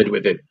like enamoured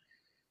with him.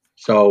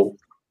 So.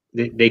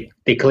 They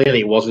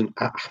clearly wasn't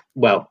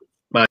well.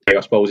 I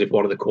suppose if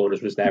one of the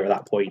corners was there at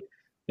that point,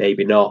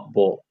 maybe not.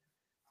 But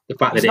the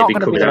fact that they've been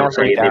coming out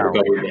saying they were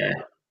going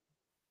there,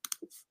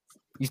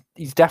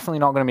 he's definitely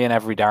not going to be an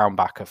every down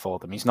backer for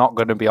them. He's not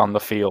going to be on the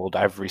field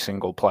every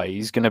single play.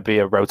 He's going to be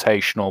a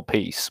rotational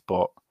piece,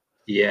 but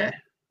yeah,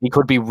 he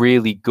could be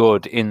really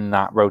good in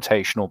that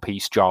rotational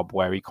piece job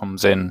where he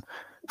comes in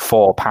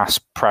for pass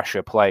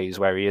pressure plays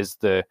where he's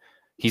the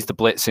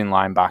blitzing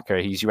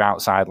linebacker, he's your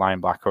outside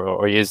linebacker,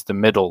 or he is the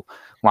middle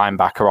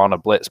linebacker on a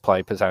blitz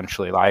play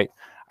potentially. Like,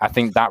 I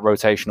think that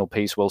rotational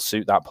piece will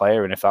suit that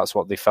player, and if that's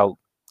what they felt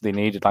they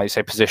needed, like you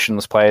say,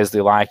 positionless players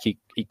they like, he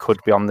could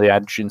be on the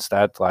edge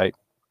instead. Like,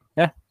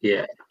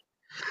 yeah.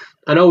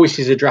 I know this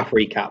is a draft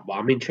recap, but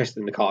I'm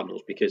interested in the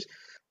Cardinals because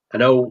I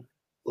know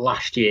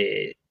last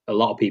year a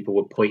lot of people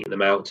were pointing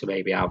them out to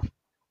maybe have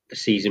a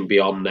season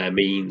beyond their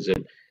means,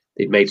 and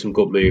they've made some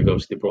good moves.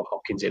 Obviously, they brought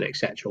Hopkins in,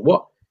 etc.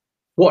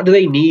 What do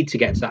they need to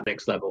get to that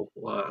next level?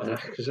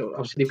 Because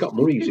obviously they've got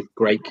Murray, who's a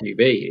great QB.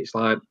 It's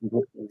like,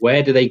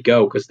 where do they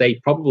go? Because they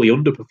probably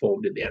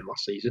underperformed in the end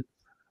last season.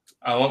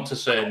 I want to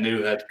say a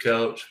new head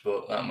coach,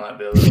 but that might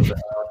be a little bit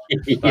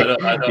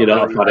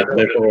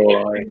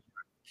hard.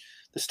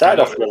 They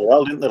started off really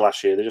well, didn't they,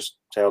 last year? They just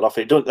tailed off.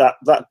 It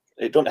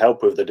doesn't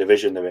help with the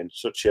division they're in.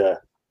 Such a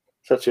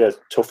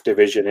tough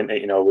division, isn't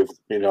it? With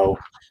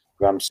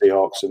Rams,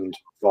 Seahawks, and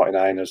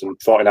 49ers. And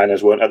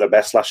 49ers weren't at their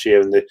best last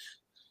year, and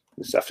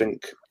I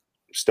think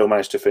still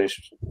managed to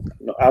finish.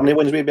 How many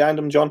wins were behind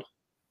them, John?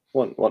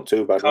 Wasn't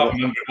too bad. I can't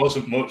remember. It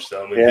wasn't much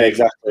though. Yeah,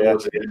 exactly.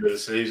 Towards the end of the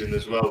season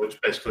as well, which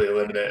basically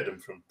eliminated them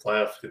from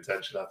playoff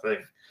contention, I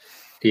think.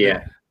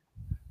 Yeah.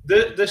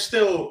 They're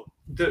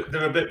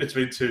a bit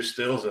between two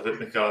stools, I think,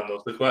 the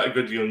Cardinals. They're quite a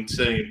good young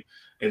team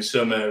in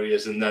some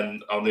areas, and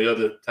then on the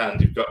other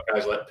hand, you've got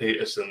guys like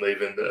Peterson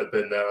leaving that have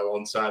been there a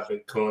long time,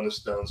 been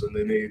cornerstones, and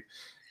they need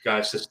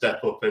guys to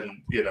step up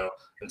and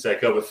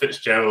take over.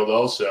 Fitzgerald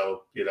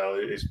also,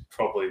 is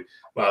probably,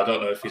 well, I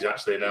don't know if he's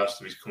actually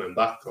announced if he's coming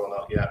back or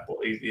not yet, but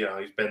he's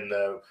been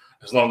there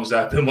as long as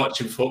I've been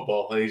watching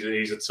football.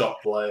 He's a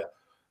top player.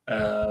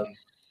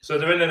 So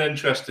they're in an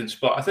interesting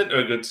spot. I think they're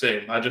a good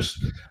team.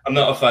 I'm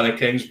not a fan of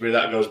Kingsbury.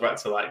 That goes back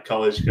to like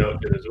college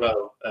coaching as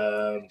well.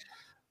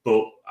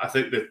 But I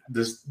think that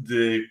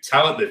the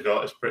talent they've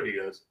got is pretty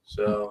good.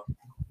 So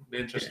it'll be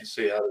interesting to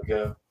see how they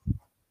go.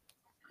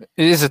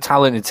 It is a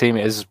talented team.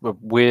 It is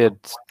weird.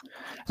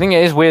 I think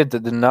it is weird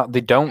that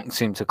they don't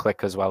seem to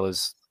click as well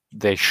as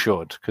they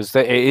should, because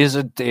it is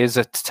a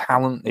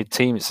talented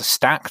team. It's a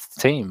stacked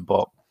team,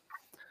 but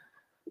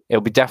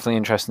it'll be definitely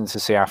interesting to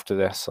see after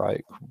this,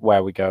 like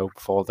where we go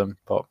for them.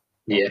 But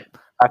yeah,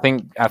 I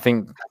think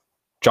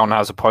John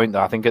has a point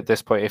though. I think at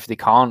this point, if they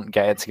can't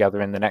get it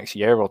together in the next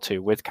year or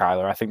two with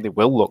Kyler, I think they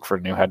will look for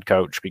a new head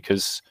coach,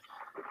 because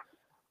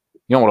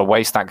you don't want to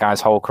waste that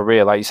guy's whole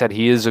career. Like you said,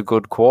 he is a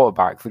good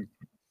quarterback.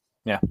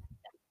 Yeah.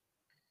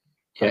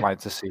 I'd like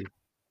to see.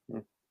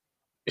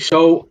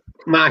 So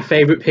my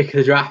favourite pick of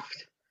the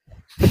draft,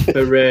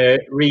 for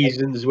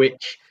reasons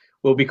which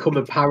will become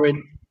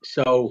apparent.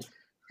 So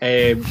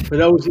for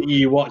those of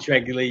you who watch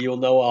regularly, you'll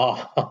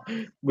know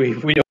we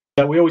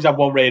always have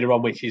one Raider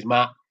on, which is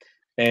Matt.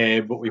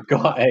 But we've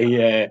got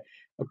a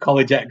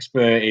college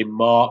expert in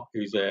Mark,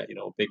 who's a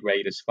big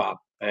Raiders fan,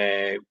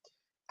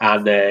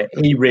 and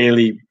he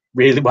really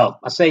well.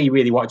 I say he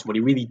really wanted someone.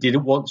 He really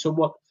didn't want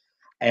someone,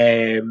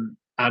 and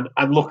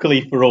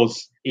luckily for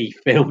us, he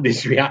filmed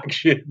his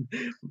reaction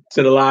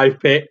to the live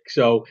pick.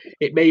 So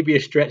it may be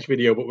a stretch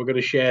video, but we're going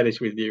to share this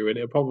with you, and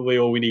it's probably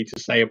all we need to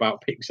say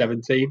about pick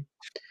 17.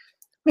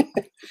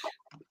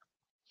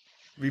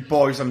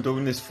 Boys, I'm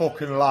doing this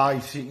fucking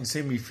live, so you can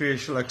see me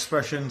facial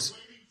expressions.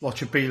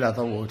 Watch it, B.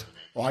 Leatherwood,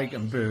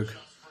 Eichenberg,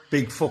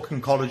 big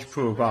fucking college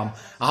program.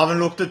 I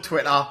haven't looked at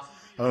Twitter. I've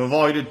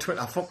avoided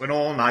Twitter fucking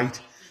all night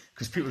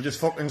because people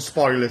just fucking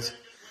spoil it.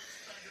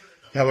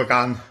 Here we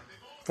go.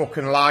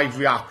 Fucking live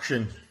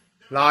reaction.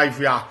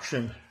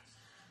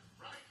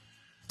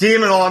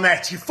 Damon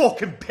Arnett, you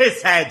fucking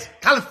pisshead.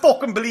 Can't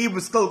fucking believe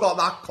we still got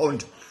that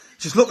cunt.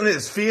 Just looking at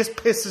his face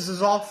pisses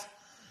us off.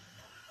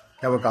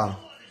 Here we go.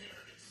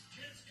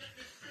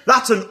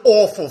 That's an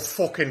awful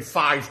fucking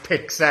 5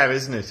 picks there,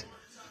 isn't it?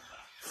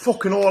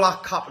 Fucking all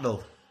that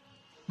capital.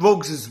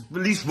 At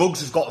least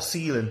Ruggs has got a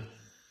ceiling.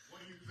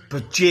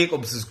 But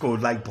Jacobs is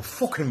good, but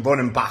fucking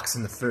running backs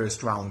in the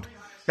first round.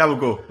 Here we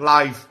go.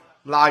 Live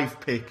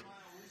pick.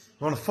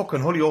 You want to fucking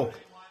hurry up?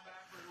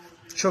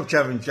 Chuck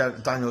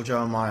Daniel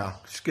Jeremiah.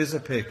 Just give us a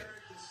pick.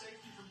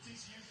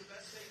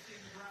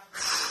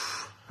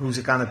 Who's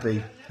it gonna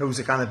be?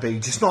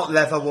 Just not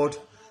Leatherwood.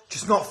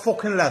 Just not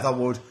fucking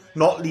Leatherwood.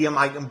 Not Liam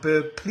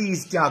Eichenberg.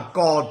 Please, dear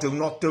God, do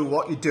not do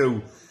what you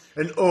do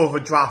and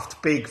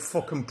overdraft big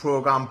fucking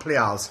program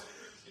players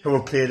who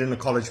have played in the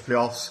college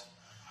playoffs.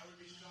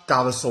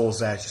 Darasol's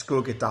there. Just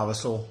go get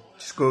Darasol.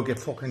 Just go get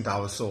fucking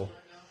Darasol.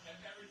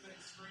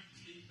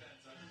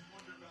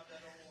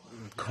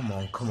 Come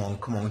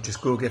on. Just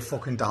go get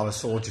fucking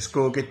Darasol. Just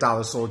go get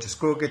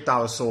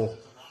Darasol.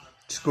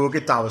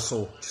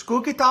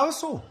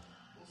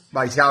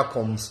 Right, here it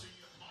comes.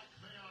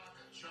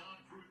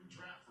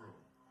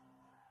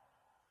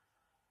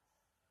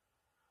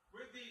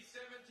 With the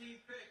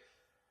 17th pick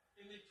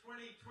in the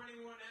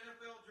 2021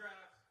 NFL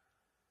Draft,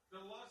 the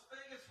Las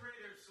Vegas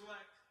Raiders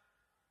select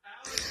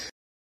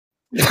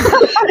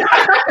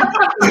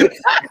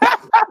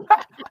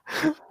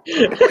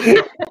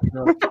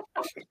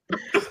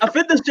I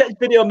think the stretch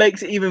video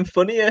makes it even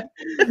funnier.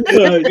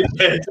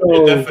 It's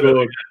so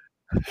good.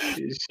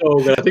 It's so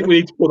good. I think we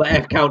need to pull the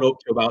F count up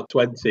to about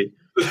 20.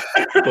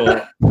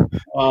 But,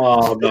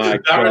 oh my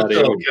God.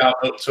 Count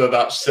up to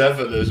about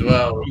 7 as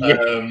well.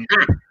 Yeah.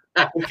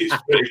 I think it's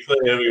pretty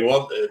clear we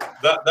wanted.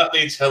 That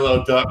needs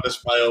Hello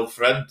Darkness, My Old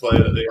Friend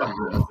playing at the end.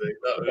 I think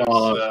that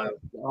was,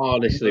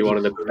 honestly, one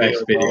of the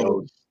best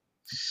videos.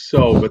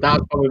 So good.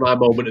 That's probably my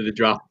moment of the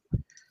draft.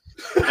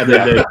 And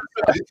then the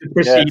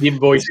preceding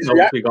voice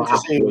notes we got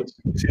afterwards.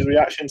 His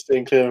reaction to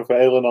seeing Cleveland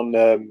Phelan on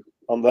the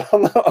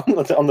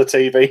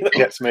TV that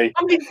gets me.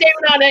 I mean,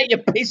 David Arnett, you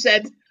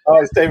pisshead. Oh,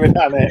 it's David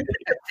Arnett.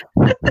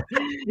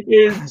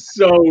 It's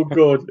so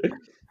good.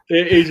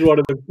 It is one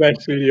of the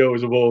best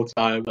videos of all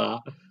time. That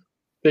I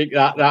think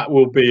that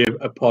will be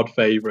a pod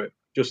favourite,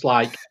 just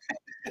like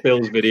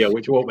Phil's video,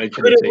 which won't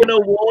mention. Could it win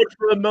an award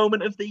for a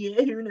moment of the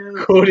year? Who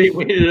knows? Could it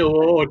win an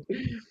award?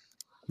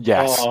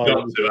 Yes.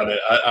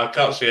 I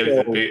can't see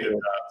anything beating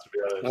that, to be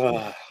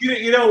honest.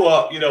 You know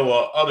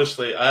what?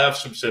 Honestly, I have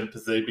some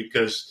sympathy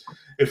because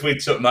if we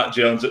took Matt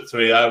Jones at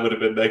 3, I would have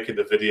been making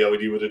the video,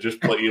 and you would have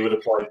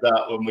played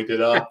that when we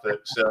did our pick.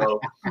 So,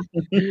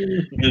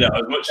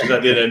 as much as I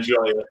did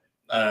enjoy it,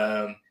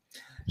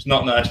 it's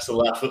not nice to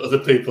laugh at other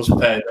people's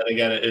pain. And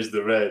again, it is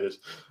the Raiders.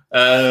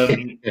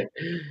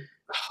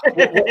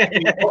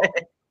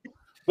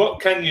 What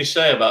can you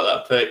say about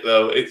that pick,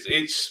 though?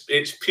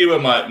 It's pure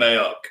Mike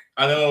Mayock.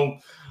 I know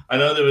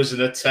there was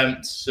an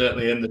attempt,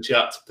 certainly in the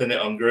chat, to pin it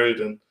on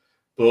Gruden,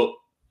 but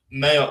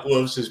Mayock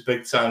loves his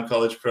big-time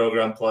college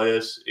program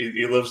players.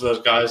 He loves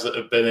those guys that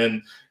have been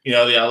in,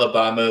 the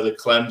Alabama, the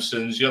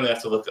Clemsons. You only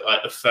have to look at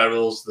like the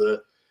Ferrells,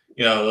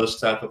 those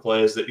type of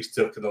players that he's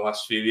took in the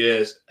last few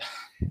years.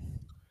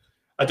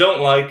 I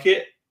don't like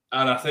it,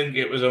 and I think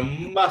it was a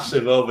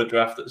massive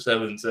overdraft at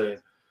 17.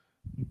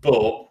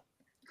 But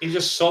he's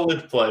a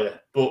solid player,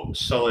 but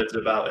solid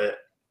about it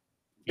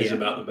is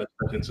about the best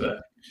I can say.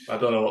 I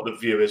don't know what the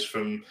view is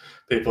from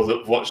people that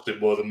have watched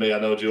it more than me. I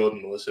know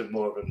Jordan will listen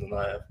more of him than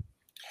I have.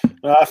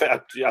 No, I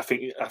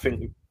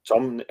think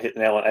Tom hit the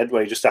nail on the head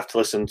where you just have to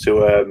listen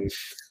to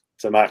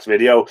Mark's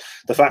video.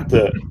 The fact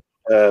that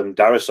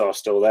Darisaul's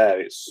still there,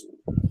 it's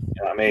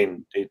I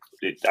mean,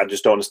 I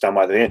just don't understand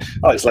why they're in.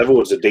 Alex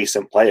Leatherwood's a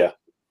decent player,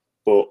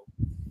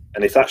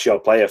 and if that's your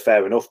player,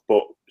 fair enough.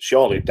 But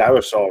surely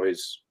Darisaul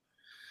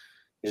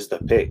is the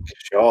pick.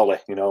 Surely,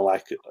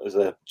 as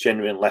a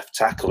genuine left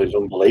tackle, he's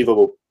an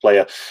unbelievable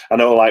player. I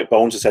know, like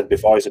Bones has said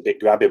before, he's a bit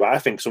grabby, but I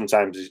think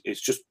sometimes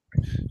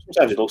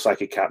it looks like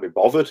he can't be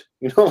bothered.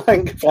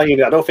 Like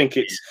playing. I don't think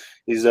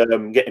he's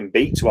getting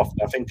beat too often.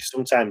 I think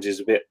sometimes he's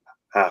a bit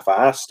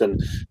half-assed,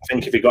 and I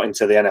think if he got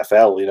into the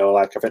NFL,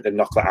 I think they'd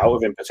knock that out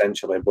of him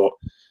potentially. But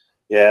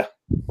yeah,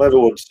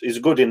 Leatherwood is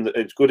good in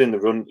the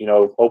run.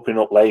 Opening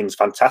up lanes,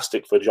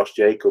 fantastic for Josh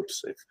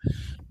Jacobs.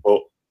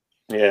 But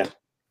yeah,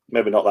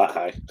 maybe not that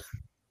high.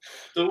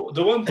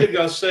 The one thing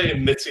I'll say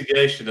in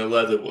mitigation of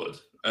Leatherwood,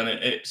 and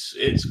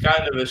it's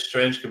kind of a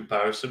strange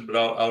comparison, but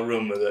I'll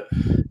run with it.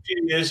 A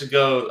few years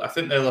ago, I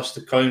think they lost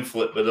a coin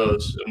flip with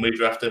us, and we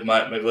drafted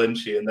Mike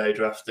McGlinchey, and they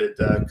drafted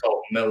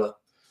Colton Miller.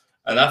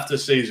 And after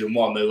season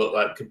 1, they looked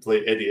like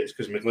complete idiots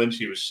because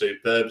McGlinchey was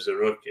superb as a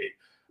rookie,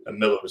 and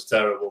Miller was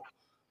terrible.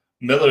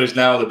 Miller is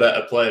now the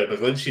better player.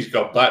 McGlinchey's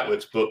gone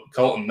backwards, but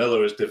Colton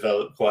Miller has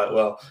developed quite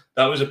well.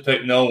 That was a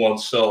pick no one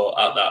saw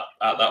at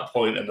that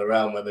point in the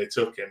round when they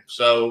took him.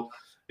 So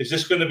is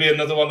this going to be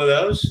another one of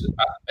those?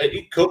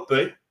 It could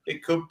be.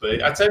 It could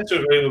be. I tend to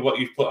agree with what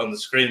you've put on the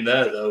screen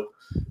there, though.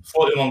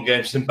 41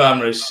 games in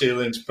Bama, his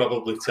ceiling's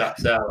probably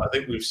tapped out. I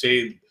think we've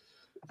seen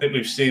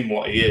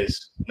what he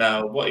is.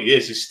 Now, what he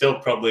is still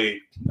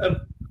probably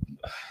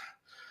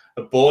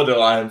a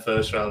borderline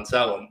first-round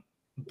talent,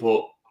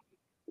 but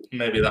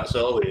maybe that's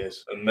all he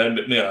is, and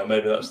maybe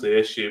that's the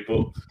issue.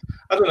 But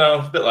I don't know.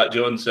 A bit like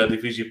Jordan said,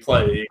 if he's your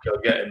player, you go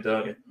get him,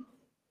 don't you?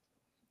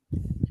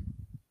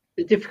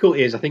 The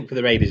difficulty is, I think, for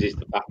the Raiders is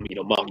the fact,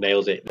 Mark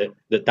nails it,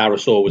 that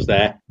Darisaul was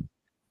there. I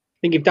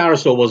think if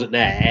Darisaul wasn't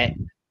there,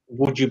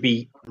 would you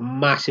be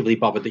massively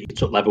bothered that you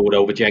took Leatherwood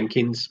over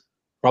Jenkins?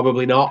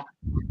 Probably not.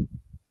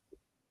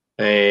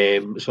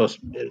 So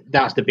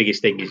that's the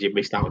biggest thing, is you've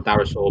missed out on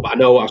Darisaul. But I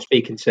know I was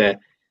speaking to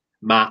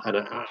Matt,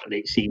 and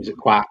it seems that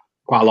quite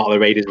a lot of the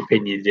Raiders'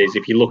 opinions is,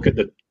 if you look at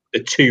the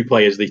 2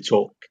 players they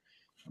took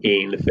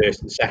in the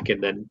first and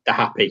second, then they're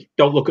happy.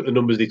 Don't look at the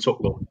numbers they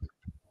took, though.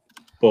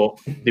 But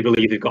they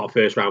believe they've got a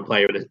first-round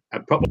player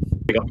and probably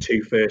got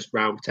 2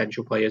 first-round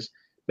potential players.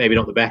 Maybe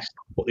not the best,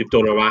 but they've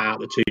done all right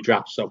out of the 2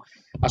 drafts. So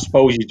I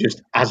suppose you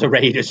just, as a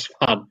Raiders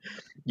fan,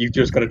 you've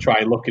just got to try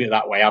and look at it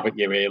that way, haven't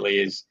you, really,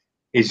 is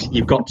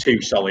you've got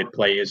 2 solid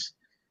players.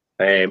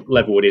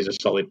 Leatherwood is a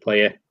solid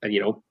player. And,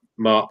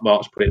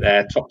 Mark's put it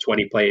there, top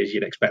 20 players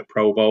you'd expect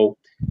Pro Bowl.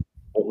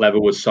 But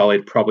Leatherwood's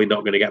solid, probably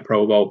not going to get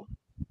Pro Bowl.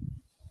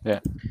 Yeah.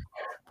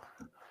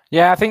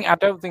 Yeah, I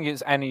don't think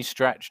it's any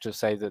stretch to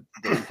say that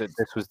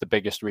this was the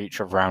biggest reach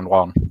of round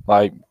 1.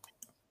 Like,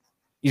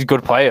 he's a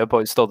good player, but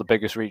it's still the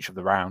biggest reach of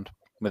the round,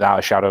 without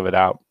a shadow of a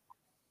doubt.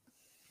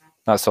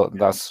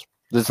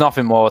 There's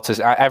nothing more to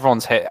say.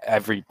 Everyone's hit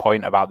every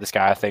point about this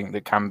guy, I think,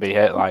 that can be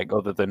hit,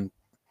 other than,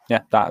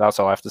 that's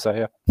all I have to say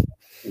here.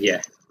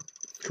 Yeah.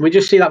 Can we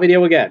just see that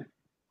video again?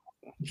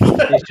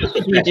 It's just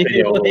the best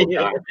video of all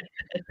time.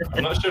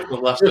 I'm not sure if the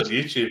last on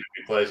YouTube if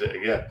he plays it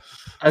again.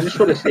 I just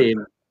want to see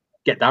him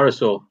get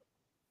Darisaul.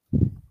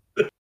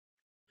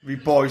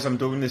 Boys, I'm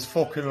doing this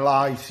fucking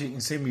live so you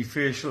can see me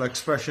facial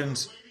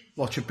expressions.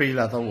 Watch it be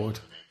Leatherwood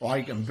or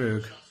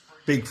Eichenberg.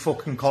 Big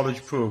fucking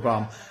college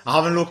program. I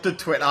haven't looked at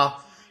Twitter.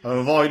 I've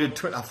avoided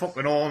Twitter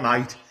fucking all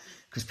night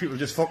because people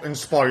just fucking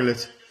spoil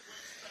it.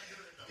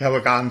 Here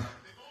we go.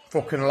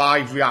 Fucking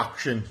live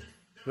reaction.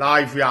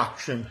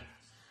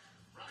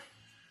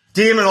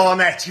 Damon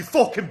Arnett, you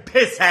fucking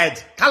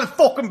pisshead. Can't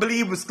fucking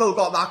believe we still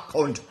got that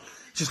cunt.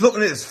 Just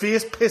looking at his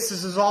face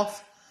pisses us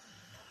off.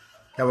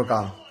 Here we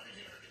go.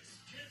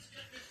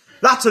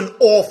 That's an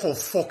awful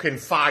fucking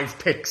 5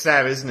 picks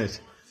there, isn't it?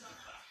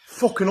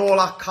 Fucking all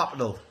that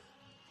capital.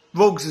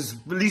 At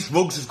least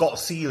Ruggs has got a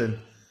ceiling.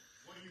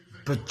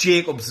 But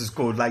Jacobs is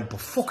good, but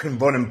fucking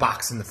running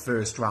backs in the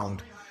first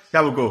round.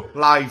 There we go.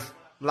 Live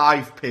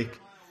pick.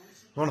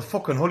 want to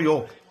fucking hurry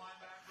up.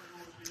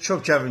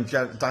 Chuck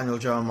Daniel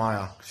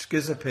Jeremiah. Just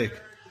give us a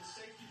pick.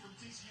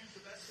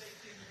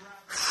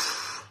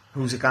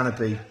 Who's it gonna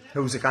be?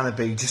 Who's it gonna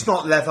be? Just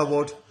not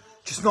Leatherwood.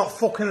 Just not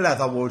fucking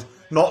Leatherwood.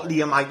 Not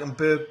Liam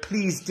Eichenberg.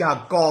 Please,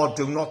 dear God,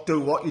 do not do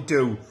what you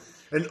do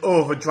and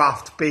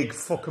overdraft big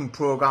fucking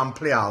program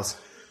players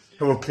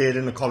who have played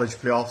in the college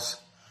playoffs.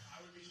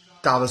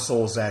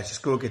 Darasol's there.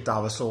 Just go get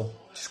Darasol.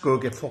 Just go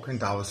get fucking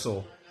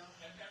Darasol.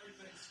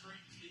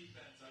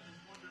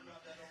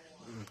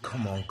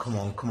 Come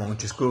on.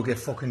 Just go get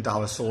fucking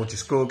Darasol.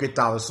 Just go get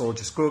Darasol.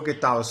 Just go get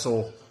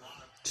Darasol.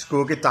 Just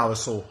go get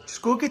Darasol.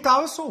 Just go get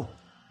Darasol.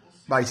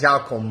 Right, here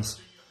it comes.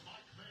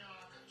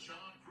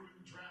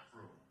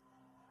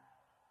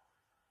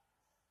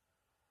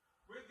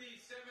 With the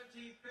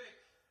 17th pick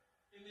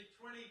in the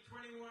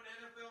 2021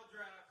 NFL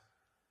Draft,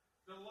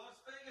 the Las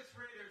Vegas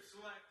Raiders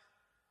select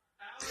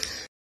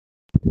Alex.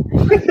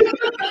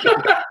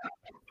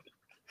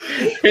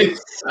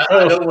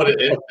 I know what it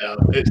is now.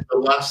 It's the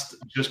last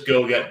just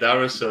go get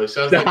Daraso. It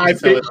sounds The like high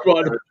he's telling pitched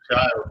one. a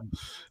child.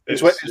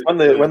 It's when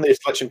the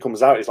selection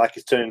comes out, it's like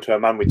he's turning into a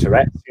man with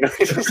Tourette's. You know?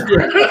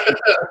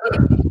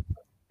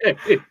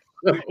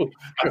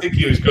 I think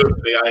he was going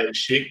for the Iron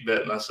Sheik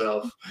bit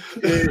myself.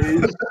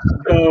 It is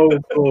so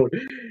good.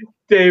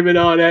 Damon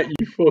Arnett,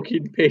 you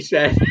fucking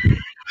pisshead.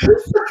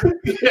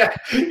 yeah,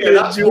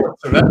 that's what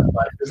Tourette's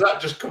like, because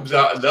that just comes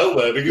out of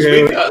nowhere, because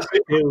we can't see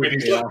when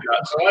he's looking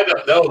at, so I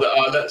don't know that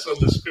Arnett's on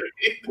the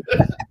screen.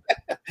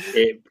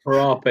 It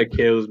proper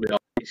kills me.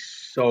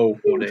 It's so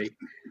funny.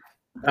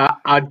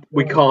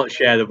 We can't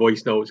share the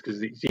voice notes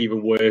because it's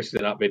even worse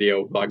than that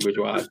video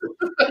language-wise.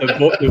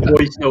 The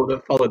voice note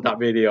that followed that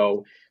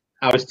video,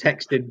 I was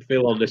texting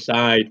Phil on the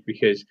side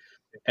because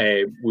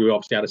we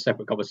obviously had a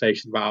separate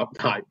conversation about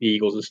the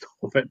Eagles and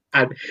stuff,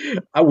 and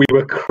we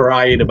were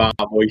crying about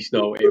our voice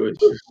note. It was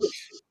just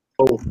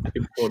so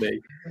fucking funny.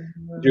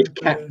 Just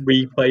kept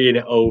replaying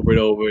it over and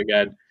over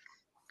again.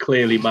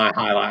 Clearly, my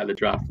highlight of the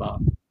draft. That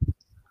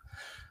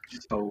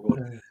so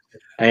good.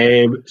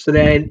 So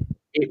then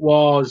it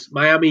was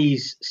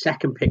Miami's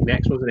second pick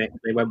next, wasn't it?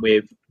 They went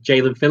with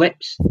Jalen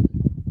Phillips.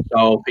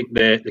 So I think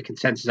the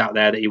consensus out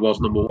there that he was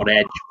number one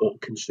edge,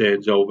 but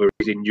concerns over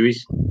his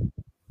injuries.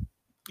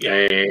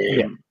 Yeah.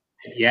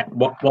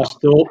 What's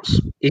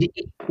thoughts?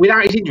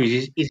 Without his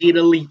injuries, is he an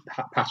elite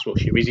pass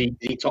rusher? Is he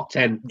top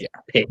 10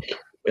 pick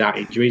without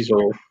injuries?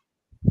 Or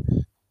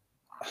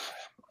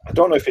I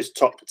don't know if it's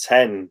top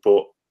 10,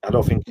 but I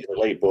don't think he's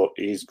elite. But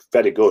he's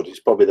very good. He's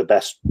probably the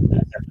best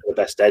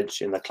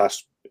edge in the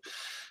class,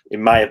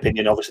 in my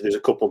opinion. Obviously, there's a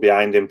couple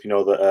behind him,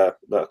 that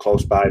are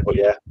close by. But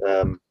yeah,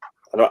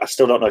 I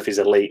still don't know if he's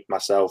elite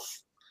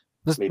myself.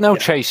 There's no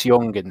Chase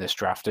Young in this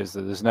draft, is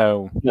there? There's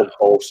no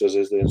Bosa's,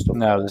 is there? And stuff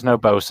no, there's no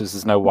Bosa's,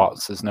 there's no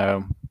Watts, there's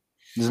no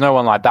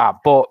one like that.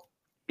 But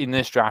in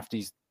this draft,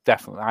 he's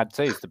definitely, I'd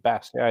say he's the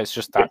best. Yeah, it's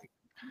just that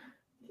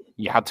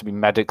you had to be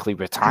medically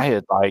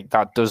retired. Like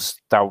that.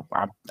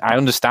 I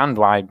understand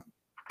why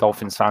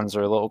Dolphins fans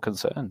are a little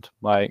concerned.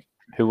 Like,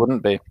 who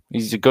wouldn't be?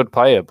 He's a good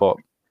player, but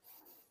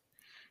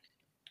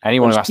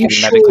anyone who has to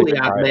be medically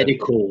retired. Have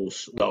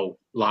medicals though,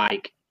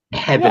 like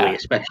heavily,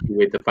 especially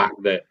with the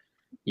fact that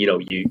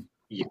you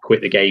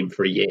quit the game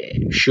for a year.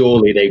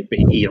 Surely they've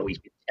been, he's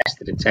been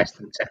tested and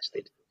tested and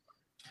tested.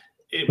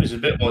 It was a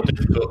bit more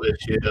difficult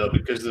this year though,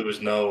 because there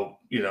was no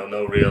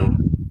real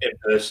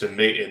in-person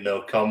meeting,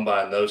 no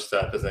combine, those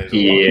type of things.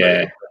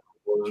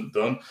 Wasn't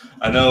done.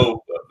 I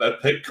know a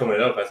pick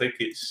coming up. I think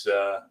it's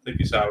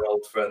our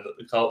old friend that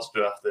the Colts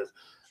drafted.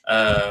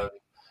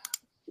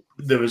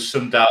 There was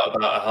some doubt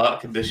about a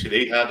heart condition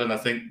he had, and I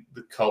think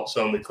the Colts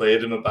only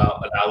cleared him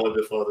about an hour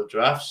before the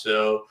draft.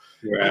 So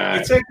you're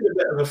taking a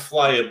bit of a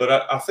flyer, but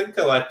I think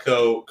I like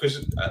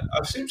because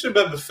I seem to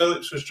remember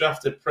Phillips was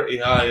drafted pretty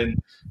high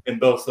in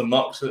both the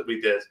mocks that we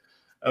did.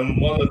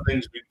 And one of the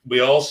things we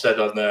all said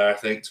on there, I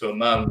think, to a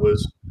man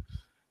was,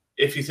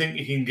 if you think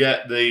you can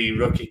get the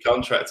rookie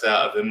contract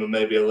out of him and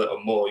maybe a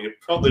little more, you're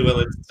probably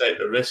willing to take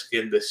the risk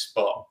in this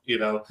spot.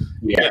 You're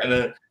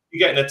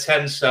getting a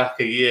 10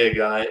 sack a year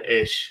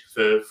guy-ish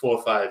for 4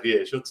 or 5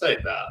 years. You'll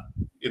take that.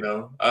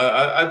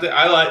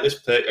 I like this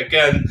pick.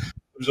 Again,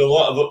 there's a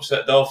lot of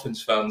upset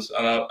Dolphins fans,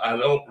 and I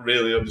don't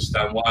really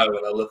understand why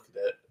when I look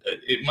at it.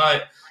 It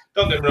might,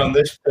 don't get me wrong,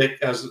 this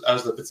pick has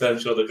the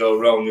potential to go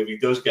wrong if he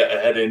does get a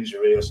head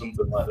injury or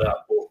something like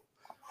that. But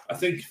I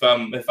think if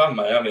I'm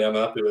Miami, I'm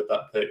happy with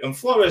that pick. And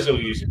Flores will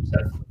use him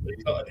technically.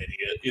 He's not an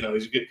idiot.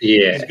 He's good.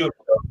 Yeah. He's good.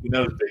 He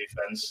knows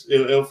defense.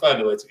 He'll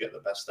find a way to get the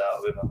best out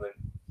of him, I think.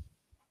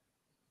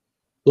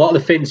 A lot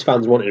of the Finns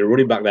fans wanted a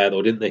running back there,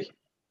 though, didn't they?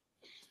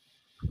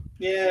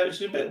 Yeah, it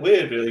was a bit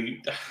weird,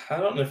 really. I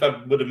don't know if I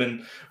would have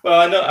been. Well,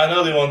 I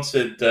know they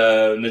wanted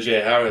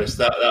Najee Harris.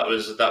 That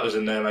was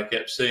a name I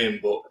kept seeing,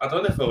 but I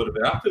don't know if I would have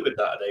been happy with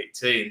that at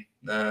 18.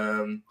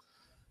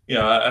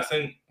 I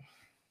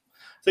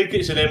think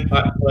it's an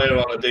impact player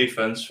on a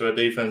defense for a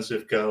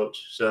defensive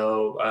coach,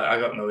 so I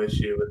got no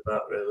issue with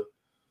that, really.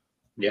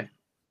 Yeah,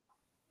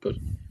 good.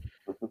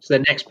 So the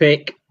next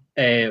pick,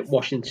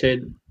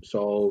 Washington.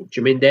 So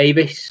Jamin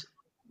Davis.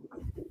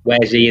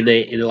 Where's he in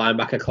the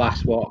linebacker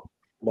class?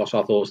 What's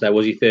our thoughts there?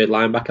 Was he third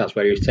linebacker? That's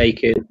where he was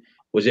taken.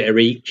 Was it a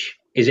reach?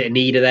 Is it a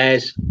need of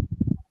theirs?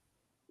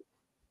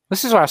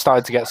 This is where I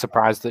started to get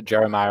surprised that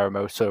Jeremiah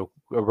Ramoso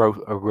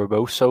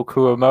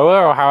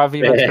Kuromoa, or however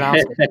you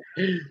pronounce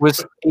it,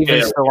 was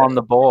even still on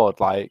the board.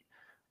 Like,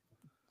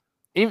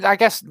 even I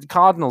guess the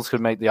Cardinals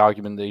could make the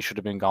argument that he should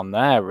have been gone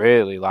there.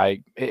 Really,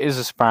 like, it is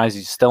a surprise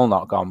he's still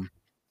not gone.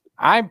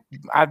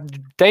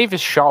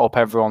 Davis shot up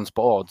everyone's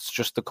boards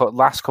just the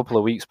last couple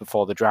of weeks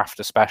before the draft,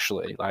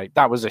 especially. Like,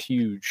 that was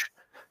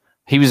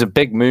he was a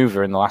big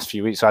mover in the last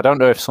few weeks. So I don't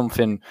know if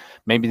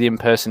maybe the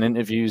in-person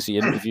interviews, he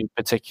interviewed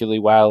particularly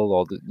well,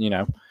 or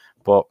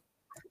but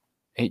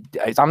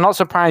I'm not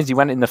surprised he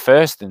went in the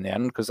first in the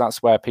end, because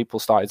that's where people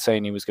started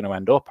saying he was going to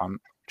end up. I'm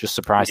just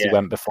surprised he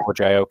went before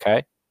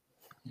JOK.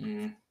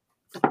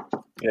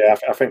 Yeah,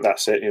 I think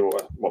that's it. You know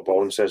what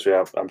Bowen says.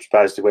 I'm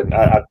surprised he went.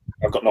 I've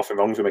got nothing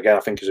wrong with him again.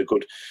 I think he's a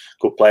good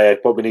player.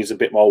 Probably needs a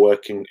bit more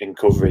work in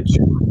coverage.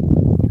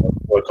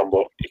 Work on,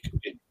 but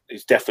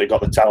he's definitely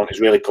got the talent.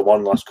 He's really come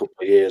on the last couple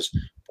of years.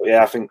 But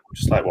yeah, I think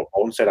just like what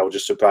Bowen said, I was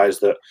just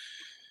surprised that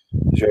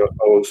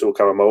Owusu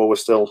Karamoa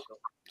was still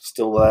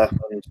there,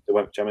 and they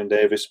went for Jamin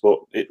Davis. But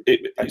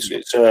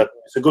it's a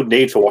good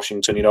need for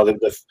Washington. You know,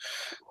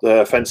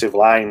 the offensive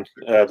line,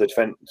 the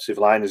defensive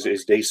line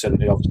is decent.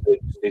 You know, obviously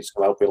needs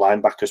some help with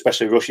linebacker,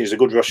 especially rushing. He's a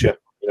good rusher.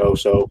 You know,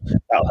 so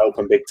that'll help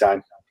him big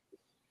time.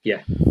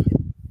 Yeah.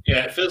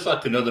 Yeah, it feels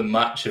like another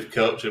match of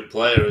coach and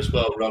player as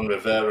well. Ron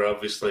Rivera,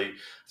 obviously,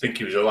 I think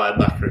he was a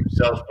linebacker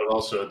himself, but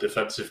also a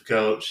defensive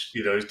coach.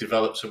 You know, he's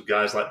developed some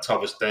guys like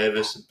Thomas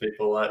Davis and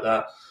people like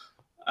that.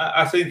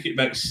 I think it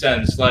makes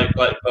sense. Like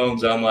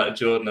Bones, I'm like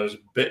Jordan. I was a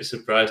bit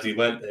surprised he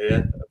went here.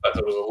 In fact,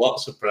 I was a lot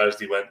surprised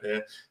he went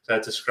here. So I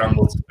had to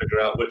scramble to figure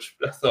out which.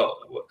 I thought,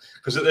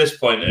 because at this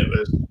point it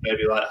was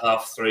maybe like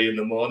 3:30 in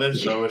the morning,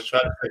 so I was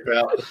trying to figure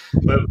out.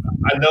 But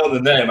I know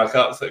the name. I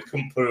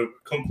couldn't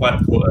quite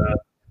put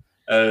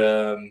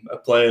a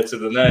player to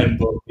the name.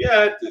 But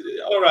yeah,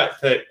 all right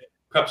pick.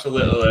 Perhaps a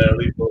little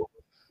early, but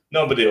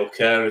nobody will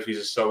care if he's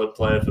a solid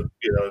player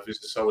if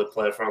he's a solid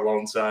player for a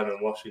long time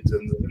in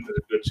Washington. There's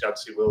a good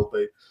chance he will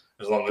be,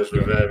 as long as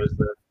Rivera's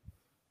there.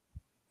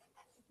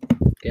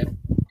 Yeah.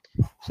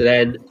 So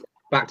then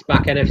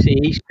back-to-back NFC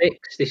East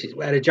picks. This is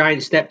where the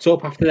Giants stepped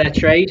up after their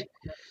trade.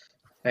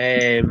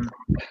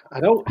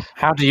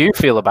 How do you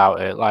feel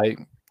about it? Like,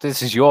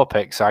 this is your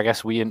pick, so I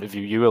guess we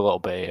interview you a little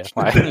bit here.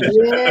 Like,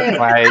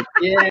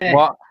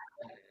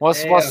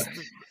 What's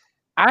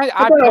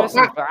I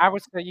personally, I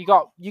would say you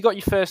got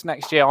your first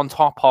next year on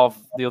top of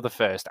the other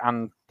first,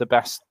 and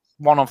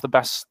one of the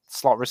best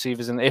slot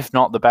receivers, if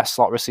not the best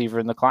slot receiver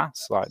in the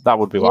class. Like, that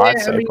would be what I'd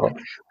say.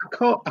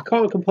 I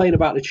can't complain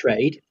about the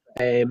trade,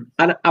 and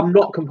I'm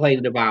not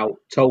complaining about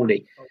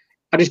Tony.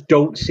 I just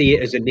don't see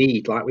it as a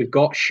need. Like, we've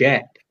got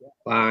Shep.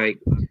 Like,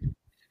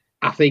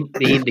 I think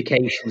the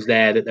indications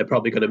there that they're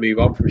probably going to move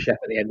on from Shep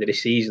at the end of the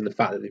season. The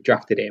fact that they've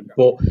drafted him,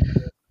 but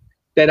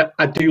then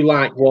I do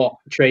like what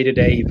Trader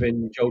Dave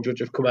and Joe Judge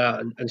have come out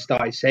and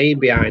started saying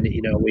behind it,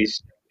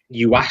 is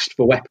you asked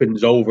for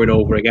weapons over and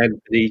over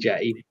again for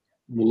DJ.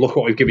 Well, look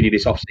what we've given you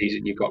this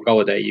offseason. You've got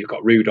Golladay, you've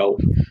got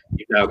Rudolph,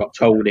 you've now got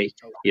Tony,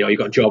 you've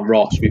got John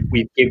Ross.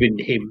 We've given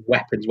him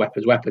weapons. I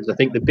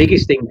think the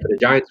biggest thing for the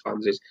Giants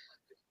fans is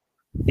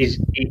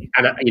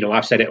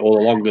I've said it all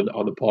along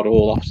on the pod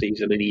all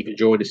offseason and even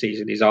during the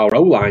season, is our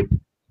O-line.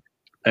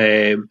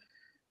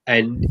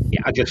 And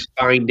I just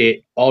find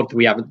it odd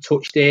we haven't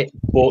touched it.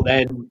 But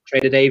then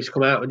Trader Dave's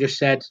come out and just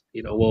said,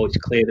 well, it's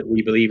clear that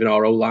we believe in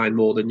our O-line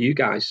more than you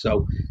guys.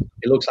 So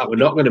it looks like we're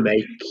not going to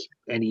make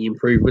any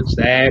improvements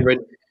there,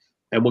 and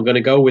we're going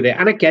to go with it.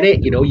 And I get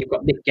it. You've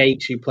got Nick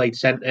Gates, who played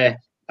centre.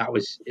 That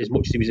was, as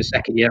much as he was a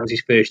second year, that was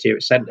his first year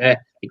at centre. I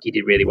think he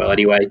did really well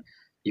anyway.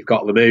 You've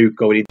got Lemieux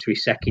going into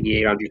his second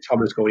year, Andrew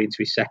Thomas going into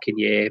his second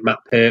year, Matt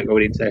Peart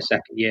going into their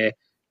second year,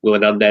 Will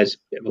Hernandez,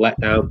 bit of a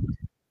letdown.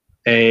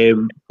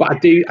 But I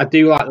do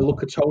like the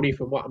look of Tony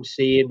from what I'm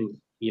seeing.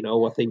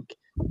 I think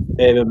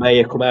Urban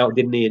Meyer come out,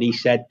 didn't he? And he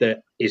said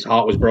that his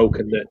heart was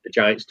broken that the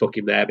Giants took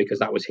him there because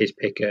that was his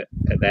pick at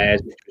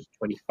theirs, which was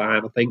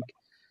 25, I think.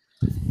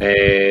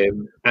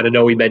 And I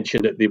know he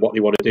mentioned that what they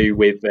want to do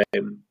with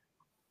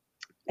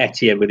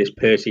Etienne with his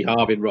Percy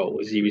Harvin role,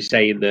 is he was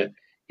saying that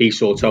he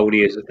saw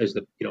Tony as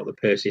the the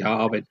Percy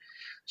Harvin.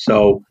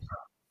 So.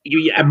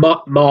 And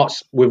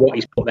Mart's, with what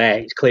he's put there,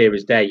 it's clear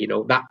as day.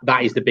 That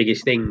is the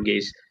biggest thing,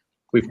 is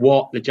with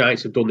what the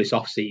Giants have done this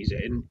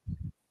offseason,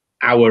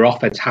 our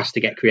offense has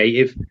to get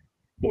creative,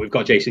 but we've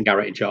got Jason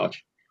Garrett in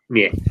charge.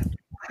 Yeah,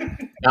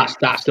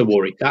 that's the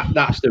worry.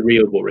 That's the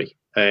real worry.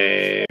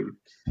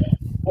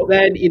 But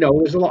then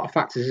there's a lot of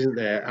factors, isn't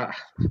there? I'm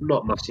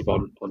not massive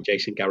on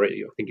Jason Garrett.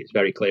 I think it's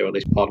very clear on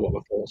this pod what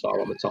my thoughts are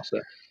on the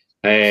tosser.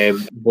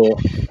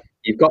 But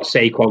you've got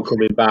Saquon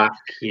coming back.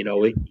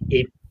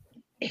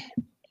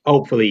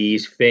 Hopefully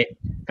he's fit,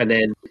 and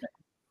then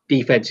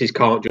defenses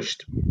can't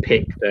just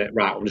pick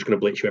right, I'm just going to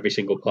blitz you every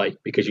single play,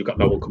 because you've got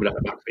no one coming out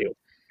of the backfield,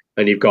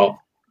 and you've got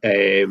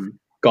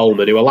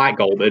Goldman, who I like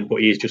Goldman,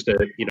 but he's just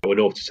a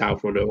north to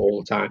south runner all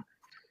the time.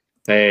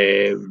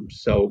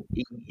 So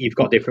you've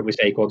got different with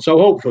Saquon. So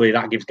hopefully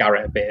that gives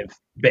Garrett a bit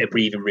of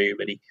breathing room,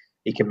 and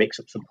he can mix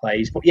up some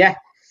plays. But yeah,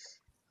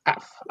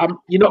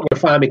 you're not going to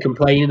find me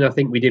complaining. I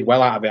think we did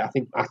well out of it. I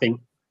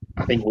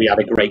think we had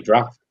a great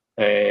draft.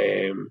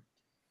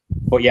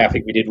 But yeah, I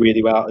think we did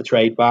really well at the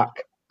trade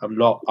back. I'm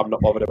not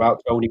bothered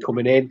about Tony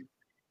coming in.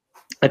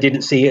 I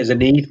didn't see it as a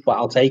need, but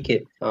I'll take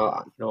it.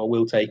 I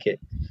will take it.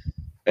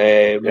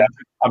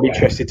 I'm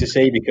interested to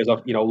see, because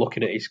of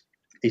looking at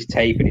his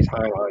tape and his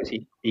highlights,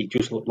 he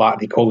just looked like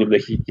they call him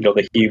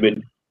the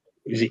human.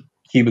 Is it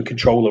human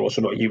controller or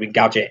something? Human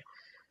gadget?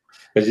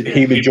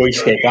 Human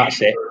joystick.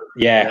 That's it.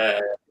 Yeah.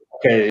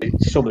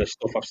 Some of the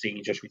stuff I've seen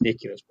is just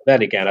ridiculous. But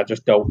then again, I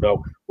just don't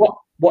know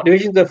what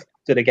division do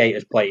the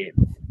Gators play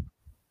in.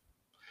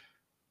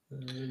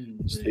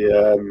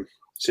 Do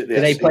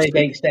they play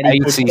against any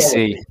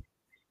ACC?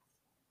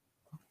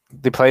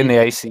 They play in the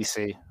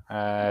ACC.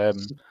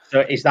 So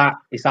is that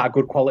a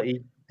good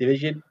quality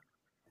division?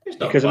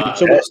 Because some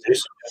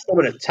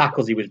of the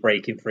tackles he was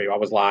breaking through, I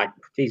was like,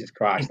 Jesus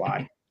Christ,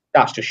 like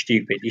that's just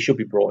stupid. He should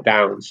be brought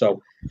down.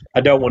 So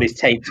I don't want his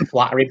tape to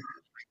flatter him,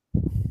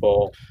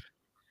 but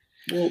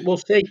we'll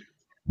see.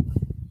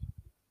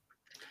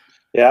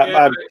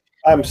 Yeah,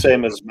 I'm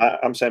same as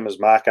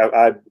Mark.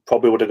 I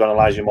probably would have gone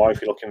Elijah Moore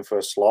if you're looking for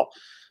a slot,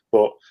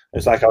 but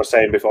it's like I was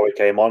saying before we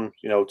came on.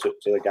 To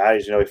the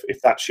guys,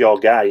 if that's your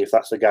guy, if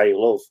that's the guy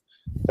you love,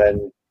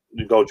 then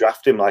you go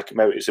draft him. Like,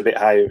 maybe it's a bit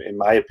high in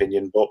my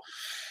opinion, but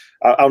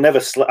I'll never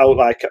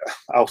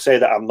I'll say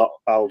that I'm not.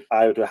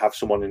 I would have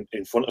someone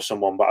in front of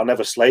someone, but I'll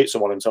never slate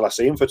someone until I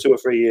see him for 2 or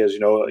 3 years.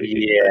 Yeah,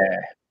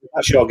 if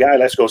that's your guy.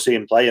 Let's go see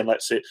him play, and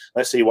let's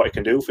see what he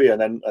can do for you,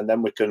 and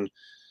then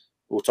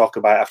we'll talk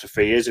about it after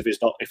 3 years if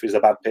he's a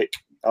bad pick.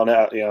 That's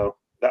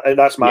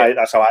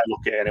how I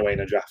look at it anyway in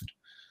a draft.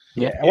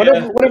 Yeah, when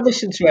I've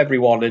listened to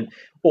everyone and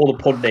all the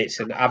pundits,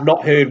 and I've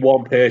not heard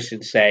one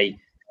person say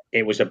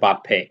it was a bad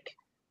pick.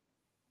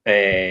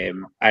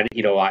 And I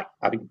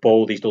think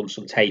Baldy's done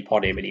some tape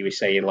on him, and he was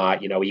saying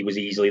he was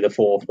easily the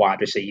 4th wide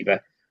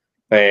receiver.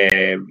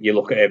 You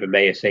look at Urban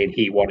Meyer saying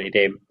he wanted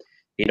him.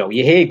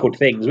 You hear good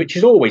things, which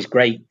is always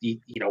great. In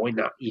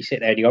that you sit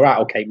there and you go, right,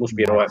 okay, must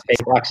be an alright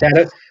pick. Like I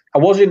said, I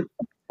wasn't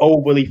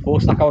overly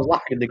fussed. Like, I was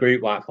laughing in the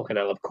group, like, fucking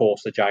hell, of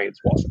course the Giants.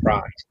 What a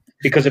surprise!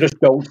 Because I just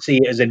don't see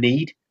it as a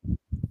need.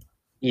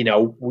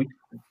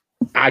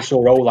 I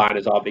saw O-line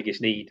as our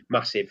biggest need,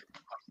 massive.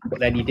 But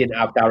then you didn't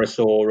have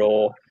Darasaur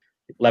or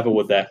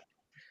Leatherwood there.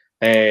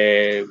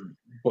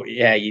 But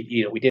yeah,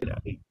 we didn't.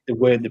 There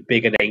weren't the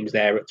bigger names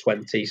there at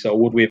 20. So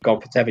would we have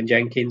gone for Tevin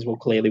Jenkins? Well,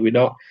 clearly we're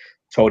not.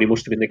 Tony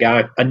must have been the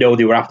guy. I know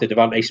they were after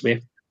Devontae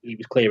Smith. He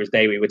was clear as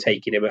day we were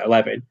taking him at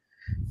 11,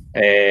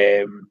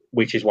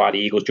 which is why the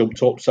Eagles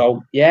jumped up.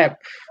 So yeah,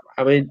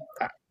 I mean,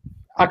 like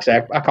I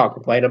said, I can't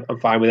complain. I'm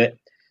fine with it.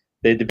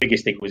 The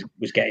biggest thing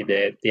was getting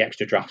the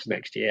extra drafts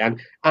next year,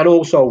 and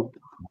also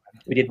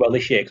we did well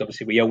this year because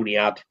obviously we only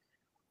had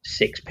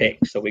 6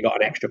 picks, so we got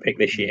an extra pick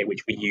this year,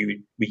 which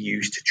we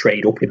used to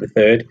trade up in the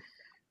 3rd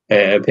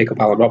and pick up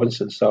Allen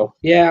Robinson. So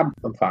yeah,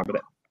 I'm fine with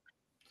it.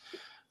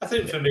 I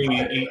think for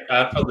me,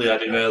 I probably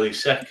had him early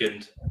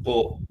 2nd,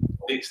 but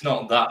it's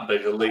not that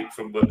big a leap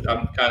from.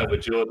 I'm kind of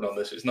with Jordan on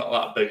this. It's not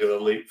that big of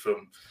a leap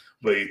from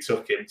where you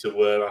took him to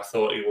where I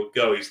thought he would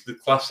go. He's the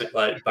classic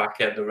back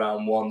end of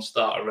round 1,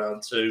 start of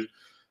round 2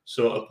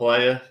 sort of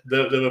player.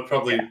 There were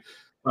probably,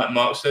 like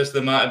Mark says,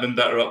 there might have been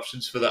better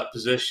options for that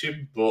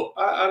position, but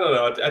I don't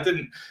know. I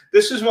didn't.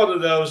 This is one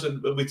of those,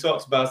 and we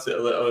talked about it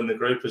a little in the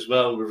group as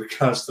well with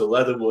regards to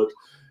Leatherwood.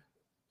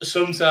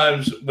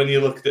 Sometimes when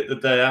you look at it the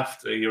day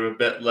after, you're a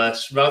bit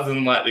less, rather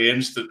than the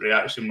instant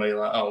reaction where you're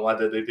like, oh, why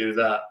did they do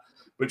that?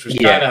 Which was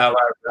kind of how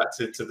I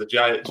reacted to the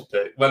Giants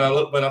pick. When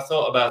I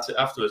thought about it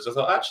afterwards, I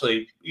thought,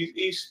 actually,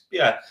 he's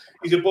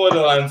a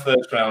borderline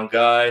 1st round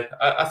guy.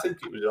 I think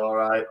it was all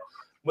right.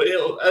 But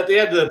at the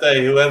end of the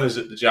day, whoever's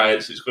at the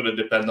Giants, it's going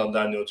to depend on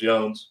Daniel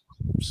Jones.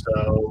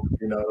 So,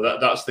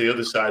 that's the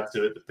other side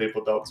to it that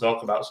people don't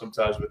talk about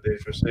sometimes with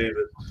these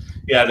receivers.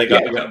 Yeah, they got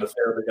to get on the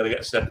field, they got to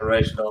get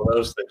separation, all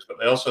those things, but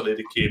they also need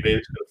a QB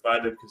that's going to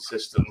find him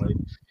consistently.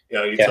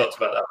 You talked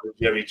about that with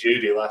Jerry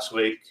Jeudy last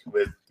week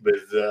with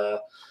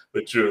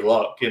Drew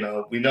Lock. We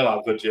know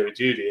how good Jerry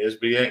Jeudy is,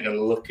 but he ain't going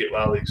to look it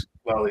while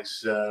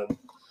he's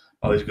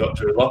got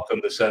Drew Lock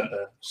on the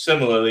centre.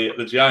 Similarly, at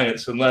the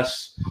Giants,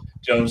 unless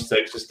Jones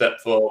takes a step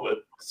forward,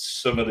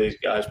 some of these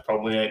guys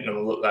probably ain't going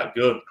to look that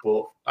good.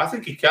 But I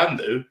think he can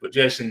do. But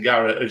Jason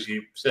Garrett, as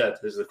you said,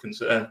 is the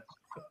concern.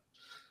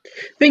 The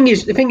thing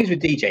is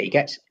with DJ,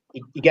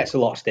 he gets a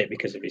lot of stick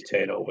because of his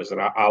turnovers,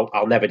 and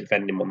I'll never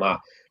defend him on that.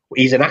 But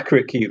he's an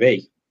accurate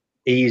QB.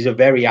 He's a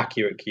very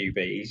accurate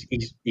QB.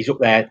 He's up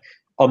there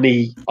on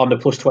the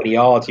plus 20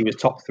 yards. He was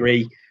top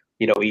 3.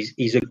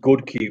 He's a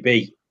good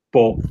QB,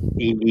 but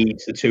he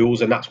needs the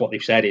tools, and that's what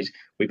they've said. Is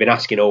we've been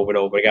asking over and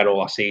over again all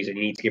last season.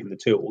 You need to give him the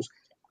tools.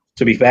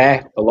 To be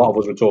fair, a lot of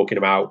us were talking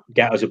about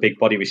get us a big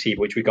body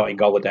receiver, which we got in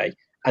Golladay,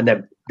 and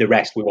then the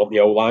rest we want the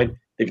O-line.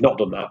 They've not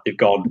done that. They've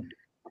gone,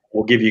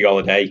 we'll give you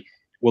Golladay.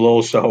 We'll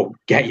also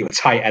get you a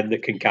tight end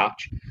that can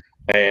catch,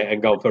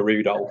 and gone for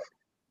Rudolph.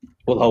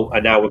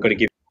 and now we're going to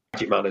give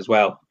Gadget Man as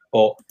well.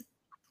 But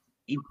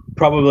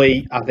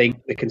probably, I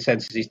think the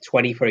consensus is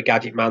 20 for a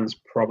Gadget Man's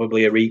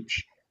probably a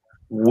reach.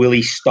 Will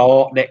he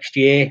start next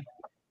year?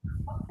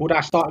 Would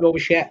I start him over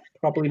Shep?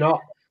 Probably not.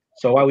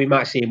 So we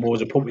might see him more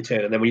as a punt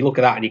returner. And then when you look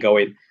at that and you're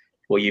going,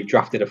 well, you've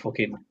drafted a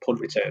fucking punt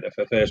returner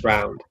for first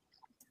round.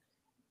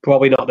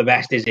 Probably not the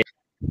best, is it?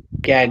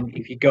 Again,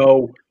 if you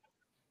go,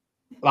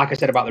 like I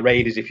said about the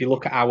Raiders, if you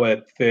look at our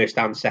first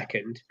and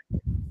second,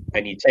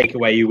 and you take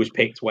away who was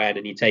picked when,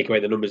 and you take away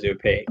the numbers that were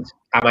picked,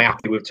 am I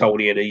happy with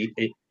Tony and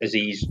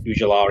Aziz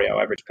Ujulari,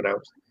 however it's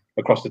pronounced,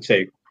 across the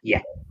two?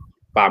 Yeah,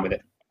 fine with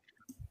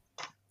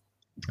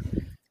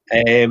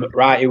it.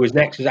 Right, who was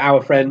next was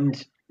our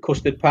friend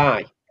Custard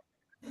Pie.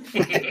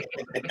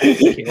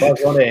 It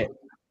was, wasn't it?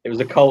 It was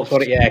the Colts,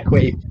 wasn't it? Yeah,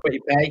 Quitty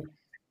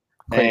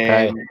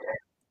Pay.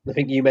 I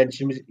think you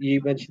mentioned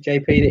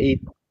JP that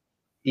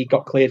he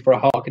got cleared for a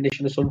heart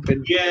condition or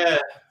something. Yeah.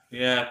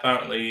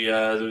 Apparently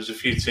there was a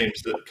few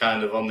teams that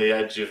kind of on the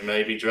edge of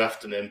maybe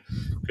drafting him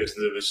because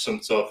there was some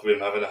talk of him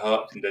having a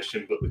heart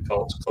condition, but the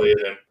Colts cleared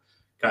him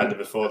kind of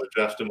before the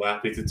draft and were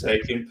happy to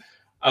take him.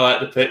 I like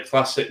the pick,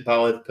 classic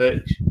Ballard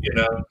pick.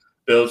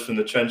 Build from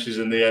the trenches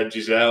and the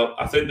edges out.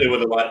 I think they would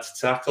have liked to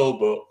tackle,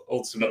 but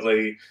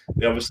ultimately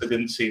they obviously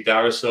didn't see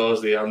Darasaur as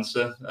the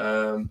answer.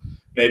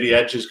 Maybe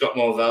edge has got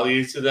more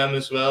value to them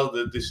as well.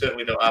 They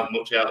certainly don't have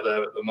much out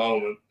there at the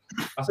moment.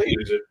 I think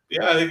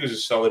it was a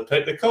solid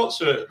pick. The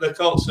Colts are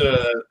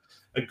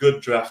a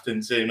good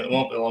drafting team. It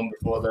won't be long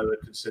before they're a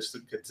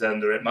consistent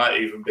contender. It might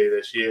even be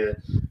this year.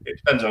 It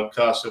depends on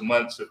Carson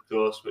Wentz, of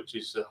course, which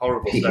is a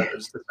horrible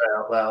sentence to say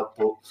out loud.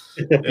 But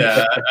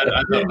yeah,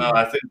 I don't know.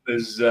 I think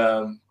there's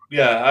I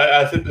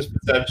think there's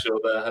potential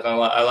there, and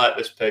I like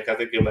this pick. I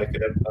think he'll make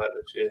an impact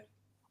this year.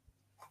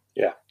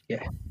 Yeah.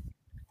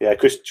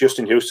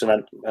 Justin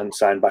Houston and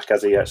signed back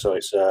as he yet, so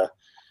it's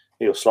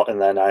he'll slot in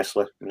there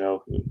nicely.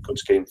 Good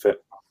scheme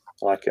fit.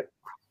 I like it.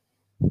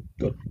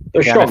 Good.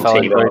 They're strong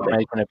team,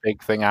 making a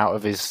big thing out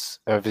of his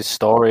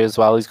story as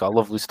well. He's got a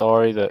lovely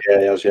story that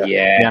he has, the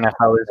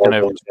NFL is going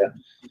to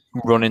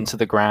run into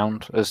the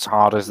ground as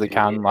hard as they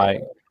can,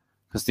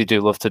 because they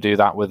do love to do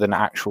that with an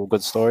actual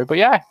good story. But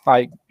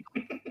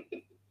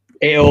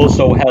it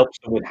also helps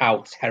them with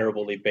how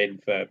terrible they've been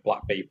for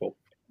black people.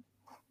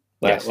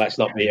 Let's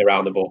not beat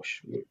around the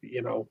bush.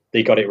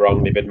 They got it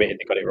wrong. They've admitted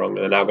they got it wrong, and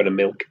they're now going to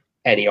milk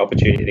any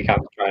opportunity they can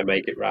to try and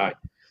make it right.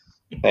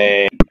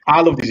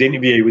 I loved his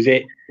interview.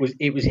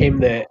 It was him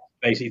that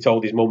basically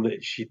told his mum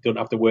that she doesn't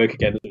have to work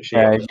again, doesn't she?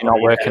 You're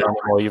not working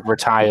anymore. You've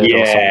retired.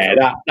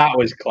 Yeah, that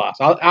was class.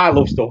 I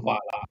love stuff like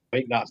that. I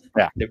think that's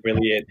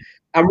brilliant.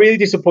 I'm really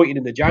disappointed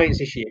in the Giants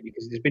this year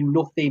because there's been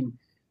nothing.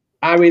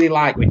 I really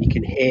like when you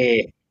can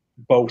hear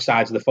both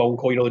sides of the phone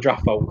call. The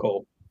draft phone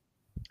call.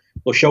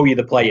 They'll show you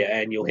the player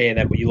and you'll hear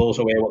them, but you'll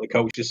also hear what the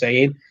coach is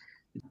saying.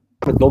 They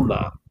haven't done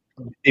that.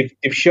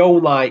 They've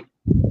shown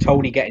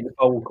Tony getting the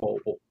phone call,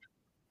 but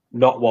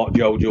not what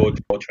Joe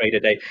George or Trader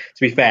Dave.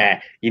 To be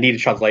fair, you need a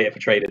translator for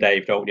Trader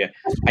Dave, don't you?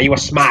 Are you a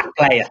smart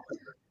player?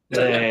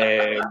 But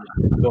it's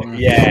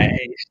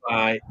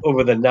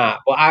other than that.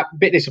 But I'm a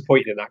bit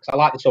disappointed in that because I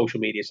like the social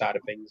media side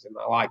of things and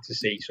I like to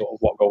see sort of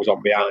what goes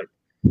on behind.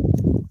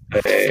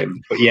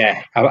 But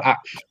yeah, I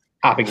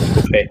think it's a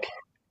good pick.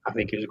 I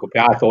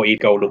thought he'd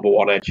go number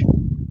one edge.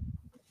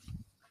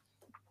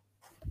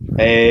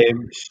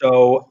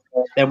 So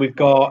then we've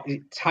got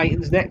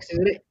Titans next,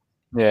 isn't it?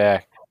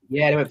 Yeah.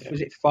 Yeah,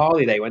 was it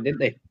Farley they went, didn't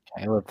they?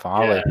 Caleb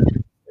Farley.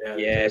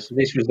 Yeah, so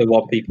this was the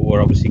one people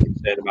were obviously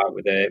concerned about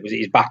was it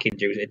his back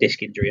injury, was it a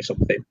disc injury or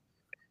something?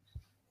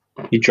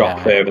 He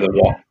dropped further than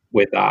what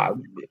with that.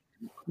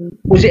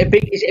 Is it a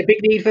big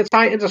need for the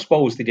Titans? I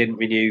suppose they didn't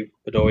renew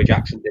Adoree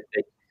Jackson, did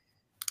they?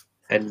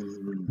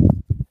 And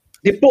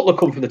did Butler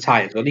come from the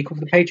Titans or did he come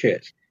from the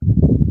Patriots?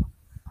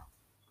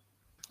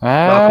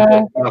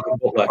 Malcolm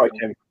Butler.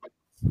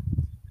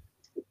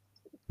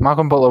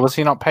 Malcolm Butler, was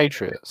he not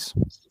Patriots? I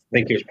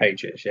think he was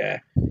Patriots, yeah.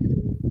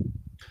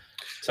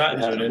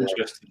 Titans are an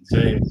interesting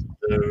team.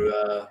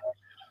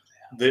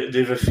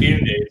 They've a few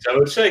needs. I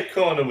would say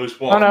corner was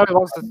one. No,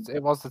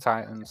 it was the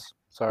Titans.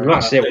 Sorry.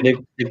 That's it.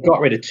 They've got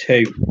rid of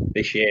two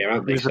this year,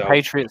 haven't they? He was the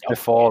Patriots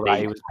before that.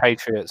 He was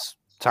Patriots,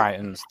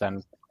 Titans,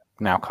 then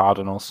now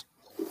Cardinals.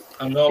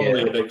 I'm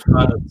normally a big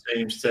fan of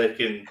teams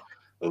taking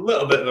a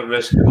little bit of a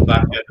risk at the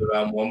back end of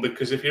round one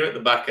because if you're at the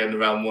back end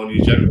of round one,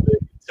 you're generally a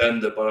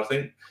contender. But I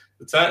think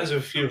the Titans have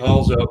a few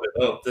holes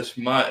opened up. This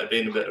might have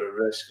been a bit of a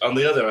risk. On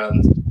the other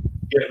hand,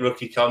 get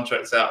rookie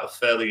contracts out of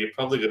Philly, you're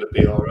probably going to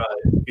be all right.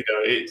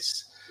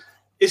 It's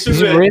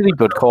he's a really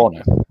good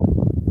corner.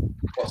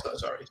 What's that?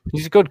 Sorry,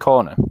 he's a good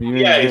corner.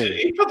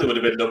 He probably would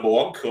have been number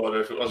one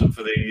corner if it wasn't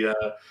for the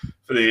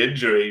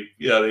injury.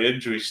 The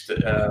injury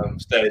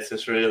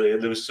status really,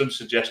 and there was some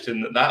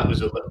suggestion that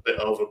was a little bit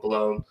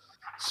overblown.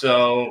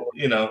 So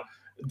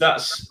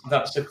that's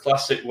a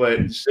classic way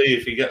to see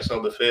if he gets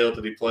on the field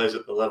and he plays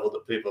at the level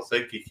that people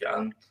think he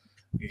can.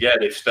 Yeah,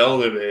 they've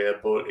stolen him here,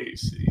 but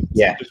it's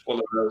just one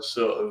of those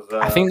sort of.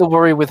 I think the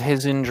worry with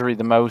his injury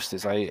the most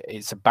is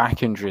it's a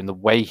back injury, and the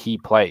way he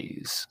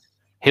plays,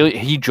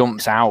 he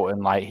jumps out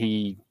and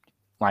he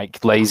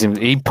lays him.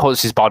 He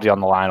puts his body on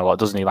the line a lot,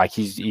 doesn't he? Like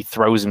he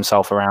throws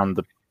himself around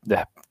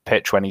the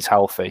pitch when he's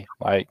healthy.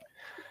 Like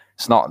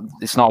it's not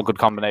a good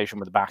combination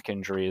with the back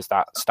injury. Is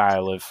that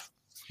style of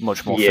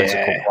much more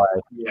physical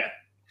play?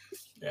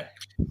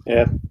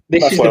 Yeah.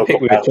 This is the pick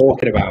we were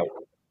talking about.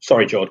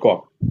 Sorry, George,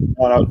 go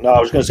on. No. I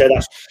was going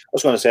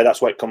to say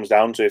that's what it comes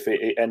down to. If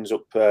it ends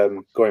up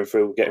going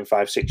through getting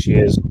 5-6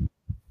 years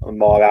and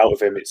more out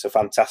of him, it's a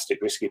fantastic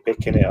risky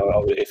pick, isn't it?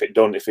 Or if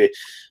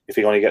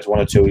he only gets 1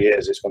 or 2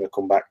 years, it's going to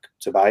come back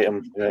to bite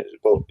him.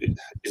 But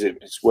is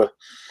it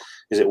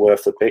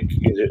worth the pick?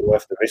 Is it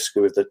worth the risk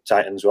with the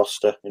Titans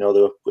roster?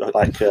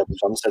 Like John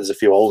said, there's a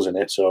few holes in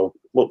it, so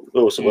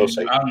we'll see.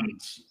 And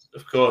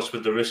of course,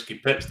 with the risky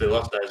picks, they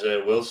lost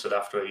Isaiah Wilson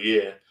after a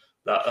year.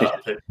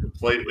 That pick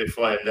completely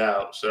flamed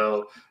out.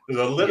 So there's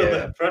a little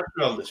bit of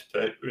pressure on this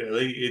pick,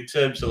 really, in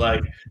terms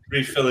of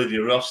refilling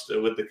your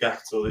roster with the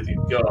capital that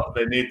you've got.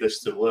 They need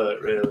this to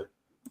work, really.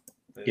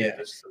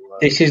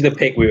 This is the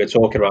pick we were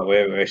talking about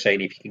where we were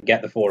saying if you can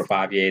get the 4 or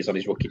 5 years on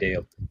his rookie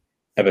deal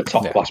of a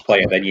top class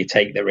player, then you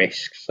take the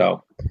risk.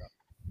 So,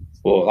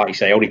 well, like you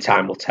say, only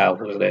time will tell,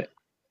 doesn't it?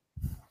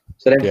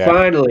 So then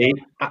finally,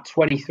 at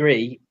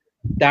 23,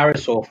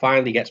 Darisaw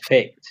finally gets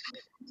picked,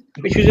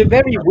 which was a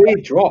very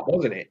weird drop,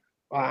 wasn't it?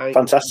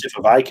 Fantastic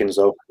for Vikings,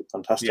 though.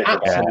 Fantastic.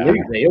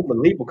 Absolutely,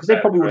 unbelievable. Because they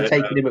probably would have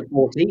taken him at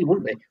 14,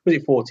 wouldn't they? Was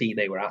it 14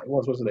 they were at? It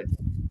was, wasn't it?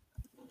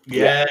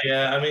 Yeah.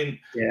 I mean,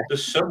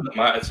 there's some that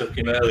might have took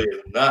him earlier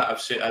than that.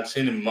 I'd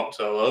seen him mocked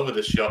all over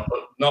the shop,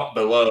 but not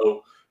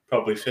below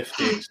probably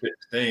 15,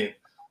 16.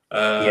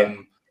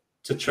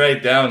 To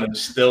trade down and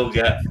still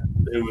get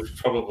who was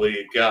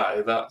probably a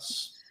guy,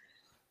 that's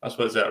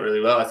worked out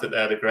really well. I think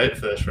they had a great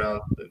first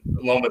round,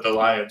 along with the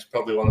Lions,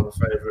 probably one of the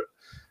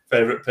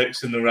favorite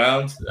picks in the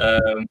round.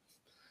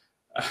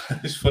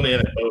 It's funny,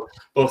 isn't it?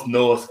 Both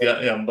North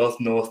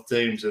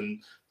teams and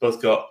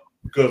both got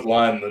good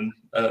linemen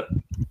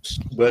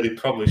where they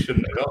probably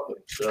shouldn't have got them.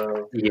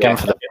 So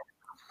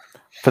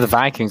for the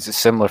Vikings, it's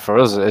similar for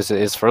us as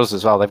it is for us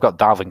as well. They've got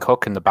Dalvin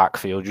Cook in the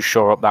backfield. You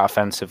shore up that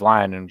offensive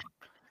line, and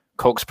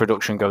Cook's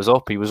production goes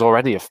up. He was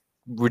already a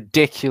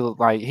ridiculous.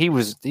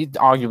 He's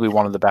arguably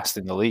one of the best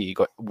in the league.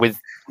 With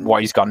what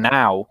he's got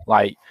now,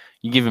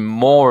 you give him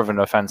more of an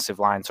offensive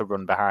line to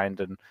run behind,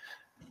 and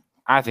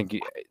I think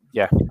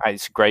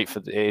it's great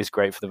it is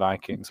great for the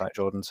Vikings, like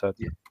Jordan said.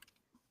 Yeah.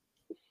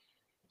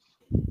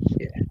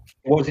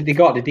 What did he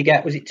got?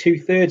 Was it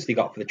 2/3 they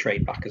got for the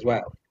trade back as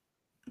well?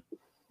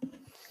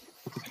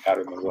 I can't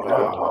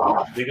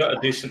remember. They got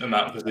a decent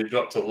amount because they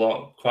dropped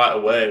quite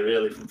away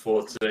really from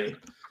 14.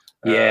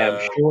 Yeah,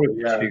 I'm sure it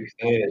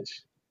was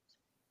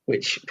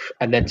 2/3.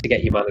 And then to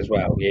get your man as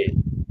well,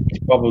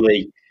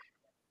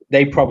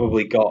 they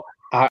probably got.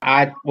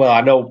 I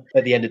know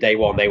at the end of day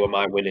one they were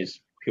my winners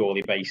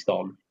purely based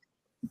on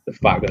the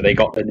fact that they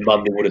got the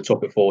man they would have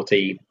took at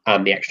 14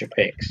 and the extra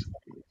picks.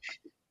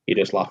 You're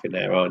just laughing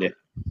there, aren't you?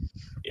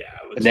 Yeah.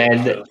 And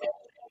then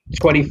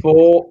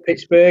 24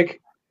 Pittsburgh.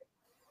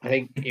 I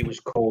think it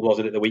was called,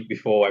 wasn't it, the week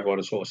before? Everyone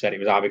had sort of said it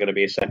was either going to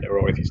be a centre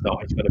or if it's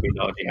not, it's going to be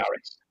Najee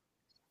Harris.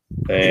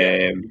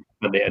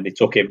 And they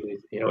took him.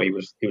 He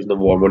was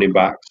number one running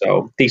back.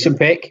 So decent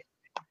pick.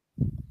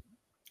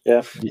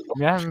 Yeah.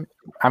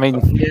 I mean,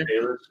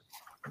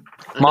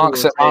 Mark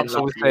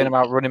was saying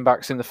about running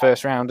backs in the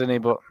first round, didn't he?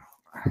 But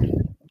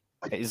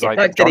it's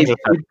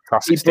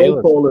he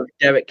broke all of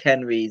Derrick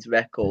Henry's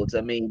records.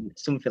 I mean,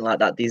 something like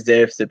that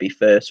deserves to be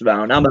first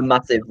round. I'm a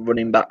massive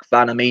running back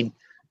fan. I mean,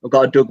 I've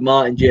got a Doug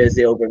Martin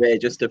jersey over here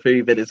just to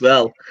prove it as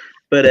well.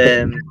 But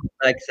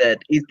like I said,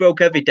 he's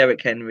broke every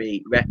Derrick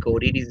Henry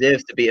record. He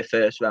deserves to be a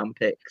first round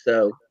pick.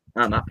 So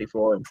I'm happy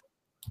for him.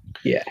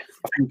 Yeah,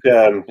 I think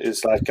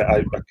it's I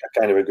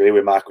kind of agree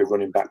with Mark with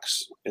running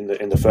backs in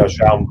the first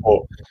round.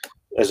 But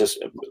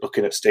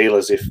looking at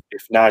Steelers, if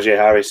Najee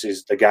Harris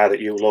is the guy that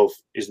you love,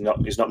 he's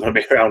not going to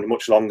be around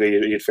much longer.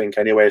 You'd think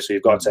anyway. So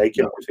you've got to take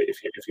him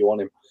if you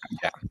want him.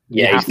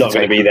 Yeah, he's not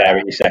going to be there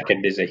in your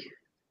second, is he?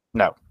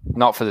 No,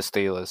 not for the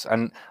Steelers.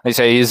 And they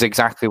say he is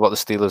exactly what the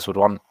Steelers would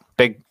want.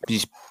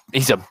 He's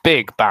a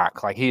big back.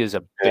 He is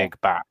a big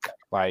back.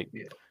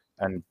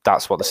 And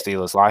that's what the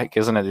Steelers like,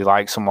 isn't it? They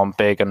like someone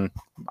big and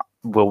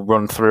will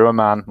run through a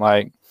man.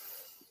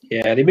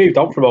 Yeah, they moved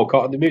on from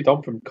O'Connor. They moved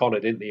on from Connor,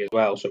 didn't they, as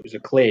well? So it was a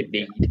clear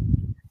need.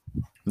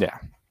 Yeah.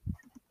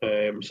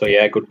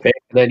 Good pick.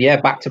 And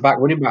then back-to-back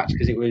running backs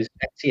because it was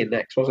Etienne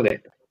next, wasn't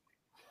it?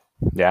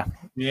 Yeah.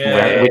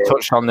 We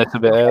touched on this a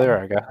bit earlier,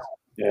 I guess.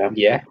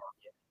 Yeah.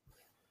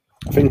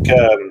 I think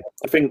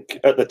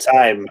at the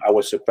time I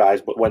was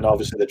surprised, but when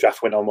obviously the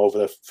draft went on over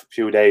the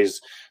few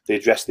days, they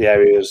addressed the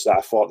areas that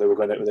I thought they were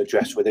going to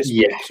address with this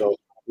pick. So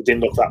it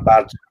didn't look that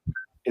bad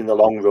in the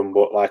long run,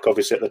 but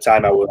obviously at the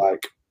time I was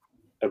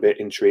a bit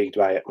intrigued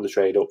by it, the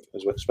trade up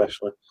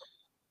especially.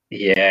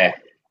 Yeah.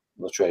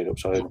 The trade up,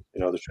 sorry,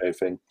 the trade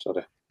thing.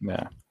 Sorry.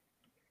 Yeah.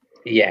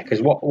 Yeah,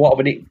 because what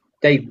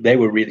they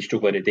were really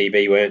struggling at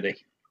DB, weren't they?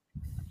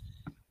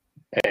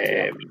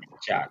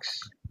 Jacks.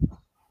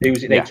 Who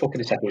was it they Yeah. took in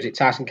the second? Was it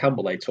Tyson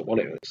Campbell they took one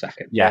in the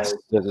second? Yes,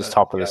 at the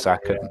top of the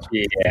second.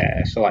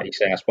 Yeah, so like you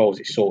say, I suppose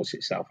it sorts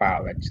itself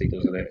out eventually,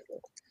 doesn't it?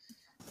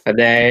 And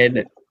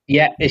then,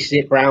 this is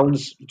it.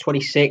 Browns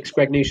 26,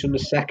 Greg Newsome the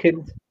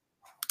second.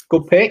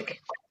 Good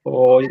pick,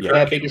 or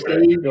their biggest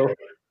lead, or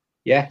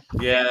Yeah,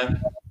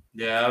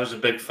 I was a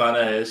big fan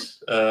of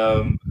his.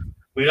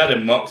 We had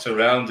him mocked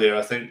around here.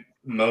 I think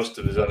most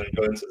of us only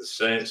going to the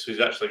Saints. So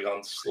he's actually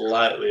gone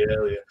slightly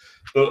earlier.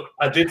 But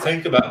I did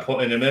think about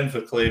putting him in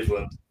for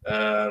Cleveland.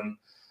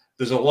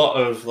 There's a lot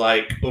of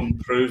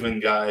unproven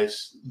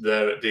guys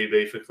there at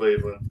DB for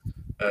Cleveland.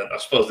 I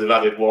suppose they've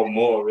added one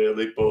more,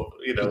 really. But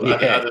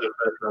added a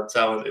first-round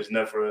talent is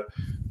never a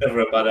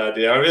bad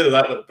idea. I really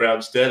like what the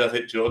Browns did. I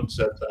think Jordan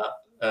said that.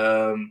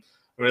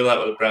 I really like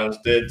what the Browns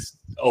did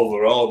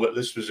overall, but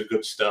this was a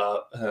good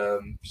start.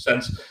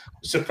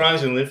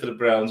 Surprisingly for the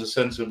Browns, a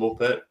sensible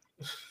pick.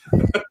 I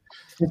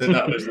think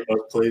that was the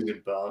most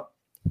pleasing part.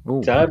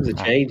 Ooh. Times are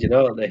changing,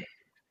 aren't they?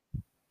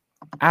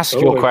 Ask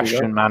your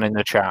question, man, in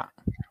the chat.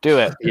 Do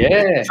it.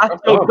 Yeah.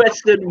 Ask your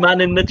question, man,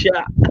 in the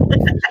chat.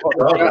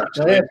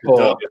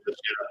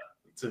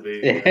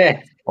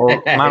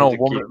 Or man or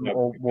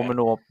woman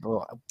or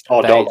dog.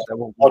 Or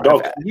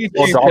dog. Yeah,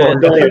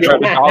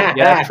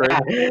 true.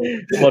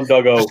 Come on,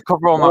 doggo. Just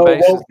cover all my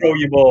bases. Won't throw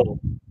you ball.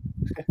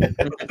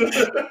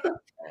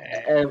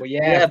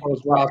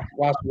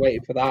 Whilst we're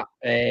waiting for that,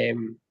 here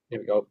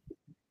we go.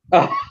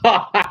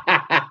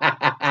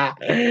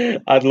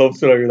 I'd love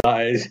to know who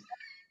that is.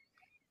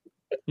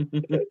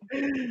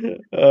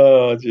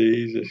 Oh,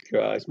 Jesus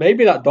Christ.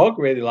 Maybe that dog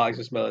really likes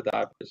the smell of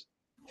diapers.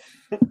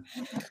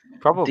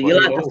 Probably. Do you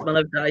like the smell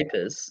of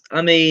diapers?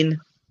 I mean,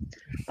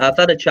 I've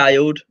had a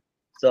child,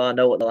 so I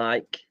know what they're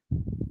like.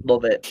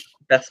 Love it.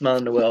 Best smell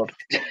in the world.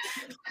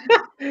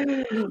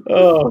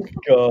 Oh,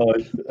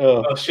 God.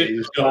 Oh shit,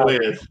 it's got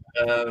weird.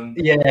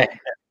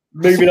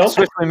 Moving on.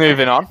 Swiftly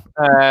moving on.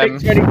 Pick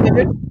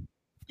 27.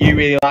 You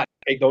really like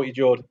the pick, don't you,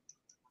 Jordan?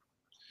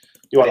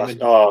 You want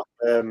that?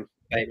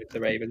 Bateman to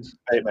Ravens.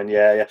 Bateman,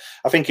 yeah.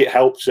 I think it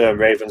helped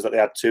Ravens that they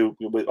had two,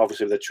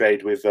 obviously the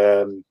trade with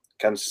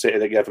Kansas City,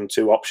 they gave them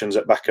two options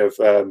at back of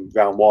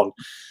round one.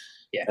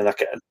 Yeah. And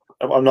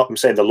I'm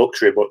saying the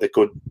luxury, but they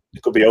could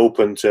be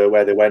open to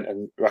where they went.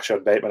 And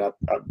Rashad Bateman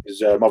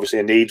is obviously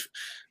a need,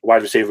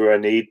 wide receiver, a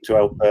need to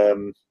help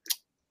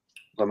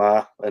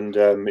Lamar. And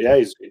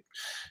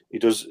he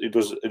does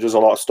a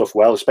lot of stuff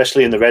well,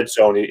 especially in the red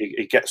zone.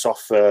 He gets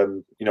off,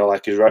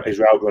 his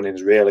route running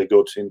is really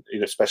good,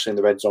 especially in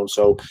the red zone.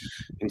 So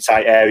in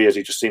tight areas,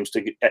 he just seems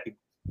to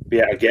be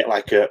able to get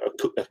like a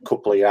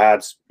couple of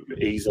yards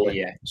easily.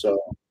 Yeah. So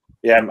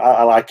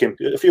I like him.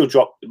 A few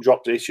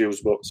dropped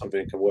issues, but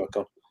something he can work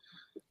on.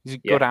 He's a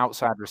good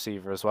outside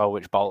receiver as well,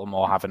 which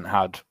Baltimore haven't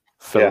had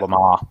for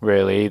Lamar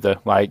really either.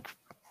 Like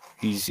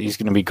he's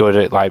going to be good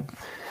at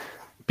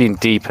being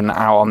deep and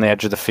out on the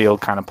edge of the field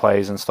kind of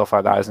plays and stuff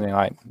like that, isn't he?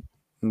 Like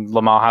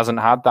Lamar hasn't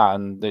had that,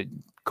 and it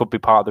could be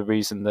part of the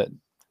reason that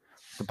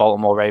the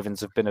Baltimore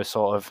Ravens have been a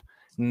sort of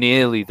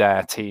nearly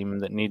their team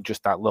that need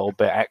just that little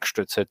bit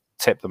extra to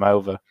tip them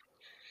over.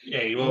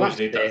 Yeah, you always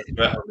need that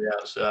threat on the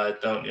outside,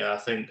 don't you? I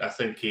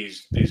think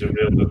he's a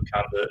real good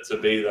candidate to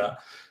be that.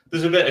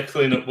 There's a bit of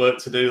clean-up work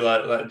to do,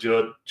 like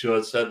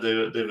George said.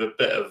 They've a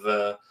bit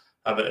of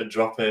habit of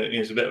dropping.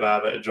 It's a bit of a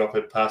habit of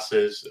dropping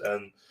passes,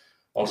 and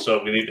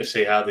also we need to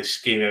see how they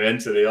scheme him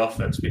into the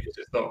offense, because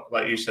it's not,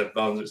 like you said,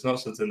 Bonds, it's not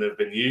something they've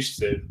been used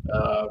to.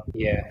 But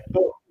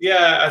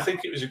I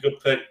think it was a good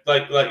pick.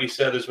 Like you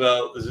said as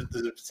well, there's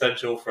a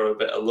potential for a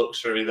bit of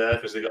luxury there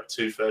because they got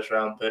 2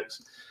 first-round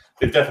picks.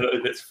 They've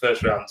definitely picked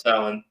first-round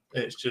talent.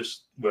 It's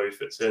just where he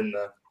fits in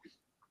there.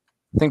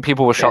 I think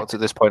people were shocked at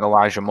this point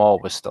Elijah Moore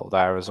was still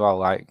there as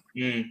well.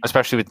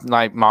 Especially with,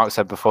 like Mark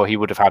said before, he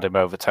would have had him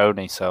over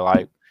Tony. So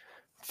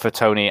for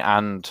Tony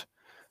and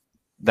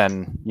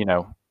then,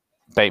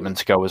 Bateman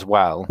to go as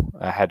well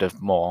ahead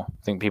of Moore,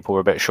 I think people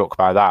were a bit shocked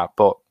by that.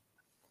 But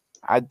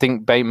I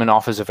think Bateman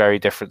offers a very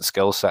different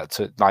skill set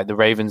to, the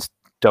Ravens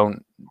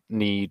don't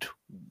need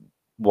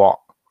what.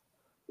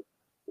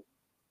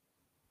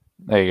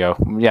 There you go.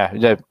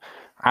 Yeah.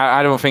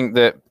 I don't think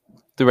that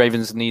the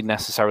Ravens need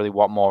necessarily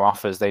what Moore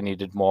offers. They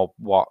needed more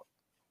what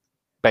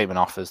Bateman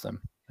offers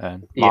them.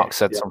 And Mark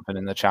said something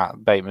in the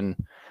chat. Bateman,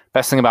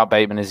 best thing about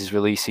Bateman is his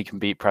release. He can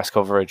beat press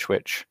coverage,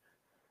 which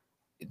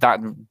that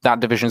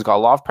division's got a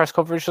lot of press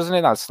coverage, doesn't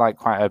it? That's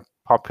quite a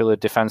popular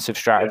defensive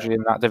strategy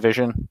in that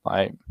division.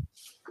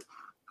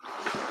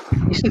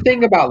 It's the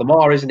thing about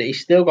Lamar, isn't it?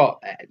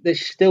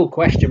 There's still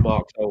question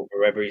marks over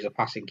whether he's a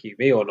passing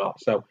QB or not.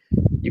 So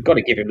you've got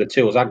to give him the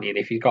tools, haven't you? And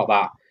if he's got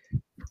that,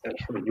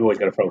 you're always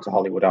going to throw to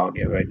Hollywood, aren't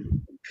you?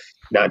 And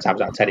 9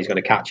 times out of 10, he's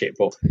going to catch it.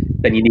 But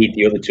then you need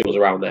the other tools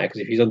around there,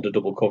 because if he's under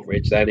double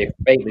coverage, then if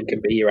Bateman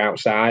can be your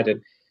outside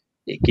and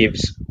it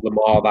gives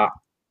Lamar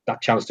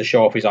that chance to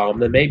show off his arm,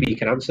 then maybe you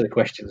can answer the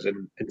questions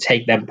and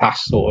take them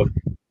past sort of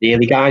the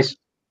early guys.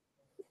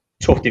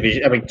 Tough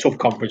division, tough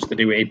conference to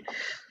do it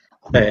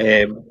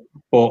in.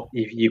 But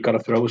you've got to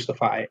throw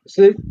stuff at it.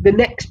 So the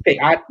next pick,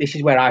 this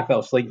is where I fell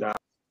asleep now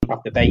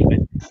after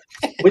Bateman.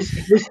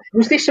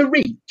 Was this a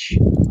reach?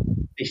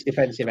 This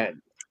defensive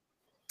end.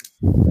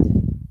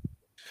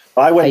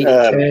 I went.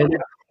 Turner.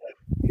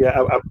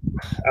 Yeah,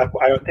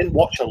 I didn't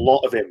watch a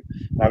lot of him.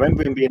 I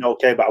remember him being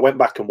okay, but I went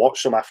back and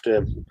watched some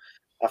after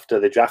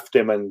they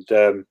drafted him, and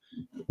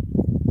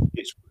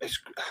it's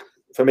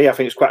for me. I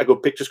think it's quite a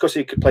good pick just because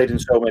he played in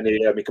so many.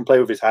 He can play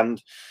with his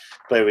hand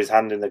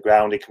in the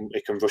ground. He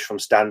can rush from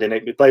standing.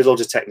 He plays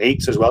loads of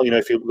techniques as well. You know,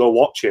 if you go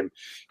watch him,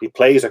 he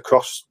plays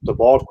across the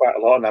board quite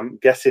a lot, and I'm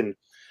guessing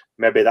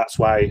maybe that's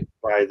why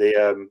they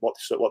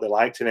what they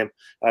liked in him.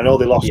 I know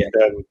they lost. Yeah.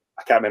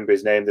 I can't remember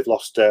his name. They've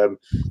lost the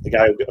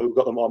guy who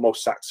got them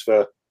most sacks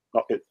for.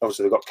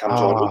 Obviously, they've got Cam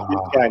Jordan.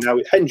 The guy now,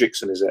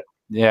 Hendrickson, is it?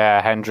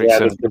 Yeah, Hendrickson.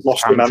 Yeah, they've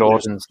lost Cam him.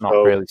 Jordan's not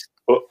really.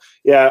 But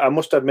yeah, I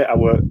must admit, I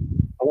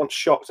wasn't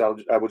shocked.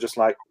 I was just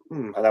like,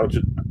 and I'm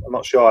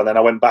not sure. And then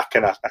I went back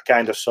and I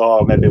kind of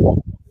saw maybe what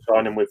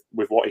on him with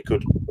what he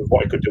could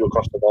do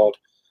across the board.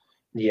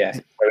 Yeah,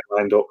 very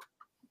lined up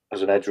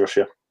as an edge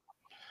rusher.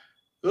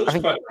 It looks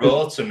quite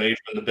raw to me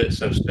from the bits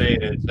I've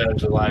seen in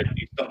terms of like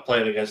he's not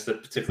playing against a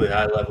particularly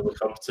high level of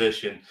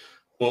competition,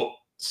 but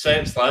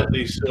Saints like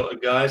these sort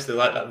of guys. They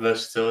like that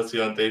versatility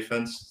on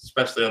defense,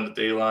 especially on the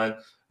D line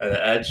and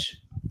the edge.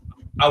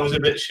 I was a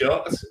bit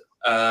shocked,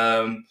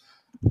 but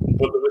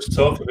there was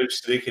talk of him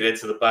sneaking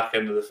into the back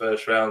end of the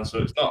first round, so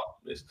it's not.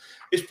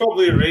 It's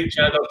probably a reach.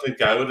 I don't think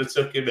I would have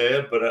took him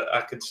here, but I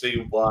can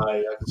see why.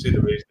 I can see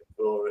the reason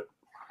for it.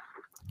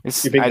 You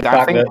think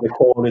I think that the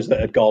corners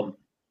that had gone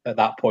at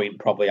that point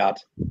probably had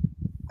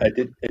a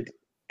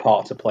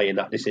part to play in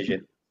that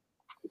decision.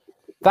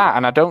 That,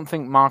 and I don't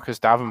think Marcus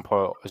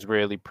Davenport has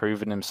really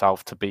proven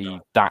himself to be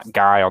that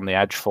guy on the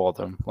edge for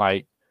them.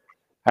 Like,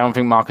 I don't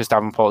think Marcus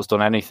Davenport has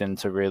done anything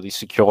to really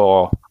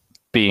secure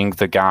being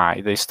the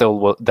guy. They're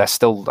still.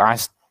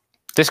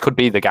 This could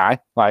be the guy.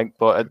 Like,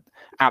 but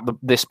at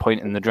this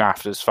point in the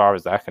draft, as far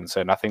as they're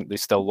concerned, I think they're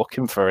still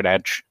looking for an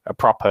edge, a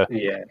proper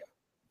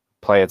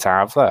player to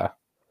have there.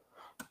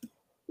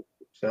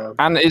 So,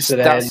 and it's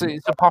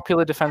a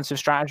popular defensive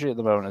strategy at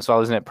the moment as well,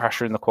 isn't it?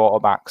 Pressuring the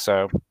quarterback,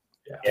 so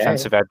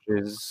defensive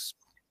edges,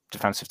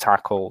 defensive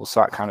tackles,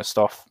 that kind of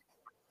stuff.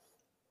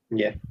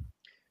 Yeah.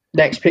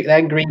 Next pick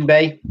then, Green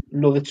Bay,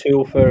 another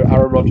tool for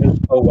Aaron Rodgers.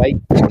 Oh wait,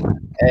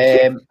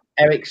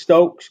 Eric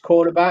Stokes,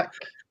 cornerback.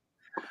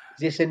 Is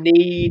this a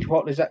need?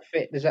 What does that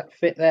fit? Does that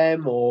fit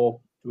them, or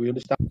do we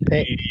understand the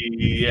pick?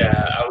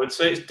 Yeah, I would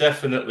say it's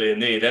definitely a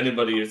need.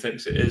 Anybody who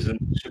thinks it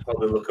isn't should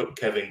probably look up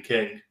Kevin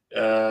King. They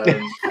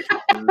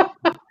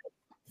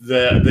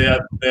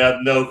had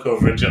no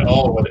coverage at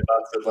all when it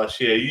mattered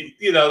last year.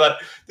 You know that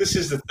this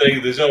is the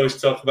thing. There's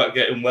always talk about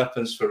getting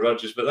weapons for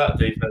Rodgers, but that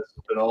defense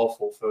has been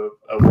awful for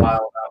a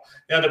while now.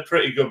 He had a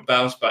pretty good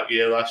bounce back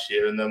year last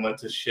year, and then went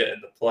to shit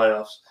in the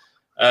playoffs.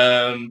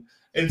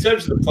 In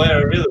terms of the player,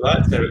 I really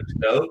liked Eric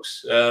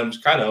Stokes. I was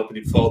kind of hoping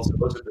he'd fall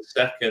to us at the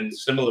second,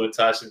 similar with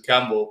Tyson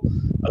Campbell.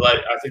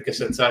 I think I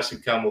said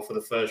Tyson Campbell for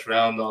the first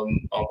round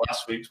on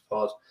last week's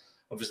pod.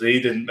 Obviously, he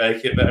didn't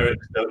make it, but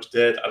Eric Stokes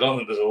did. I don't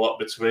think there's a lot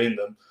between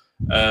them.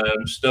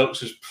 Stokes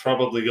has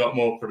probably got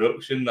more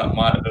production. That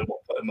might have been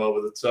what put him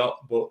over the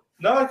top. But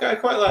no, I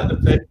quite like the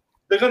pick.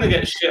 They're going to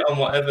get shit on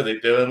whatever they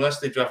do unless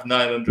they draft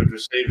 900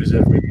 receivers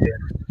every year.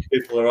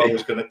 People are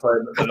always going to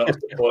claim that they're not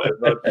supporting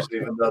Rodgers,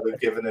 even though they've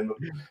given him a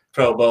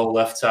Pro Bowl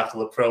left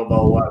tackle, a Pro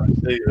Bowl wide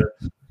receiver.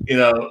 You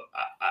know,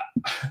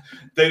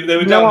 they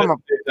were damned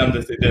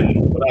if they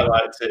didn't, but I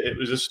liked it. It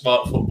was a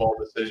smart football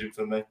decision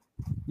for me.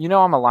 You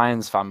know, I'm a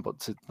Lions fan, but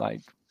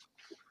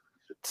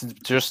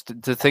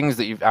the things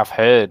that I've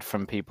heard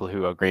from people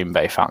who are Green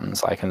Bay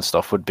fans, like and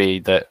stuff, would be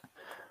that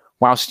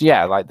whilst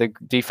the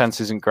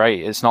defense isn't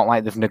great, it's not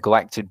like they've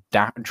neglected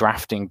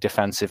drafting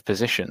defensive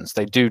positions.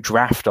 They do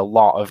draft a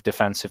lot of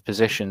defensive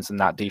positions, and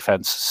that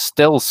defense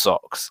still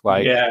sucks.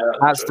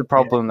 That's the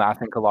problem that I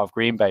think a lot of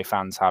Green Bay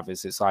fans have.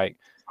 Is it's like,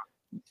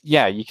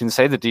 you can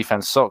say the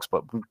defense sucks,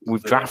 but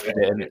we've drafted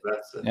it, and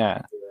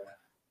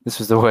this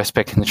was the worst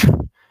pick in the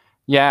draft.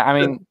 Yeah, I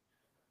mean,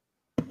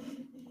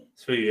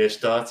 3-year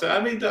starter.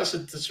 I mean, that's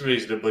a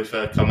reasonably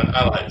fair comment.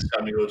 I like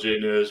Samuel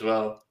Jr. as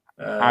well.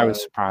 I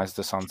was surprised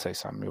Asante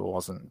Samuel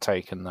wasn't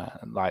taken there,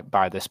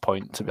 by this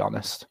point, to be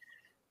honest.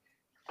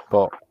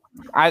 But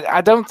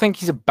I don't think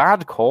he's a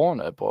bad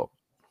corner, but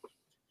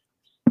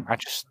I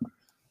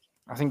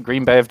think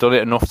Green Bay have done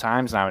it enough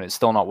times now, and it's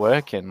still not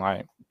working.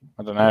 I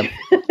don't know.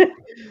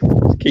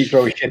 Keep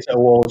throwing shit at a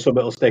wall, and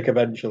something will stick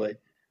eventually.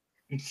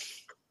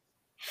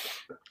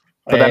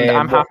 But then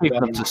I'm happy for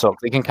them to suck.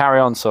 They can carry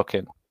on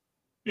sucking.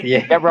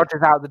 Yeah. Get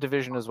Rodgers out of the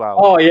division as well.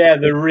 Oh yeah,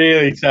 they're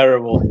really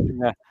terrible.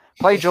 Yeah.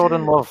 Play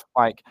Jordan Love.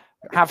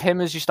 Have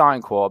him as your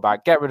starting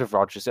quarterback. Get rid of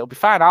Rodgers. It'll be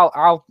fine.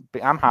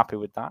 I'm happy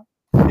with that.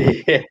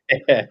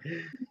 Yeah.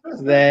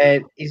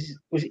 Then is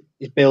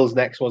Bills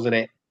next, wasn't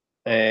it?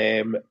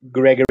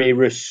 Gregory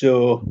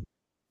Rousseau.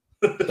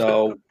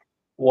 So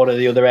one of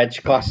the other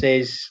edge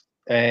classes.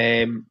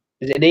 Is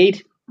it a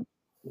need? Do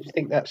you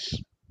think that's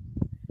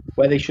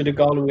where they should have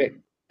gone? And we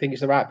think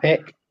it's the right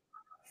pick?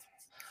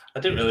 I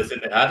didn't really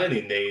think they had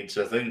any needs.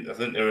 I think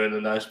they were in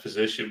a nice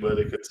position where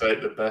they could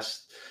take the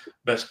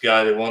best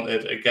guy they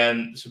wanted.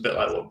 Again, it's a bit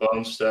like what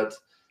Bones said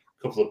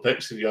a couple of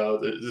picks ago.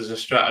 There's a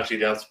strategy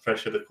there to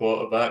pressure the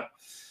quarterback.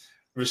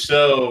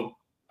 Rousseau,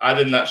 I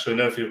didn't actually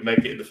know if he would make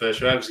it in the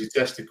first round because he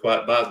tested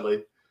quite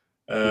badly.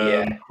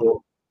 But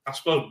I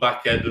suppose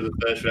back end of the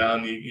first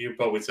round, you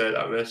probably take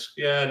that risk.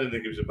 Yeah, I didn't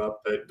think it was a bad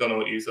pick. Don't know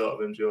what you thought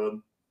of him,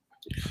 Jordan.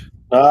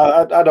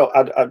 No, I don't.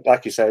 I,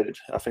 like you said,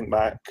 I think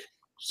Mike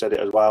said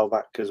it a while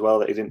back as well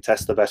that he didn't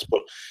test the best,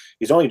 but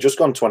he's only just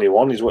gone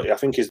 21. I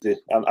think he's the.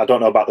 I don't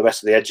know about the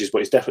rest of the edges, but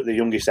he's definitely the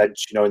youngest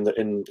edge,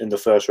 in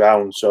the first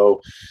round.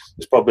 So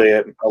there's probably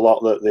a lot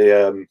that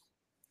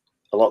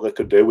they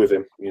could do with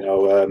him,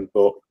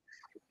 But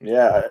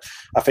yeah,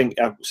 I think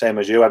same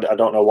as you. I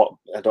don't know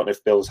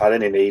if Bill's had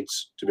any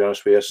needs, to be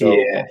honest with you. So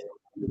yeah.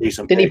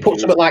 Didn't he put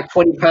something like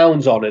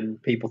 £20 on,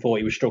 and people thought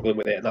he was struggling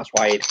with it, and that's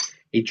why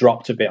he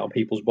dropped a bit on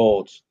people's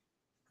boards?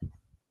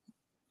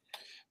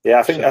 Yeah,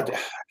 I think I can't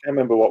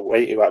remember what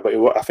weight he was,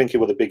 but I think he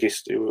was the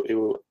biggest.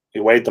 He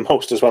weighed the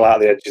most as well out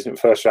of the edges in the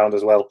first round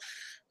as well.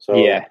 So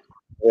yeah,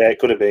 it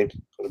could have been.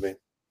 And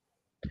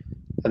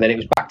then it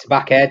was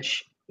back-to-back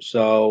edge.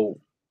 So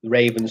the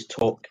Ravens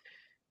took.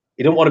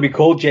 He didn't want to be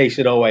called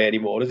Jason Owe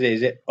anymore, does he?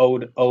 Is it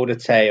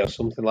Odate or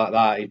something like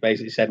that? He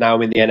basically said, "Now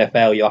I'm in the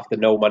NFL. You'll have to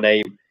know my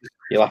name.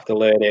 You'll have to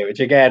learn it." Which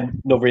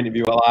again, another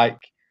interview I like.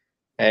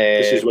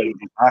 This is when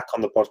he's back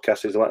on the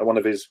podcast. He's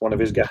one of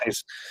his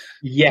guys.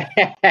 Yeah,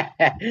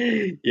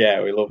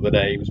 yeah, we love the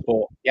names,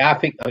 but yeah, I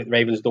think the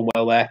Ravens done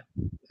well there.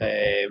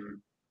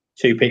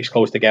 2 picks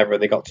close together,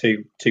 and they got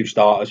two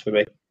starters for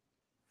me.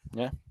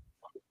 Yeah,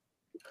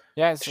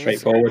 it's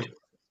straightforward.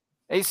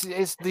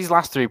 It's these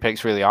last 3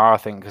 picks really are, I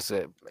think, because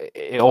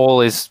it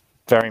all is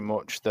very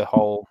much the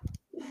whole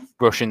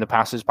rushing the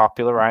passes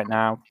popular right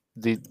now.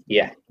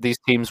 These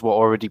teams were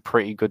already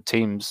pretty good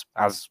teams,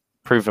 as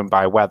proven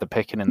by where they're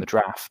picking in the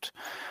draft.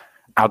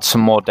 Add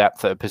some more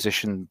depth at a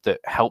position that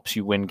helps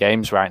you win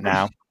games right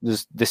now.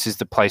 This is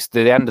the place.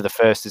 The end of the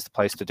first is the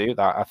place to do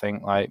that. I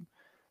think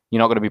you're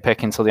not going to be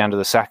picking till the end of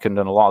the second,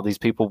 and a lot of these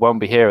people won't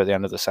be here at the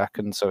end of the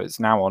second. So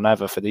it's now or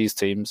never for these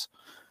teams.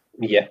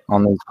 Yeah,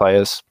 on these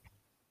players.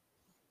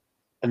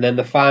 And then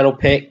the final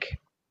pick,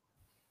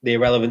 the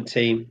irrelevant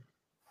team,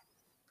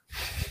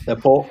 the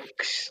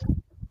Bucks.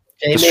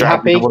 Jamie,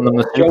 happy?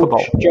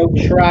 Joe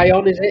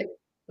Tryon, is it?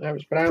 That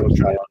was pronounced.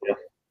 Joe Tryon, yeah.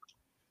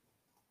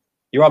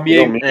 You're on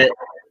mute.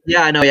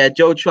 Yeah, I know. Yeah,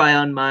 Joe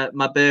Tryon, my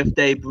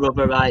birthday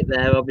brother, right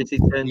there. Obviously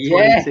turned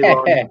 22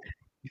 on.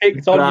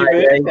 Picked on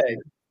your birthday.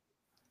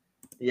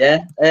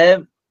 Yeah.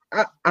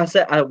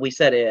 We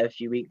said it a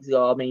few weeks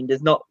ago. I mean,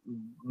 there's not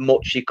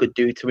much you could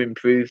do to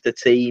improve the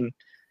team.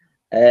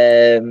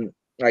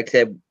 Like I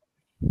said,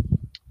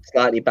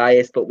 slightly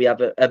biased, but we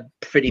have a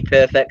pretty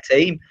perfect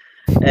team.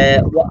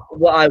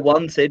 What I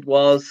wanted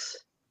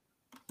was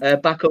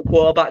backup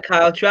quarterback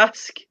Kyle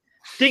Trask.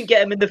 Didn't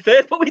get him in the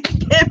first, but we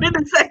did get him in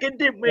the second,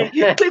 didn't we?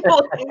 We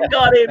fucking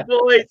got him,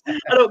 boys.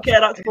 I don't care,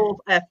 that's 4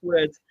 F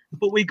words,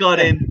 but we got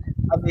him.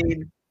 I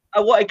mean, I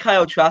wanted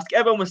Kyle Trask.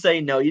 Everyone was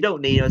saying, no, you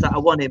don't need him. I was like, I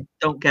want him.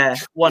 Don't care.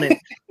 Want him.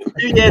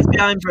 2 years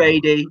behind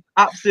Brady.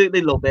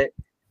 Absolutely love it.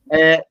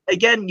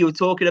 Again, you were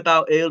talking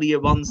about earlier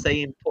on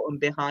saying put them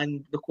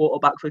behind the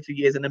quarterback for a few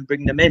years and then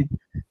bring them in.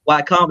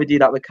 Why can't we do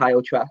that with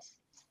Kyle Trask?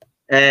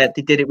 They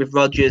did it with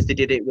Rodgers. They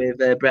did it with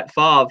Brett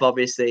Favre,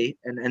 obviously,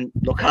 and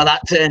look how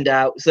that turned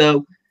out.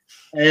 So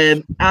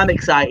I'm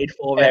excited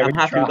for it. I'm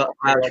happy we got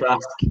Kyle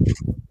Trask.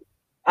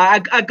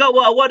 I got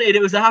what I wanted.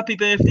 It was a happy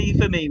birthday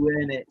for me,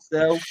 weren't it?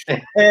 So,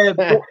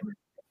 but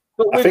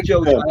with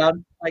Joe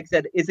Tryon, like I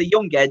said, is a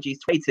young edge. He's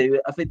 22.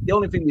 I think the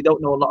only thing we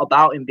don't know a lot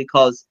about him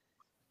because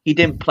he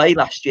didn't play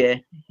last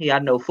year. He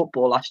had no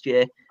football last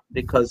year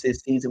because his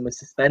season was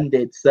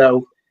suspended.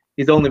 So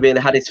he's only really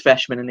had his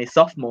freshman and his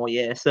sophomore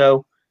year.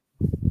 So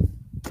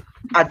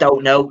I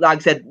don't know. Like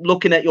I said,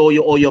 looking at all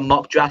your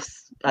mock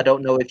drafts, I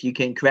don't know if you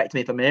can correct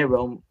me if I'm here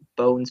wrong,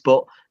 Bones,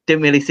 but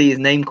didn't really see his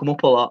name come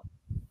up a lot.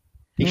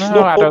 He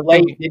snuck up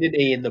late, didn't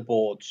he, in the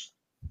boards?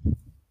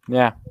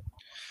 Yeah.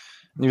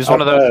 He was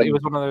one of those. He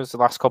was one of those the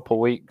last couple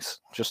of weeks.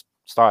 Just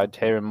started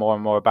hearing more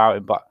and more about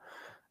him. But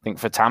I think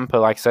for Tampa,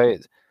 like I say,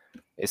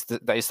 it's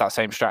that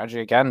same strategy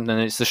again,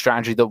 and it's the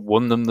strategy that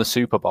won them the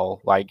Super Bowl.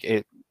 Like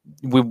it,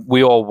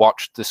 we all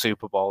watched the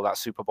Super Bowl. That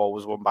Super Bowl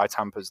was won by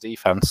Tampa's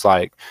defense.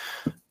 Like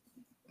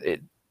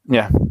it,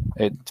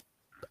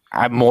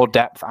 more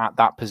depth at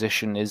that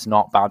position is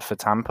not bad for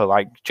Tampa.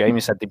 Like Jamie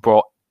said, they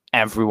brought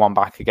everyone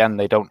back again.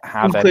 They don't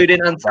have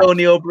including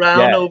Antonio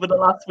Brown over the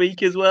last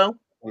week as well.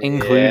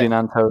 Including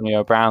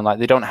Antonio Brown. Like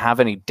they don't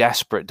have any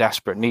desperate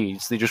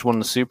needs. They just won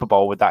the Super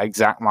Bowl with that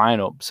exact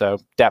lineup. So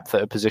depth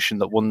at a position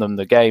that won them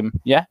the game.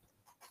 Yeah.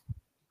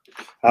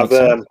 I've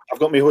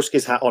got my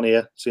Huskies hat on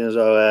here, seeing as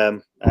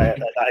though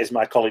that is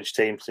my college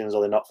team, seeing as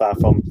though they're not far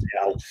from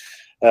Seattle.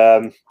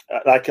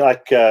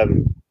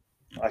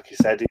 like you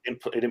said, he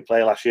didn't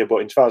play last year, but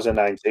in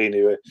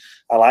 2019,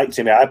 I liked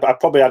him. I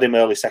probably had him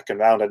early second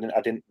round.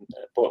 I didn't.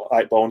 But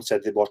like Bones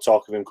said, there was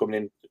talk of him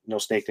coming in,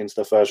 sneaking into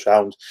the first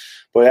round.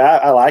 But yeah,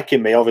 I like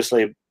him.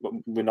 Obviously,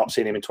 we're not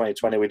seeing him in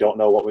 2020. We don't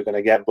know what we're going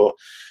to get. But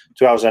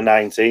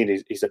 2019,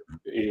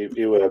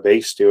 he was a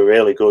beast. He was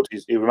really good.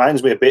 He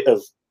reminds me a bit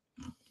of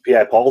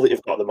Pierre Paul that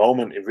you've got at the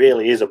moment. He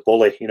really is a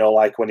bully.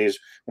 Like when he's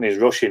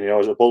rushing,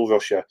 as a bull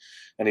rusher,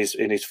 and he's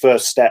in his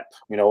first step,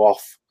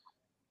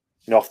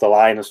 off the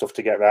line and stuff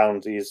to get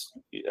round. He is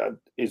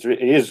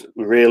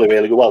really,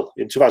 really good. Well,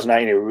 in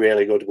 2019, he was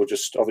really good. We're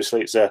just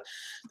obviously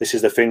this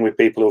is the thing with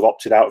people who've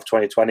opted out of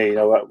 2020.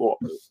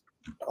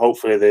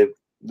 Hopefully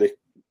they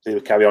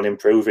carry on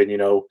improving.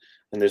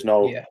 And there's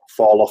no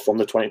fall off from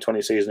the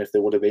 2020 season if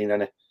there would have been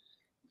any.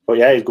 But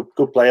yeah, he's a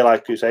good player,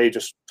 like you say.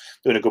 Just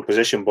doing a good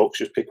position, Bucks.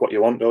 Just pick what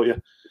you want, don't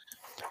you?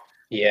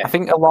 Yeah, I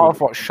think a lot of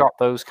what shot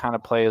those kind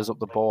of players up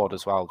the board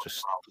as well,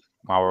 just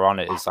while we're on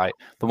it, is like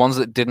the ones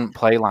that didn't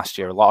play last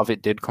year. A lot of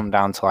it did come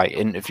down to like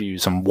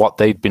interviews and what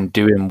they'd been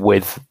doing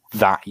with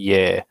that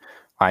year.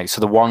 Like,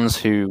 so the ones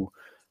who,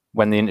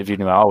 when they interviewed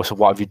me, so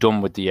what have you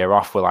done with the year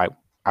off? Were like,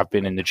 I've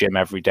been in the gym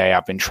every day.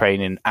 I've been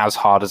training as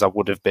hard as I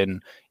would have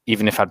been,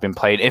 even if I'd been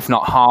playing, if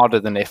not harder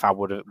than if I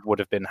would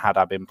have been had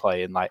I been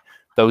playing. Like,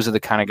 those are the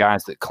kind of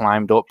guys that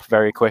climbed up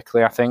very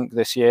quickly, I think,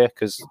 this year,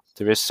 because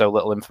there is so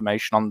little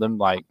information on them.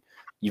 Like,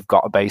 you've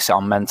got to base it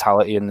on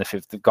mentality, and if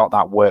they've got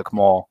that work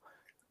more.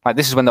 Like,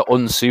 this is when they're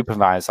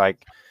unsupervised.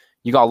 Like,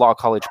 you got a lot of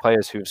college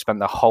players who've spent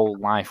their whole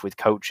life with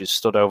coaches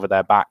stood over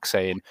their back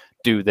saying,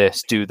 do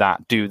this, do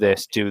that, do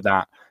this, do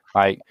that.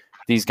 Like,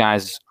 these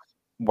guys,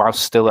 while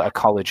still at a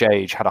college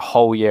age, had a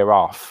whole year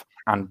off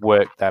and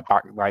worked their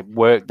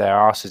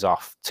asses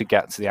off to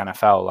get to the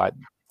NFL. Like,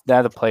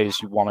 they're the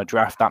players you want to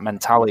draft. That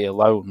mentality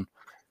alone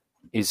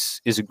is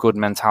a good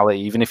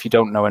mentality, even if you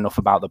don't know enough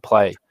about the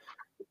play.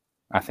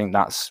 I think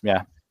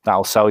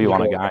that'll sell you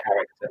on a guy.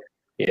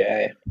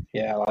 Yeah,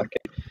 I like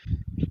it.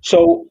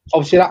 So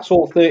obviously that's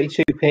all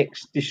 32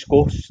 picks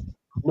discussed.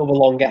 Another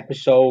long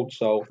episode,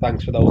 so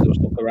thanks for those that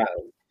stuck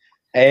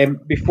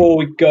around. Before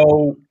we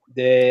go,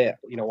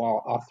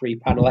 our three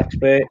panel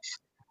experts,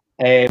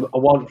 I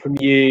want from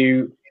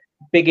you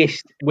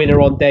biggest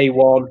winner on day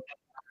one,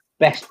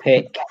 best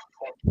pick,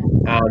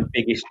 and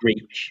biggest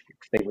reach.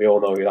 I think we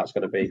all know who that's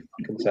going to be.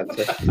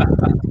 Consensus.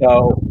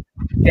 So,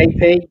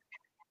 JP,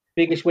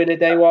 biggest winner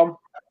day one.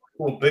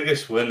 Well,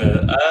 biggest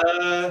winner,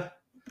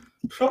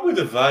 probably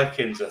the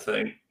Vikings, I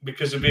think,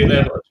 because of being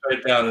able to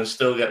trade down and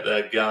still get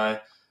their guy.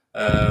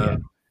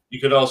 You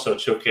could also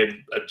chuck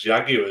in a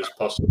Jaguars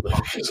possibly,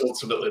 because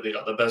ultimately they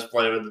got the best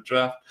player in the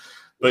draft.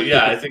 But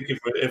yeah, I think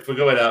if we're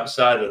going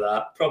outside of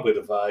that, probably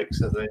the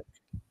Vikes, I think.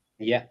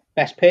 Yeah.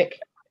 Best pick?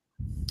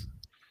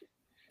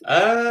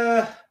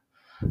 I'm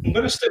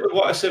going to stick with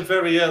what I said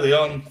very early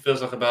on.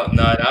 Feels like about 9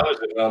 hours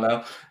ago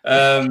now.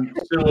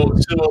 Sewell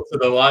to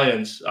the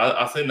Lions.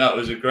 I think that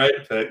was a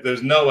great pick.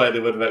 There's no way they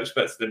would have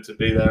expected him to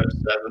be there at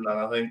 7, and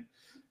I think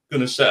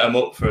going to set him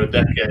up for a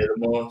decade or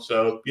more.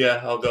 So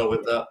yeah, I'll go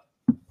with that.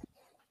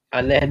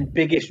 And then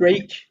biggest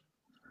reach?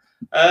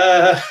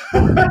 It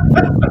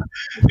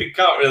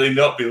can't really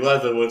not be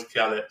Leatherwood,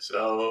 can it?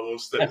 So we'll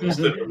stick with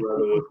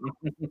Leatherwood.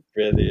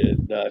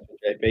 Brilliant. No,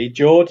 JP.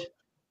 George,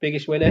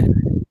 biggest winner?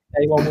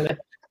 Day one winner?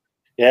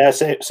 Yeah,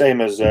 same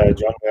as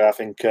John. I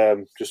think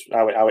just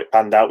how it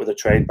panned out with the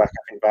trade back.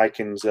 I think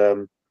Vikings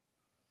had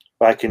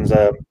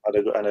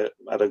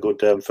a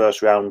good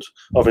first round.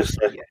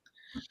 Obviously,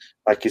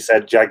 like you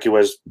said,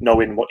 Jaguars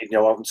knowing what you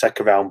know on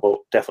second round, but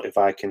definitely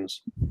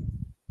Vikings.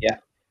 Yeah,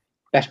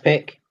 best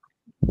pick.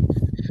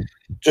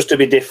 Just to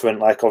be different,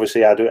 like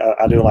obviously I do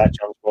like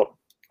John, but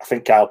I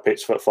think Kyle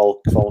Pitts for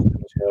Falcons.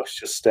 It's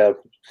just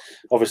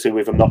obviously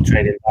with him not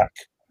trading back.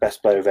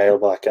 Best player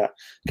available. I can't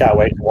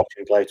wait to watch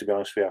him play. To be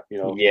honest with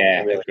you,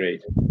 Yeah, really.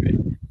 Agreed.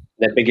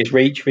 The biggest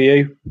reach for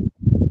you?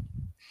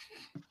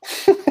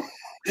 You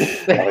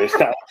don't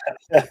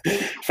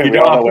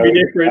have to be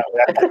different.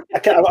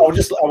 I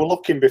was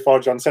looking before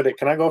John said it.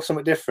 Can I go for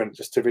something different,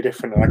 just to be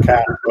different? And I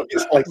can't.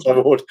 It's like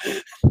Leatherwood.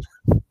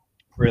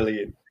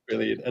 Brilliant.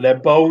 And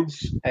then Bones,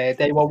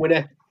 day one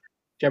winner,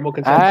 general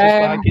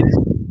consensus. Vikings.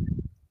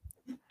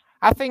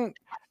 I think.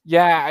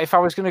 Yeah, if I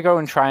was going to go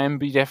and try and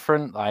be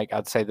different, like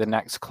I'd say the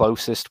next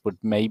closest would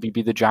maybe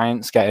be the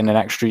Giants getting an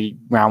extra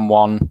round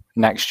 1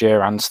 next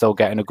year and still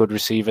getting a good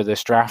receiver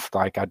this draft.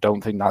 Like, I don't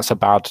think that's a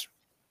bad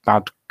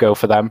go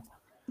for them.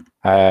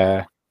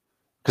 Because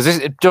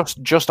this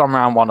just on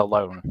round 1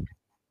 alone,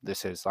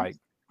 this is like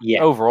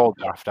overall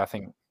draft. I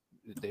think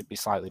it'd be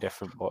slightly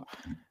different, but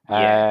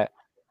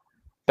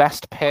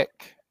best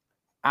pick.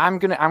 I'm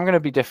gonna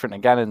be different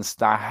again, and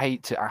I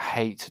hate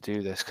to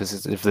do this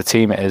because if the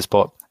team it is,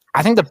 but.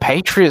 I think the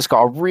Patriots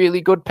got a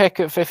really good pick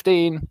at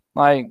 15.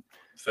 Like,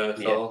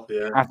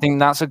 I think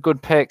that's a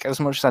good pick. As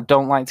much as I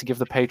don't like to give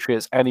the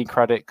Patriots any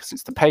credit because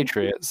it's the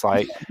Patriots,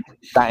 like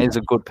that is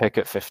a good pick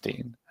at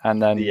 15.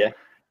 And then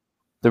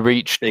the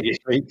reach, biggest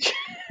reach.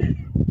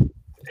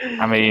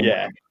 I mean,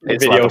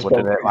 it's Leatherwood,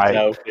 isn't it?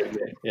 Like,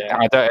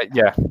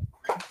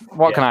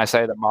 What can I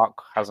say that Mark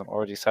hasn't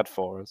already said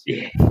for us?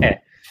 Yeah.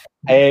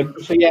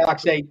 So yeah, like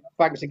I say,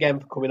 thanks again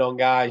for coming on,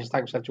 guys.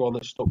 Thanks to everyone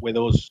that stuck with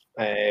us,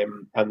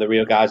 and the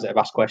real guys that have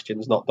asked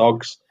questions, not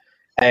dogs.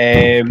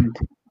 And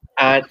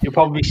you'll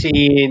probably be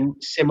seeing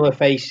similar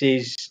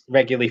faces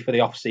regularly for the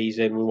off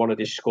season. We want to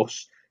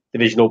discuss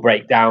divisional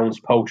breakdowns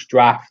post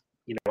draft.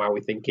 You know, how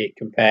we think it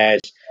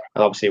compares,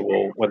 and obviously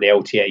when the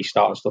OTA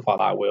start and stuff like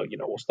that,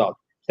 we'll start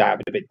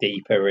diving a bit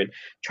deeper and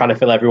trying to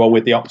fill everyone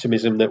with the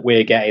optimism that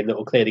we're getting, that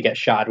will clearly get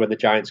shattered when the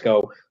Giants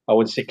go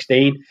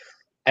 0-16.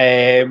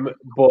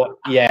 But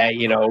yeah,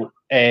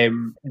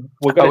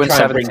 we're going to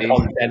try and bring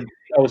content.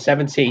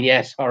 0-17,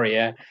 yeah, sorry,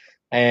 yeah.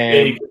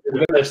 We're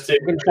going to do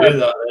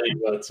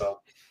that.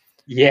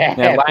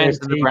 Yeah, Lions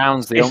and the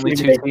Browns, the only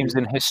two teams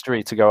in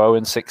history to go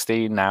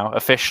 0-16 now,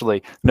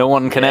 officially. No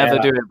one can ever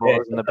do it but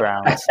us and the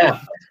Browns.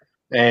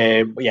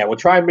 But yeah, we'll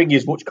try and bring you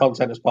as much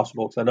content as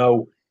possible, because I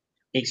know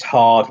it's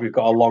hard. We've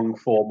got a long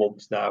 4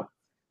 months now.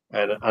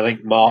 And I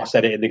think Mark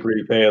said it in the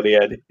group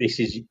earlier.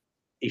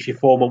 It's your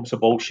 4 months of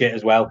bullshit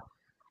as well,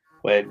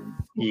 when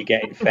you're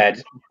getting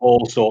fed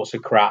all sorts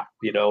of crap.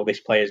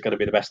 This player is going to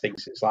be the best thing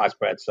since sliced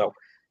bread. So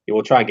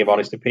we'll try and give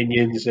honest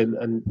opinions,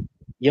 and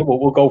yeah,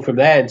 we'll go from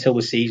there until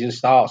the season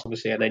starts,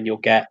 obviously, and then you'll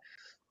get.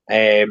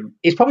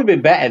 It's probably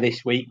been better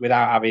this week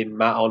without having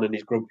Matt on and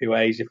his grumpy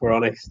ways, if we're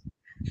honest.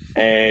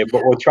 But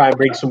we'll try and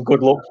bring some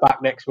good looks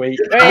back next week.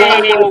 Whoa.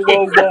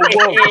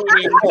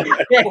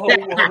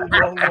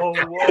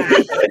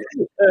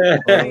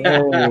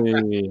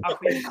 I've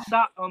been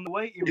sat on the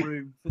waiting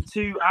room for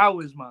 2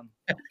 hours, man.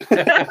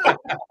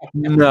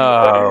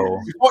 No.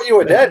 I thought you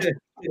were dead.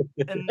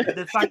 And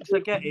the thanks I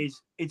get is,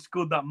 it's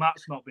good that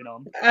Matt's not been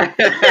on.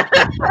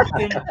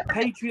 In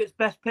Patriots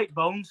best pick,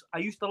 Bones, I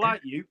used to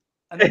like you,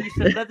 and then you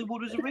said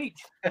Leatherwood was a reach.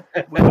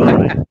 We're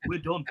done, mate. We're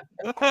done.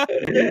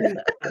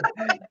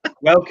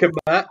 Welcome,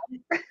 Matt.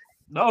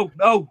 No,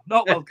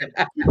 not welcome.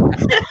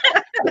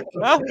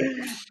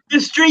 The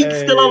streak's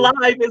still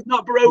alive. It's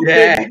not broken.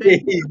 Yeah,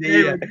 he's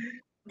here.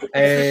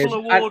 Triple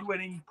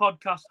award-winning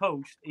podcast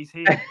host is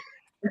here.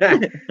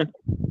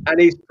 And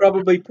it's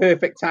probably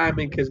perfect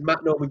timing, because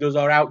Matt normally does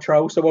our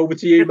outro. So over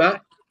to you,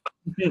 Matt.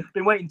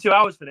 Been waiting 2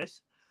 hours for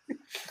this.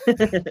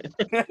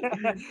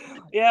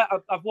 Yeah,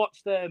 I've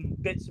watched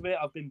bits of it.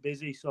 I've been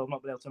busy, so I've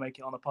not been able to make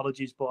it on.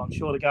 Apologies, but I'm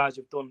sure the guys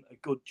have done a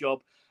good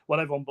job. Well,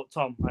 everyone but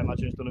Tom, I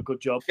imagine, has done a good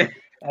job.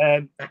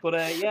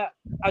 Yeah,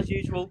 as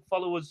usual,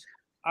 follow us,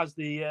 as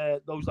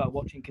those that are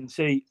watching can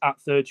see, at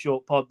Third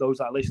Short Pod. Those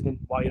that are listening,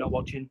 why you're not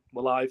watching,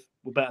 we're live.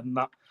 We're better than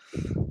that.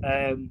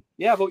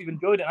 Yeah, I hope you've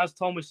enjoyed it. As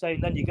Tom was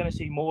saying, then you're going to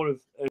see more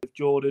of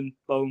Jordan,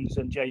 Bones,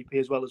 and JP,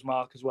 as well as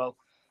Mark as well.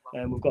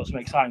 We've got some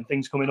exciting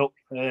things coming up.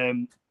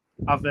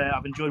 I've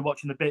enjoyed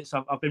watching the bits.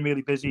 I've been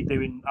really busy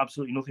doing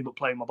absolutely nothing but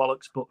playing my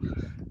bollocks, but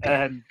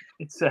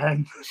it's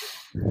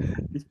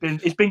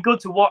been good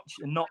to watch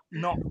and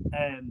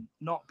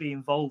not be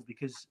involved,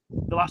 because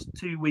the last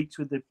 2 weeks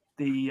with the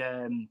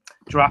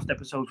draft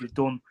episodes we've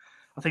done,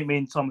 I think me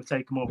and Tom have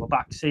taken more of a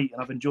back seat,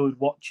 and I've enjoyed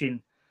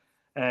watching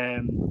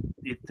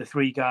the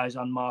three guys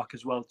and Mark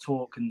as well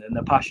talk, and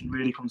the passion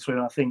really comes through.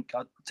 And I think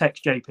I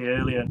texted JP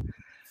earlier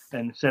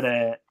and said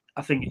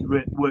I think it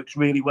works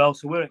really well.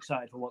 So we're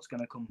excited for what's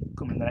going to come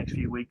in the next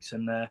few weeks,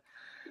 and I'll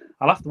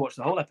have to watch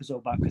the whole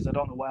episode back, because I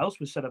don't know what else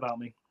was said about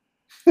me.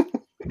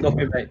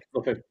 Nothing, mate.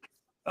 Nothing.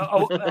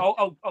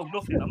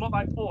 Nothing. I'm not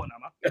that important,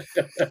 am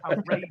I?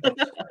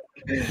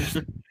 Outrageous.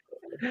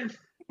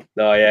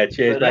 No, yeah,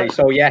 cheers, mate.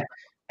 So yeah,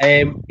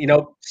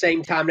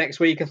 same time next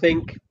week, I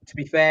think. To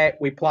be fair,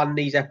 we plan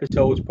these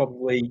episodes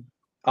probably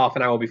half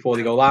an hour before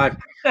they go live.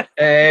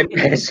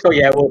 So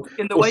yeah, we'll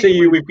see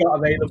who we've got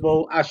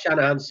available. As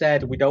Shanahan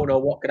said, we don't know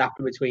what could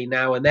happen between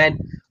now and then.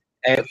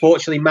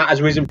 Fortunately, Matt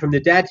has risen from the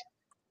dead,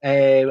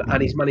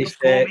 and he's managed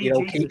to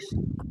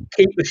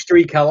keep the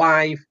streak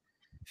alive,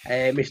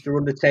 Mr.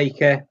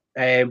 Undertaker.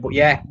 But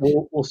yeah,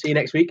 we'll see you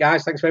next week,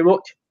 guys. Thanks very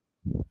much.